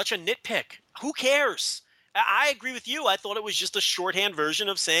 such a nitpick. Who cares? I agree with you. I thought it was just a shorthand version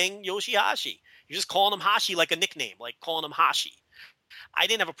of saying Yoshihashi. You're just calling him Hashi like a nickname, like calling him Hashi. I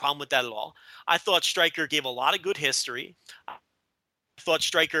didn't have a problem with that at all. I thought Stryker gave a lot of good history. I thought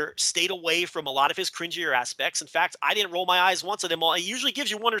Stryker stayed away from a lot of his cringier aspects. In fact, I didn't roll my eyes once at them all. He usually gives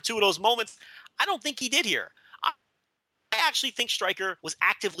you one or two of those moments. I don't think he did here. I actually think Stryker was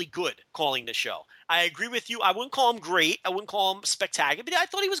actively good calling the show. I agree with you. I wouldn't call him great. I wouldn't call him spectacular, but I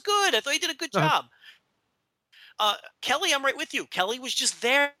thought he was good. I thought he did a good job. Kelly, I'm right with you. Kelly was just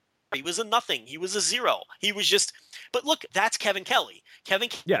there. He was a nothing. He was a zero. He was just – but look, that's Kevin Kelly.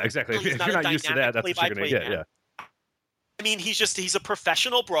 Yeah, exactly. If you're not used to that, that's what you're going to get, yeah. I mean, he's a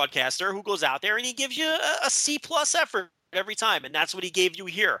professional broadcaster who goes out there and he gives you a C-plus effort every time, and that's what he gave you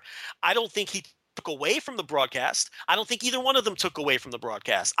here. I don't think he took away from the broadcast. I don't think either one of them took away from the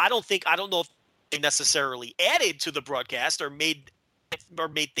broadcast. I don't know if they necessarily added to the broadcast or made or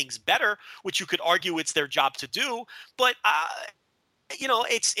made things better, which you could argue it's their job to do. But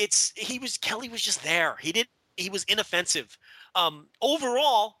Kelly was just there. He was inoffensive.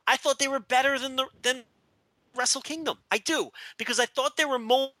 Overall, I thought they were better than Wrestle Kingdom. I do, because I thought there were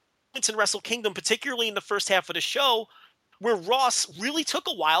moments in Wrestle Kingdom, particularly in the first half of the show, where Ross really took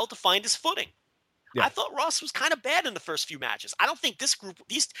a while to find his footing. Yeah. I thought Ross was kind of bad in the first few matches. I don't think this group,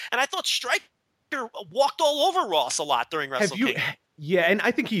 and I thought Striker walked all over Ross a lot during Wrestle Kingdom. Yeah, and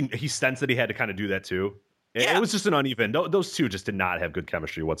I think he sensed that he had to kind of do that too. Yeah. It was just an uneven. Those two just did not have good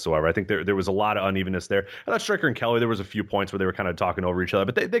chemistry whatsoever. I think there was a lot of unevenness there. I thought Striker and Kelly, there was a few points where they were kind of talking over each other,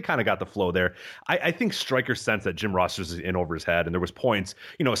 but they kind of got the flow there. I think Striker sensed that Jim Ross was in over his head, and there was points,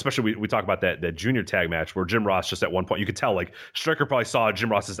 especially we talk about that junior tag match where Jim Ross just at one point, you could tell like Striker probably saw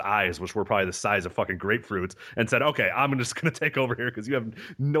Jim Ross's eyes, which were probably the size of fucking grapefruits, and said, okay, I'm just going to take over here because you have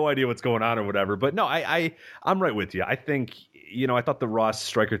no idea what's going on or whatever. But no, I'm right with you. I think, I thought the Ross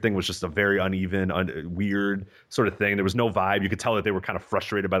Striker thing was just a very uneven, weird sort of thing. There was no vibe. You could tell that they were kind of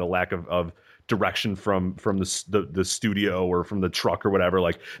frustrated by the lack of direction from the studio or from the truck or whatever.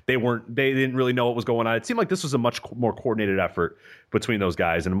 Like they didn't really know what was going on. It seemed like this was a much more coordinated effort between those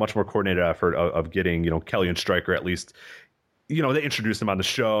guys and a much more coordinated effort of getting, Kelly and Striker at least, they introduced them on the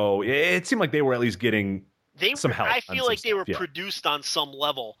show. It seemed like they were at least getting some help. I feel like they were produced on some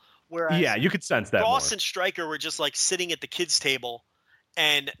level. Whereas you could sense that Ross more. And Striker were just like sitting at the kids' table,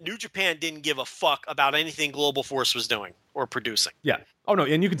 and New Japan didn't give a fuck about anything Global Force was doing or producing. Yeah. Oh no,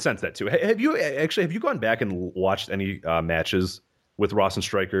 and you can sense that too. Have you gone back and watched any matches with Ross and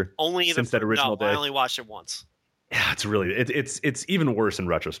Striker? Only since that original day. I only watched it once. Yeah, it's really it's even worse in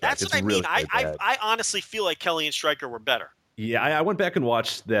retrospect. That's what I mean. I honestly feel like Kelly and Striker were better. Yeah, I went back and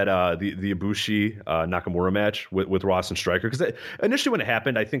watched that the Ibushi Nakamura match with Ross and Striker, because initially when it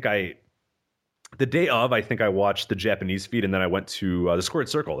happened, the day of, I think I watched the Japanese feed, and then I went to the Squared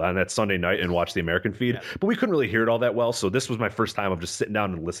Circle on that Sunday night and watched the American feed. Yeah. But we couldn't really hear it all that well, so this was my first time of just sitting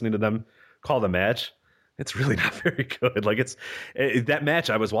down and listening to them call the match. It's really not very good. Like that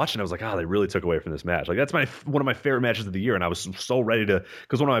match I was watching, I was like, they really took away from this match. Like that's one of my favorite matches of the year, and I was so ready to,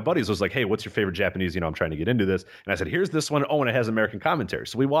 because one of my buddies was like, hey, what's your favorite Japanese? I'm trying to get into this, and I said, here's this one. Oh, and it has American commentary.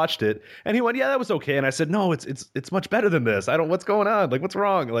 So we watched it, and he went, yeah, that was okay. And I said, no, it's much better than this. What's going on? Like what's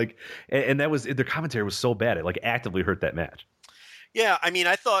wrong? Like, and that was, their commentary was so bad, it like actively hurt that match. Yeah, I mean,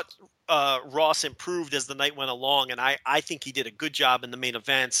 I thought Ross improved as the night went along, and I think he did a good job in the main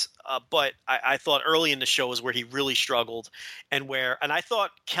events. But I thought early in the show is where he really struggled, and I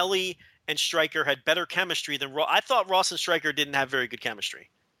thought Kelly and Striker had better chemistry than Ross. I thought Ross and Striker didn't have very good chemistry.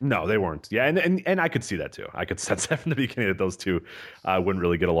 No, they weren't. Yeah, and I could see that too. I could sense that from the beginning that those two wouldn't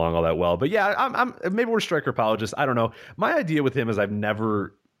really get along all that well. But yeah, I'm maybe we're Striker apologists. I don't know. My idea with him is I've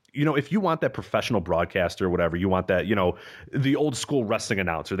never. If you want that professional broadcaster or whatever, you want that, the old school wrestling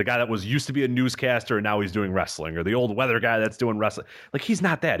announcer, the guy that used to be a newscaster and now he's doing wrestling, or the old weather guy that's doing wrestling. Like, he's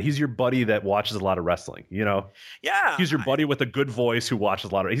not that. He's your buddy that watches a lot of wrestling, Yeah. He's your buddy with a good voice who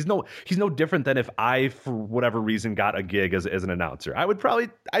watches a lot of. He's no different than if I, for whatever reason, got a gig as an announcer.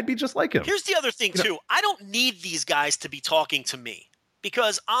 I'd be just like him. Here's the other thing too. I don't need these guys to be talking to me,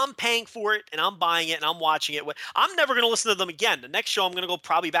 because I'm paying for it and I'm buying it and I'm watching it. I'm never going to listen to them again. The next show I'm going to go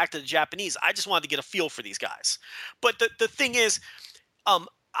probably back to the Japanese. I just wanted to get a feel for these guys. But the thing is,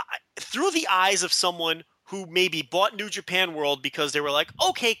 through the eyes of someone who maybe bought New Japan World because they were like,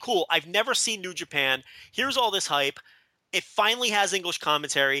 okay, cool, I've never seen New Japan. Here's all this hype. It finally has English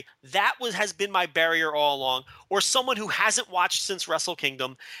commentary. That has been my barrier all along. Or someone who hasn't watched since Wrestle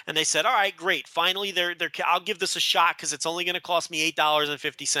Kingdom, and they said, all right, great. Finally, I'll give this a shot because it's only going to cost me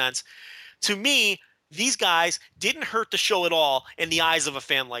 $8.50. To me, these guys didn't hurt the show at all in the eyes of a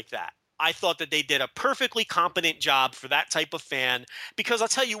fan like that. I thought that they did a perfectly competent job for that type of fan, because I'll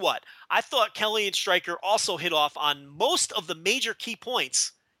tell you what, I thought Kelly and Striker also hit off on most of the major key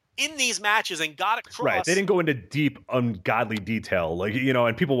points in these matches and got across. Right. They didn't go into deep, ungodly detail.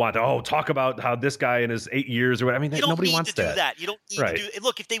 And people want to, talk about how this guy in his 8 years or what. I mean, nobody wants that. You don't need to do that. You don't need to do.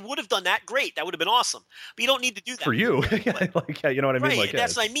 Look, if they would have done that, great. That would have been awesome. But you don't need to do that. For you. You know what I mean? Right.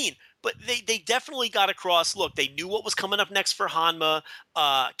 That's what I mean. But they definitely got across. Look, they knew what was coming up next for Hanma.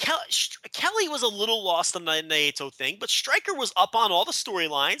 Kelly was a little lost on the Naito thing, but Striker was up on all the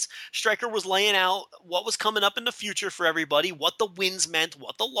storylines. Striker was laying out what was coming up in the future for everybody, what the wins meant,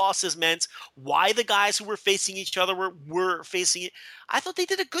 what the losses meant, why the guys who were facing each other were facing it. I thought they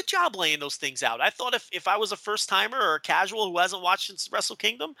did a good job laying those things out. I thought if I was a first-timer or a casual who hasn't watched since Wrestle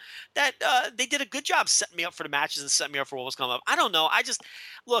Kingdom, that they did a good job setting me up for the matches and setting me up for what was coming up. I don't know. I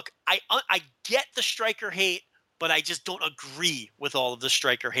get the Striker hate, but I just don't agree with all of the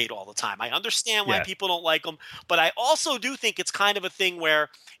Striker hate all the time. I understand why people don't like him, but I also do think it's kind of a thing where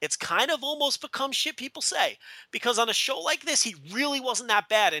it's kind of almost become shit people say. Because on a show like this, he really wasn't that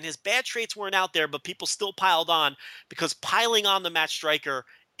bad, and his bad traits weren't out there, but people still piled on because piling on the Matt Striker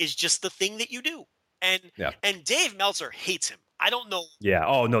is just the thing that you do. And Dave Meltzer hates him. I don't know. Yeah.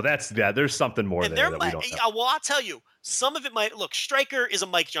 Oh no, there's something more there that we don't know. Well, I'll tell you, some of it might look. Stryker is a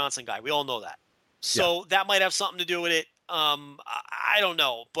Mike Johnson guy. We all know that. So that might have something to do with it. I don't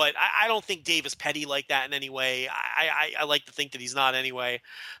know, but I don't think Dave is petty like that in any way. I like to think that he's not anyway.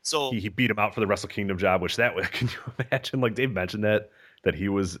 So he beat him out for the Wrestle Kingdom job, which that way, can you imagine? Like Dave mentioned that he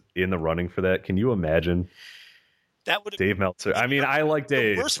was in the running for that. Can you imagine? That would have Dave Meltzer. I mean, I like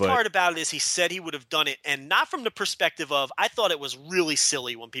Dave. The worst part about it is he said he would have done it, and not from the perspective of, I thought it was really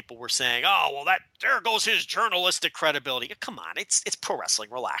silly when people were saying, "Oh, well, there goes his journalistic credibility." Come on, it's pro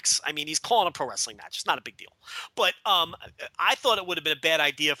wrestling. Relax. I mean, he's calling a pro wrestling match. It's not a big deal. But I thought it would have been a bad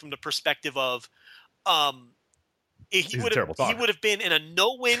idea from the perspective of, he would have been in a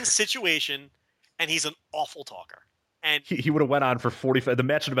no-win situation, and he's an awful talker. And he would have went on for 45. The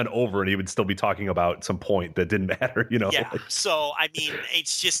match would have been over, and he would still be talking about some point that didn't matter. Yeah. So I mean,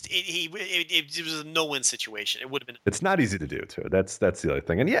 it's just it was a no-win situation. It would have been. It's not easy to do too. That's the other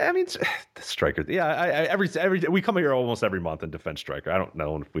thing. And yeah, I mean, the Striker. Yeah, every we come here almost every month and defend Striker. I don't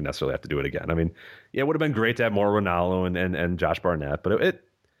know if we necessarily have to do it again. I mean, yeah, it would have been great to have more Ronaldo and Josh Barnett, but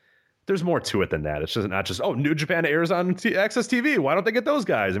there's more to it than that. It's just not just, New Japan airs on Access TV. Why don't they get those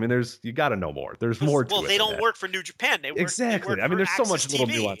guys? I mean, you got to know more. There's more to it. Well, they don't work for New Japan. They work, exactly. They work I mean, there's so much little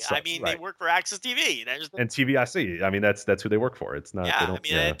TV. nuance stuff. I mean, they work for Access TV. And TVIC. I mean, that's who they work for. It's not. Yeah, I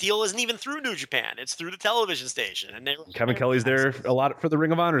mean, that deal isn't even through New Japan. It's through the television station. And Kevin Kelly's there a lot for the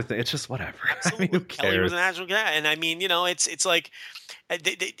Ring of Honor thing. It's just whatever. I mean, who cares? Kelly was an actual guy, and I mean, it's like, and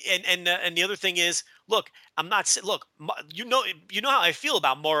the other thing is, look, I'm not. Look, you know how I feel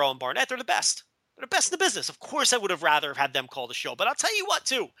about Morrow and Barnett. They're the best. They're the best in the business. Of course, I would have rather had them call the show. But I'll tell you what,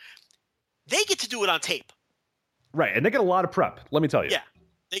 too. They get to do it on tape. Right. And they get a lot of prep. Let me tell you. Yeah.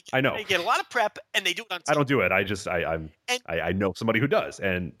 I know. They get a lot of prep, and they do it on tape. I don't do it. I know somebody who does.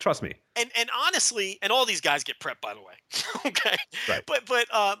 And trust me. And honestly, and all these guys get prep, by the way. Okay. Right.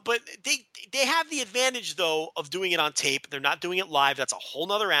 But they have the advantage, though, of doing it on tape. They're not doing it live. That's a whole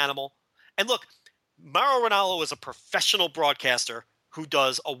nother animal. And look, Mauro Ranallo is a professional broadcaster who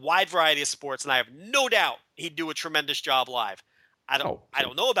does a wide variety of sports, and I have no doubt he'd do a tremendous job live. I don't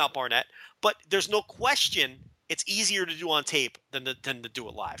know about Barnett, but there's no question it's easier to do on tape than to do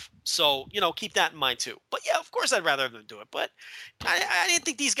it live. So, keep that in mind too. But yeah, of course I'd rather have them do it. But I didn't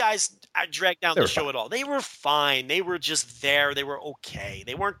think these guys dragged down the show at all. They were fine. They were just there. They were okay.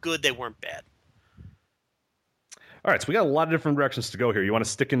 They weren't good. They weren't bad. All right, so we got a lot of different directions to go here. You want to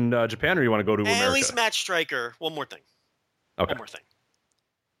stick in Japan, or you want to go to America? At least Matt Striker. One more thing. Okay. One more thing.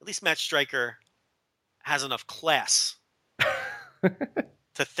 At least Matt Striker has enough class to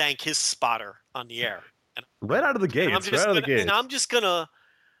thank his spotter on the air. And right out of the gate. And I'm just going to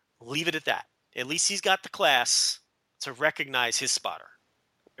leave it at that. At least he's got the class to recognize his spotter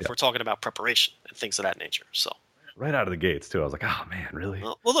if we're talking about preparation and things of that nature. So right out of the gates, too. I was like, oh, man, really?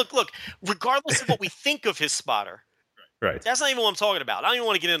 Well, look, regardless of what we think of his spotter, right? That's not even what I'm talking about. I don't even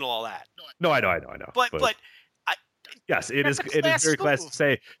want to get into all that. No, I know. But yes, it is very classy to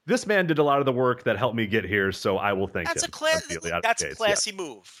say this man did a lot of the work that helped me get here, so I will thank him. That's a classy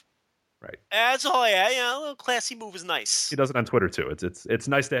move. Right. That's all. Yeah, a little classy move is nice. He does it on Twitter too. It's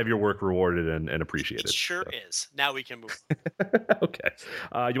nice to have your work rewarded and appreciated. It sure is. Now we can move. Okay.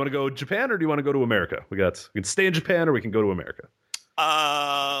 You want to go Japan, or do you want to go to America? We can stay in Japan, or we can go to America.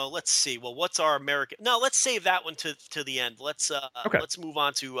 Let's see. Well, what's our American? No, let's save that one to the end. Let's move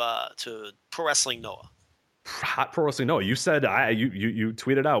on to Pro Wrestling Noah. Hot Pro Wrestling Noah. You said you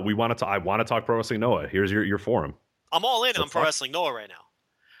tweeted out I want to talk Pro Wrestling Noah. Here's your forum. I'm all in on Pro Wrestling Noah right now.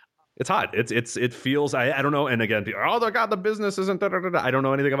 It's hot. It feels I don't know. And again, they got the business isn't. I don't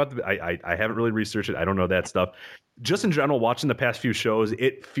know anything about I haven't really researched it. I don't know that stuff. Just in general, watching the past few shows,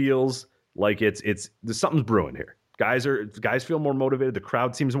 it feels like it's something's brewing here. Guys feel more motivated. The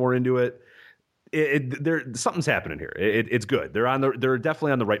crowd seems more into it. Something's happening here. It's good. They're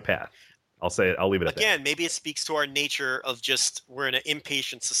definitely on the right path. I'll say it. I'll leave it at that. Again, maybe it speaks to our nature of just we're in an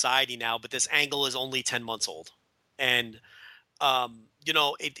impatient society now, but this angle is only 10 months old. And,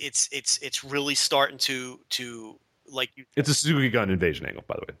 it's really starting to like. It's a Suzuki Gun invasion angle,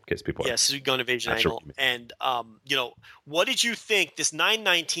 by the way, in case people are. Yeah, Suzuki Gun invasion angle. Sure. And, what did you think? This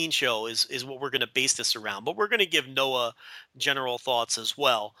 9/19 show is what we're going to base this around, but we're going to give Noah general thoughts as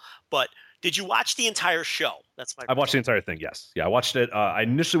well. But Did you watch the entire show? That's my. I watched the entire thing. Yes, yeah, I watched it. I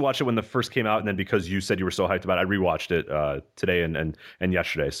initially watched it when the first came out, and then because you said you were so hyped about it, I rewatched it today and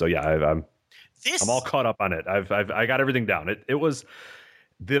yesterday. So yeah, I'm all caught up on it. I got everything down. It was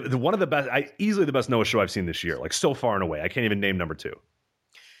the one of the best, easily the best Noah show I've seen this year, like so far and away. I can't even name number 2.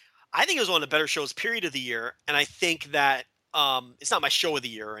 I think it was one of the better shows, period, of the year, and I think that it's not my show of the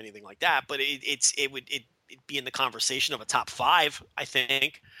year or anything like that, but it would be in the conversation of a top 5, I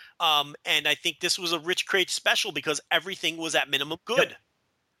think. And I think this was a Rich Kraetsch special because everything was at minimum good. Yep.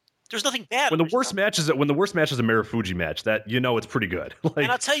 There's nothing bad. When the worst match is a Marufuji match, that it's pretty good. And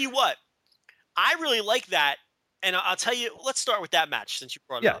I'll tell you what, I really like that. And I'll tell you, let's start with that match since you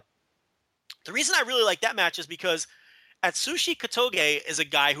brought it up. The reason I really like that match is because Atsushi Kotoge is a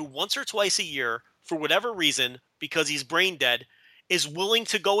guy who once or twice a year, for whatever reason, because he's brain dead, is willing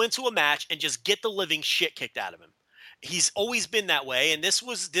to go into a match and just get the living shit kicked out of him. He's always been that way, and this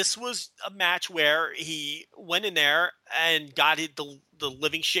was a match where he went in there and got the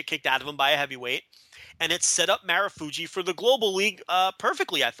living shit kicked out of him by a heavyweight, and it set up Marufuji for the Global League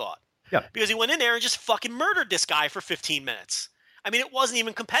perfectly, I thought. Yeah. Because he went in there and just fucking murdered this guy for 15 minutes. I mean, it wasn't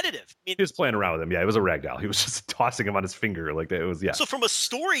even competitive. I mean, he was playing around with him. Yeah, it was a ragdoll. He was just tossing him on his finger like that. It was, yeah. So from a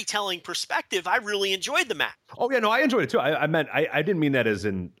storytelling perspective, I really enjoyed the match. Oh yeah, no, I enjoyed it too. I didn't mean that as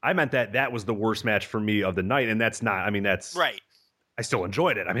in. I meant that was the worst match for me of the night, and that's not. I mean, that's right. I still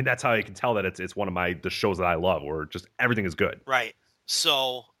enjoyed it. I mean, that's how I can tell that it's one of the shows that I love, where just everything is good. Right.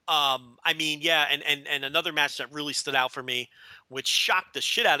 So, I mean, yeah, and another match that really stood out for me, which shocked the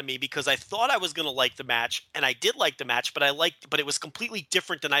shit out of me because I thought I was going to like the match, and I did like the match, but it was completely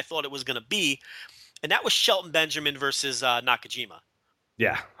different than I thought it was going to be, and that was Shelton Benjamin versus Nakajima.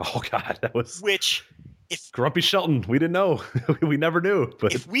 Yeah. Oh God, that was if Grumpy Shelton. We didn't know. We never knew.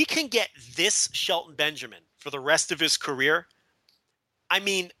 But if we can get this Shelton Benjamin for the rest of his career, I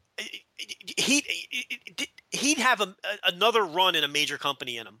mean, he'd have another run in a major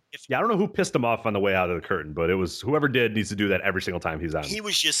company in him. I don't know who pissed him off on the way out of the curtain, but it was whoever did needs to do that every single time he's on. He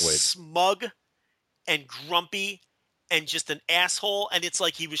was just smug and grumpy and just an asshole, and it's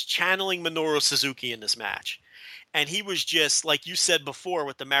like he was channeling Minoru Suzuki in this match. And he was just, like you said before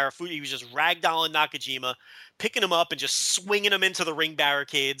with the Marufuji, he was just ragdolling Nakajima, picking him up and just swinging him into the ring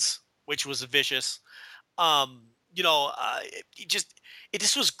barricades, which was vicious.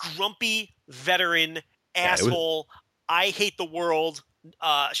 This was grumpy veteran asshole. I hate the world,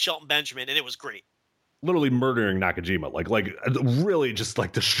 Shelton Benjamin, and it was great. Literally murdering Nakajima, like really just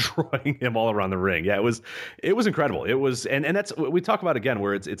like destroying him all around the ring. Yeah, it was incredible. It was, and that's what we talk about again,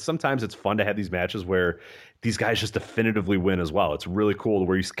 where it's sometimes it's fun to have these matches where these guys just definitively win as well. It's really cool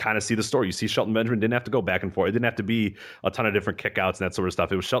where you kind of see the story. You see Shelton Benjamin didn't have to go back and forth. It didn't have to be a ton of different kickouts and that sort of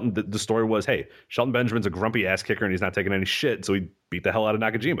stuff. It was Shelton. The story was, hey, Shelton Benjamin's a grumpy ass kicker and he's not taking any shit, so he beat the hell out of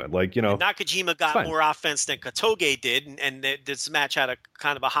Nakajima. And Nakajima got more offense than Kotoge did, and this match had a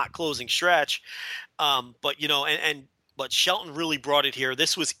kind of a hot closing stretch. But Shelton really brought it here.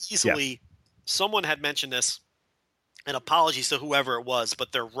 This was easily someone had mentioned this, and apologies to whoever it was,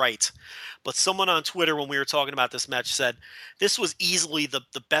 but they're right. But someone on Twitter when we were talking about this match said this was easily the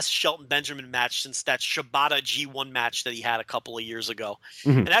best Shelton Benjamin match since that Shibata G1 match that he had a couple of years ago.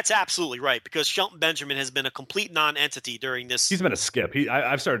 Mm-hmm. And that's absolutely right, because Shelton Benjamin has been a complete non-entity during this. He's been a skip.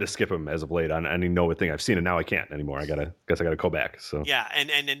 I've started to skip him as of late on any Noah thing I've seen, and now I can't anymore. I gotta go back. So yeah,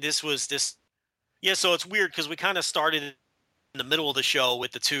 and this was this. Yeah, so it's weird because we kind of started in the middle of the show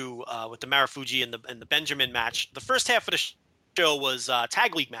with the two, with the Marufuji and the Benjamin match. The first half of the show was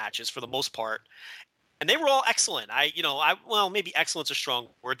tag league matches for the most part, and they were all excellent. Maybe excellent's a strong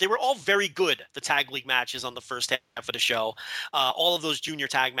word. They were all very good. The tag league matches on the first half of the show, all of those junior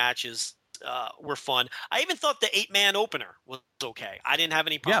tag matches were fun. I even thought the 8-man opener was okay. I didn't have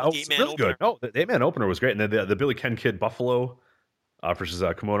any problem with the 8-man really opener. Good. No, the 8-man opener was great, and the Billy Ken Kid Buffalo versus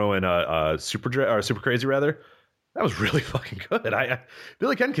Kimono and Super Crazy rather. That was really fucking good.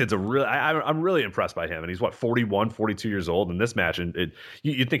 Billy Ken Kid's I'm really impressed by him, and he's 41, 42 years old in this match, and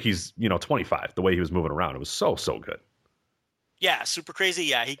you'd think he's 25 the way he was moving around. It was so good. Yeah, Super Crazy.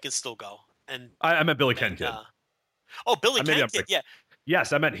 Yeah, he can still go. And I meant Billy Ken Kid. Billy Ken Kid. Yeah.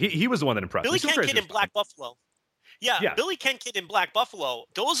 Yes, I meant he was the one that impressed Billy me. Ken Kid in Black Buffalo. Yeah, Billy Ken Kid in Black Buffalo.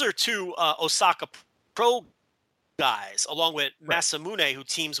 Those are two Osaka Pro guys, along with Masamune, who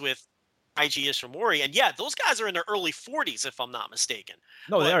teams with IG Ishimori. And yeah, those guys are in their early 40s, if I'm not mistaken.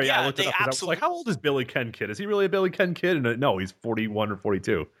 No, they are. Yeah, I looked it up. I was like, how old is Billy Ken Kid? Is he really a Billy Ken Kid? And no, he's 41 or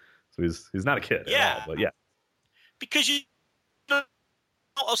 42. So he's not a kid at all. But yeah. Because you know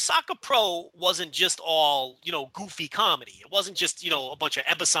Osaka Pro wasn't just all, goofy comedy. It wasn't just, a bunch of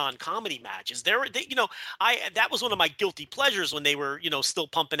Ebasan comedy matches. That was one of my guilty pleasures when they were, still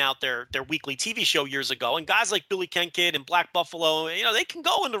pumping out their weekly TV show years ago. And guys like Billy Kinkid and Black Buffalo, they can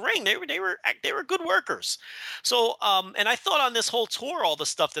go in the ring. They were good workers. So, and I thought on this whole tour, all the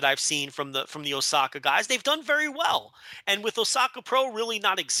stuff that I've seen from the Osaka guys, they've done very well. And with Osaka Pro really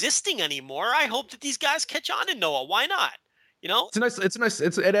not existing anymore, I hope that these guys catch on in Noah. Why not?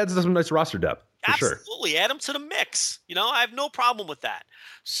 It adds some nice roster depth. For Absolutely. Sure. Add them to the mix. I have no problem with that.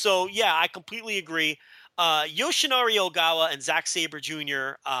 So, yeah, I completely agree. Yoshinari Ogawa and Zack Sabre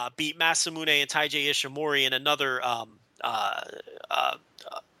Jr. Beat Masamune and Taiji Ishimori in another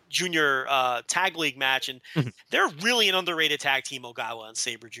junior tag league match. And they're really an underrated tag team, Ogawa and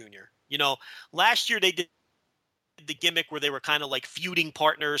Sabre Jr. Last year they did the gimmick where they were kind of like feuding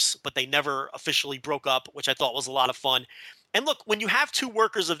partners, but they never officially broke up, which I thought was a lot of fun. And look, when you have two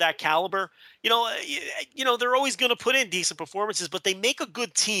workers of that caliber, they're always going to put in decent performances, but they make a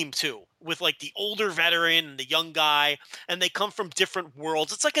good team too, with like the older veteran and the young guy, and they come from different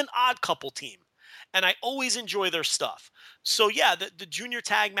worlds. It's like an odd couple team, and I always enjoy their stuff. So yeah, the junior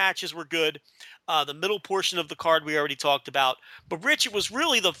tag matches were good. The middle portion of the card we already talked about, but Rich, it was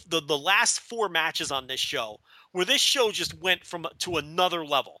really the last four matches on this show where this show just went to another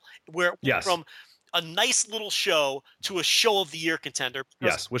level, where it went from a nice little show to a show of the year contender.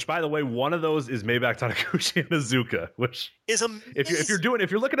 Yes, which by the way, one of those is Maybach Taniguchi and Azuka, which is amazing. If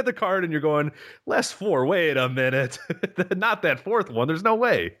you're looking at the card and you're going, last four, wait a minute, not that fourth one. There's no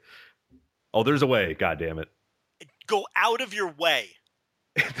way. Oh, there's a way. God damn it. Go out of your way.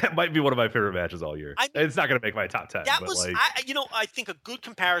 That might be one of my favorite matches all year. It's not going to make my top 10. I think a good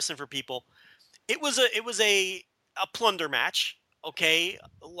comparison for people. It was a plunder match. Okay,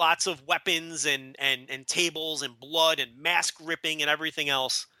 lots of weapons and tables and blood and mask ripping and everything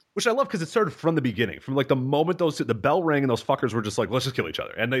else. Which I love because it started from the beginning. From like the moment the bell rang and those fuckers were just like, let's just kill each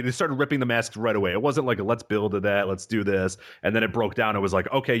other. And they started ripping the masks right away. It wasn't like, let's build to that, let's do this. And then it broke down. It was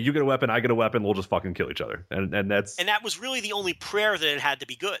like, okay, you get a weapon, I get a weapon, we'll just fucking kill each other. And that was really the only prayer that it had to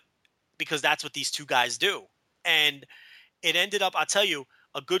be good, because that's what these two guys do. And it ended up, I'll tell you,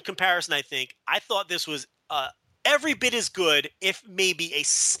 a good comparison, I think. I thought this was every bit as good, if maybe a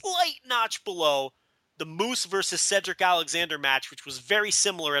slight notch below, the Moose versus Cedric Alexander match, which was very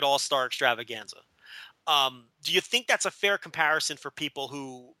similar at All-Star Extravaganza. Do you think that's a fair comparison for people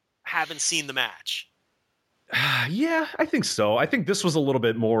who haven't seen the match? Yeah, I think so. I think this was a little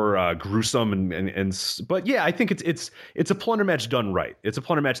bit more gruesome but yeah, I think it's a plunder match done right. It's a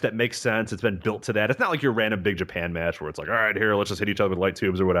plunder match that makes sense. It's been built to that. It's not like your random Big Japan match where it's like, all right, here, let's just hit each other with light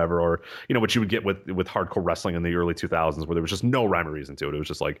tubes or whatever, or what you would get with hardcore wrestling in the early 2000s, where there was just no rhyme or reason to it. It was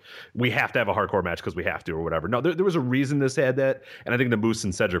just like, we have to have a hardcore match because we have to or whatever. No, there was a reason this had that, and I think the Moose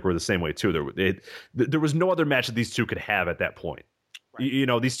and Cedric were the same way too. There was no other match that these two could have at that point.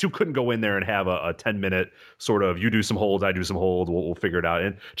 Right. These two couldn't go in there and have a 10-minute sort of, you do some holds, I do some holds, we'll figure it out.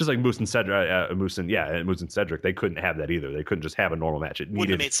 And just like Moose and Cedric, Moose and Cedric, they couldn't have that either. They couldn't just have a normal match. Wouldn't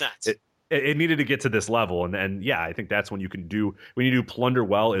have made sense. It needed to get to this level, and yeah, I think that's when you do plunder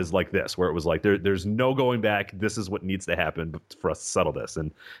well, is like this, where it was like there's no going back. This is what needs to happen for us to settle this,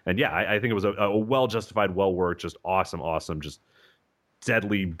 and yeah, I think it was a well justified, well worked, just awesome, just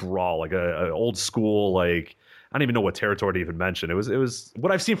deadly brawl, like a old school, like, I don't even know what territory to even mention. It was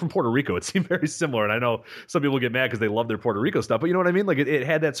what I've seen from Puerto Rico. It seemed very similar, and I know some people get mad because they love their Puerto Rico stuff, but you know what I mean? Like it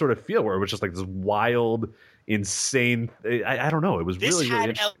had that sort of feel where it was just like this wild, insane. I don't know. It was really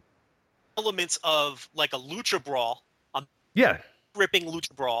interesting. Elements of like a lucha brawl, ripping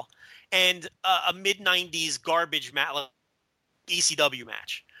lucha brawl, and a mid-90s garbage match, like ECW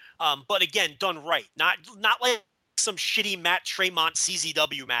match. But again, done right. Not like some shitty Matt Tremont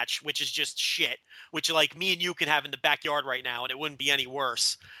CZW match, which is just shit, which like me and you can have in the backyard right now, and it wouldn't be any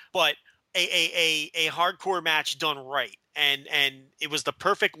worse. But a hardcore match done right, and it was the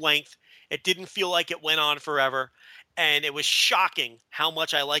perfect length. It didn't feel like it went on forever. And it was shocking how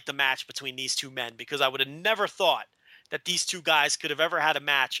much I liked the match between these two men, because I would have never thought that these two guys could have ever had a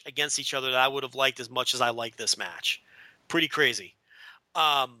match against each other that I would have liked as much as I like this match. Pretty crazy.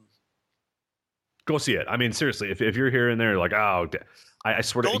 Go see it. I mean, seriously, if you're here and there, like, oh, I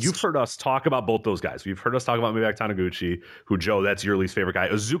swear to you, you've heard us talk about both those guys. You've heard us talk about Maybach Taniguchi, who, Joe, that's your least favorite guy.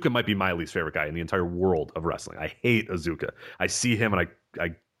 Azuka might be my least favorite guy in the entire world of wrestling. I hate Azuka. I see him and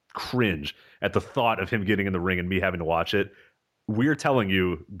I cringe at the thought of him getting in the ring and me having to watch it. We're telling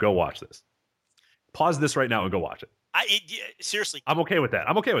you, go watch this. Pause this right now and go watch it. Seriously, I'm okay with that.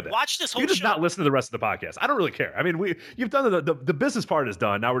 Watch this whole You just show. not listen to the rest of the podcast. I don't really care. I mean, you've done the business part is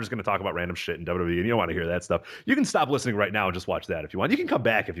done. Now we're just going to talk about random shit in WWE, and you don't want to hear that stuff. You can stop listening right now and just watch that if you want. You can come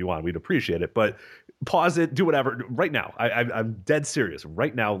back if you want. We'd appreciate it, but pause it, do whatever. Right now, I'm dead serious.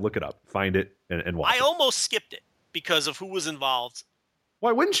 Right now, look it up, find it, and watch. I almost skipped it because of who was involved.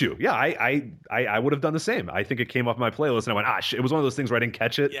 Why wouldn't you? Yeah, I would have done the same. I think it came off my playlist, and I went, shit. It was one of those things where I didn't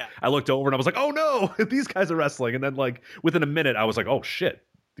catch it. Yeah. I looked over, and I was like, oh, no, these guys are wrestling. And then, like, within a minute, I was like, oh, shit,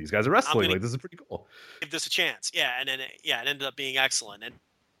 these guys are wrestling. Like, this is pretty cool. Give this a chance. Yeah, and then, it ended up being excellent.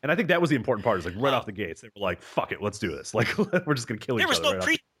 And I think that was the important part, is, like, right off the gates, they were like, fuck it, let's do this. Like, we're just going to kill each other. There was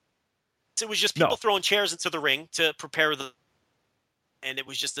no it was just people throwing chairs into the ring to prepare and it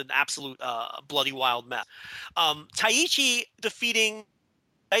was just an absolute bloody wild mess. Taichi defeating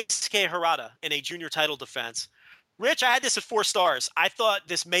Daisuke Harada in a junior title defense. Rich, I had this at 4 stars. I thought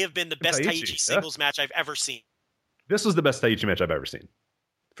this may have been the best Taichi singles match I've ever seen. This was the best Taichi match I've ever seen.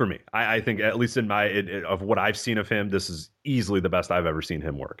 For me. I think, at least in of what I've seen of him, this is easily the best I've ever seen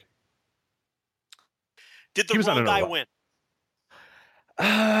him work. Did the wrong guy win?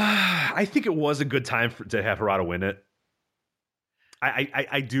 I think it was a good time to have Harada win it.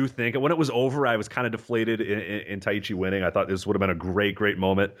 I do think when it was over, I was kind of deflated in Taichi winning. I thought this would have been a great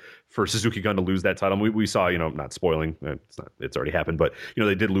moment for Suzuki Gun to lose that title. We saw, not spoiling, it's already happened, but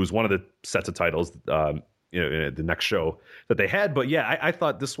they did lose one of the sets of titles, in the next show that they had. But yeah, I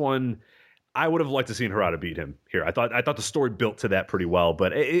thought this one, I would have liked to seen Harada beat him here. I thought the story built to that pretty well,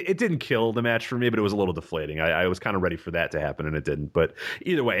 but it didn't kill the match for me, but it was a little deflating. I was kind of ready for that to happen, and it didn't. But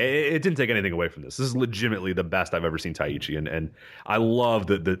either way, it didn't take anything away from this. This is legitimately the best I've ever seen Taichi, and I love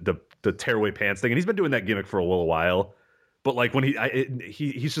the tearaway pants thing. And he's been doing that gimmick for a little while, but like when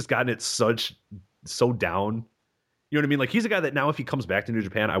he's just gotten it so down. You know what I mean? Like, he's a guy that now if he comes back to New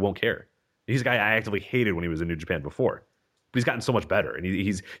Japan, I won't care. He's a guy I actively hated when he was in New Japan before. But he's gotten so much better, and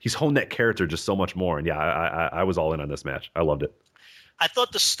he's honed that character just so much more. And yeah, I was all in on this match. I loved it. I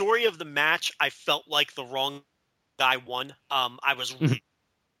thought the story of the match, I felt like the wrong guy won. I was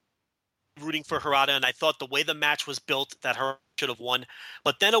rooting for Harada, and I thought the way the match was built that Harada should have won.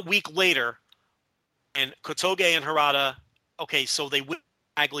 But then a week later, and Kotoge and Harada, okay, so they win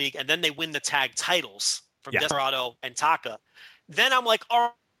the tag league, and then they win the tag titles from Desperado and Taka. Then I'm like, all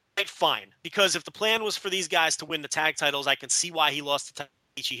right, fine. Because if the plan was for these guys to win the tag titles, I can see why he lost to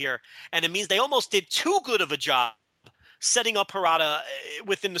Taichi here. And it means they almost did too good of a job setting up Harada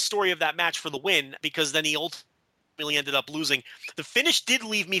within the story of that match for the win, because then he ultimately ended up losing. The finish did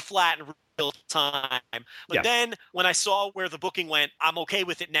leave me flat in real time. But then when I saw where the booking went, I'm okay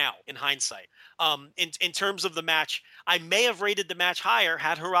with it now in hindsight. In terms of the match, I may have rated the match higher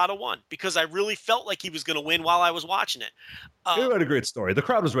had Harada won, because I really felt like he was going to win while I was watching it. It had a great story. The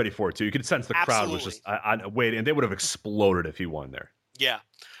crowd was ready for it too. You could sense the crowd was just waiting, and they would have exploded if he won there. Yeah.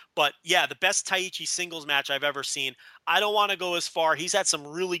 But yeah, the best Taichi singles match I've ever seen. I don't want to go as far. He's had some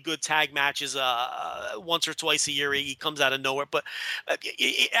really good tag matches once or twice a year. He comes out of nowhere. But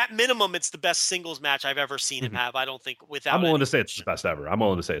at minimum, it's the best singles match I've ever seen him have. I don't think without. I'm willing to say it's his best ever.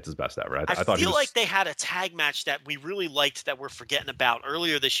 I feel like they had a tag match that we really liked that we're forgetting about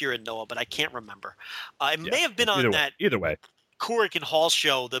earlier this year in Noah, but I can't remember. It may have been on that. Either way. Kurik and Hall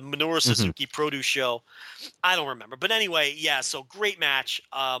show, the Minoru Suzuki produce show. I don't remember. But anyway, yeah, so great match.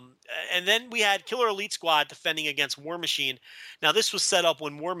 And then we had Killer Elite Squad defending against War Machine. Now, this was set up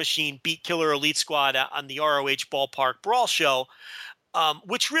when War Machine beat Killer Elite Squad on the ROH Ballpark Brawl show,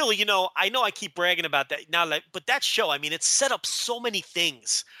 which really, I know I keep bragging about that now, but that show, I mean, it set up so many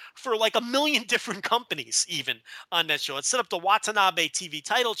things for like a million different companies even on that show. It set up the Watanabe TV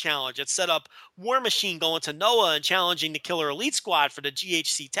title challenge. It set up War Machine going to Noah and challenging the Killer Elite Squad for the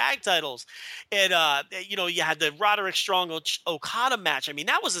GHC tag titles. And, you had the Roderick Strong Okada match. I mean,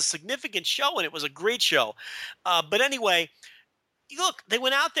 that was a significant show, and it was a great show. But anyway, look, they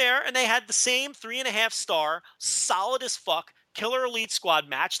went out there and they had the same 3.5 star, solid as fuck Killer Elite Squad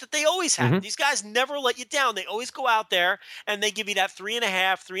match that they always have. These guys never let you down. They always go out there and they give you that 3.5,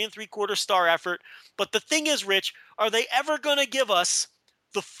 3.75 star effort. But the thing is, Rich, are they ever going to give us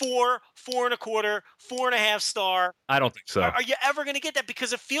the 4, 4.25, 4.5 star? I don't think so. Are you ever going to get that?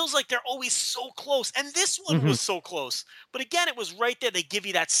 Because it feels like they're always so close. And this one was so close. But again, it was right there. They give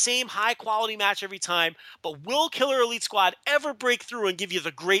you that same high quality match every time. But will Killer Elite Squad ever break through and give you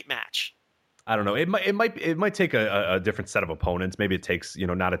the great match? I don't know. It might take a different set of opponents. Maybe it takes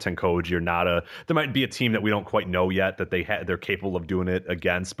not a Tenkoji or there might be a team that we don't quite know yet that they're capable of doing it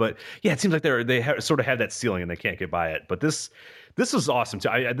against. But yeah, it seems like sort of have that ceiling and they can't get by it. But this is awesome too.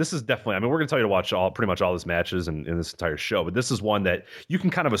 This is definitely. I mean, we're going to tell you to watch pretty much all these matches in this entire show. But this is one that you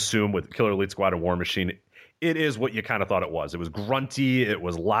can kind of assume with Killer Elite Squad and War Machine, it is what you kind of thought it was. It was grunty, it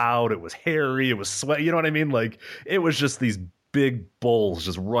was loud, it was hairy, it was sweaty. You know what I mean? Like, it was just these big bulls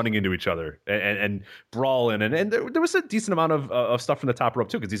just running into each other and brawling. And there was a decent amount of stuff from the top rope,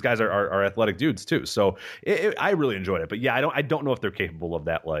 too, because these guys are athletic dudes, too. So I really enjoyed it. But yeah, I don't know if they're capable of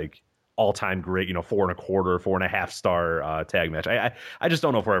that, like, all-time great, 4.25, 4.5 star tag match. I just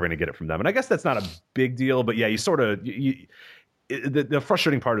don't know if we're ever going to get it from them. And I guess that's not a big deal. But yeah, you sort of... The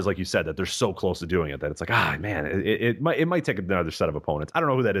frustrating part is, like you said, that they're so close to doing it that it's like, man, it might take another set of opponents. I don't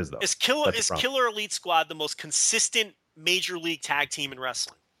know who that is, though. Is Killer Elite Squad the most consistent major league tag team in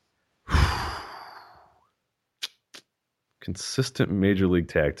wrestling? Consistent major league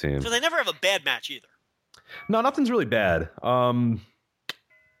tag team. So they never have a bad match either. No, nothing's really bad. Man,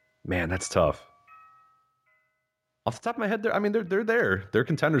 that's tough. Off the top of my head, they're there. They're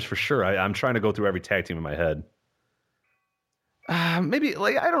contenders for sure. I'm trying to go through every tag team in my head. Maybe,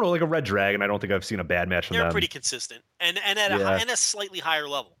 like, I don't know, like a Red Dragon. I don't think I've seen a bad match from them. They're pretty consistent and at a slightly higher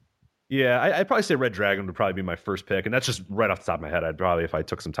level. Yeah, I'd probably say Red Dragon would probably be my first pick, and that's just right off the top of my head. I'd probably, if I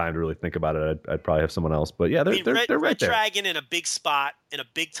took some time to really think about it, I'd probably have someone else. But yeah, they're right there. Red Dragon in a big spot in a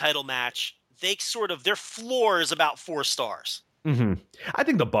big title match. Their floor is about 4 stars. Mm-hmm. I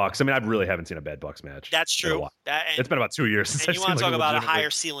think the Bucks. I really haven't seen a bad Bucks match. That's true. It's been about 2 years since I've seen. You want to talk about a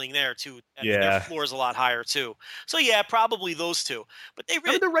higher ceiling there too? Their floor is a lot higher too. So yeah, probably those two. But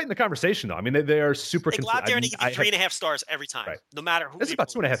they're right in the conversation though. They are super. They go out there and they give you 3.5 stars every time, right. No matter who. It's about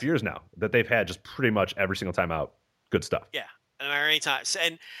 2.5 years now that they've had just pretty much every single time out good stuff. Yeah. Anytime.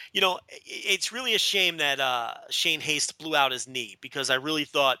 And it's really a shame that Shane Haste blew out his knee, because I really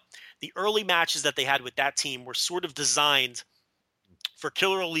thought the early matches that they had with that team were sort of designed for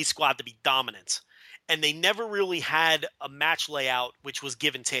Killer Elite Squad to be dominant, and they never really had a match layout which was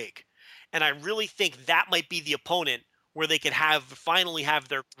give and take. And I really think that might be the opponent where they could finally have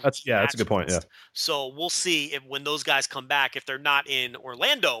their. That's a good point. Yeah. So we'll see if when those guys come back, if they're not in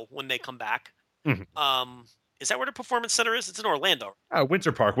Orlando when they come back. Mm-hmm. Is that where the Performance Center is? It's in Orlando.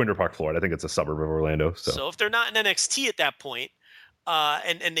 Winter Park, Florida. I think it's a suburb of Orlando. So if they're not in NXT at that point,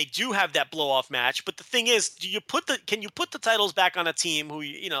 and they do have that blow off match, but the thing is, can you put the titles back on a team who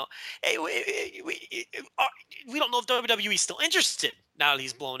we don't know if WWE is still interested now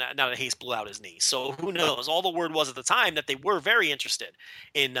that Hayes blew out his knee. So who knows? All the word was at the time that they were very interested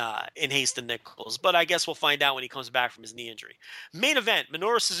in Hayes and Nichols, but I guess we'll find out when he comes back from his knee injury. Main event: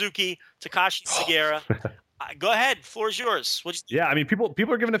 Minoru Suzuki, Takashi Sugiura. Go ahead, floor is yours. Yeah, people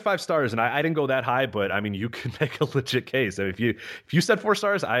are giving it 5 stars, and I didn't go that high, but you can make a legit case. If you said 4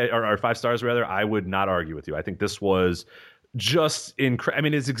 stars, or 5 stars rather, I would not argue with you. I think this was just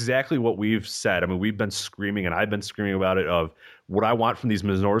incredible. It's exactly what we've said. We've been screaming, and I've been screaming about it, of what I want from these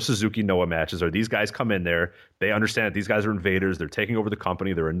Minoru Suzuki Noah matches are these guys come in there, they understand that these guys are invaders, they're taking over the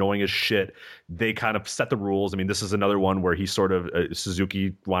company, they're annoying as shit, they kind of set the rules. This is another one where he sort of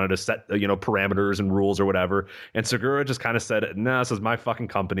Suzuki wanted to set parameters and rules or whatever, and Segura just kind of said, nah, this is my fucking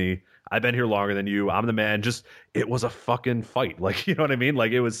company, I've been here longer than you, I'm the man. Just, it was a fucking fight, like, you know what I mean?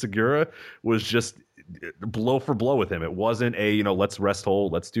 Like, it was, Segura was just blow for blow with him. It wasn't a let's rest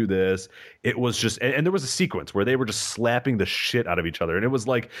hold, let's do this. It was just, and there was a sequence where they were just slapping the shit out of each other, and it was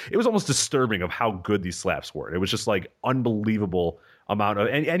almost disturbing of how good these slaps were. It was just like unbelievable amount of,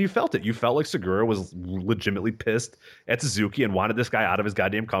 and you felt it. You felt like Segura was legitimately pissed at Suzuki and wanted this guy out of his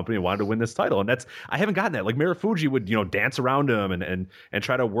goddamn company and wanted to win this title. And I haven't gotten that. Like, Marufuji would, dance around him and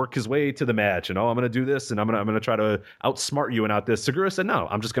try to work his way to the match. And I'm going to do this, and I'm going to try to outsmart you and out this. Segura said, no,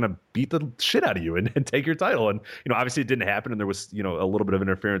 I'm just going to beat the shit out of you and take your title. And, obviously it didn't happen, and there was, a little bit of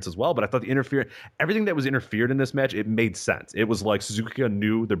interference as well. But I thought everything that was interfered in this match, it made sense. It was like Suzuki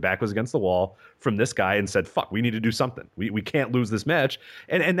knew their back was against the wall from this guy and said, fuck, we need to do something. We can't lose this match.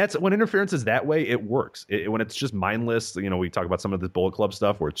 And that's when interference is that way, it works. When it's just mindless, we talk about some of the Bullet Club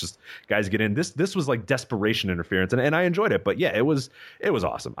stuff where it's just guys get in. This was like desperation interference, and I enjoyed it. But yeah, it was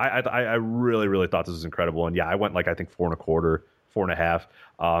awesome. I really, really thought this was incredible. And yeah, I went I think 4.25,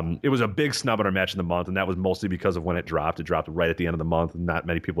 4.5. It was a big snub on our match of the month, and that was mostly because of when it dropped. It dropped right at the end of the month. Not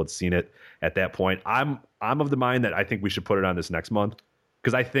many people had seen it at that point. I'm of the mind that I think we should put it on this next month,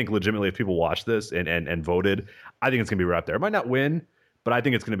 because I think legitimately if people watch this and voted, I think it's going to be right up there. It might not win, but I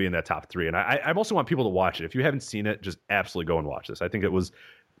think it's going to be in that top 3. And I also want people to watch it. If you haven't seen it, just absolutely go and watch this. I think it was,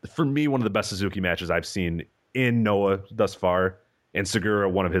 for me, one of the best Suzuki matches I've seen in Noah thus far. And Segura,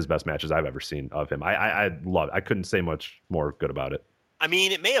 one of his best matches I've ever seen of him. I love it. I couldn't say much more good about it.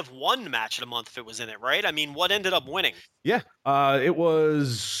 It may have won match of the month if it was in it, right? What ended up winning? Yeah, it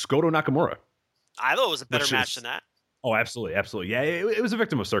was Goto Nakamura. I thought it was a better match than that. Oh, absolutely. Absolutely. Yeah, it was a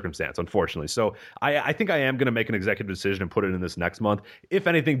victim of circumstance, unfortunately. So I think I am going to make an executive decision and put it in this next month, if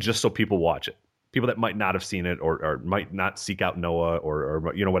anything, just so people watch it. people that might not have seen it or might not seek out Noah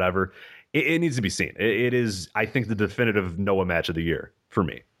or you know, whatever. It needs to be seen. It is, I think, the definitive Noah match of the year for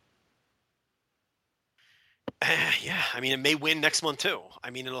me. Yeah, I mean, it may win next month too.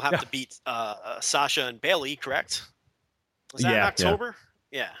 I mean, it'll have to beat Sasha and Bailey, correct? Was that in October?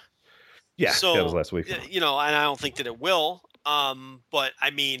 Yeah. So that was last week. You know, and I don't think that it will. But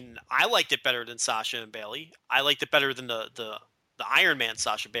I mean, I liked it better than Sasha and Bailey. I liked it better than the Iron Man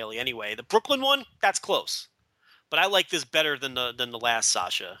Sasha Bailey anyway. The Brooklyn one, that's close. But I like this better than the last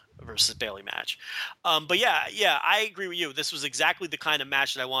Sasha versus Bailey match. But yeah, I agree with you. This was exactly the kind of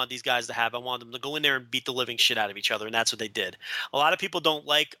match that I wanted these guys to have. I wanted them to go in there and beat the living shit out of each other, and that's what they did. A lot of people don't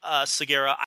like Segura.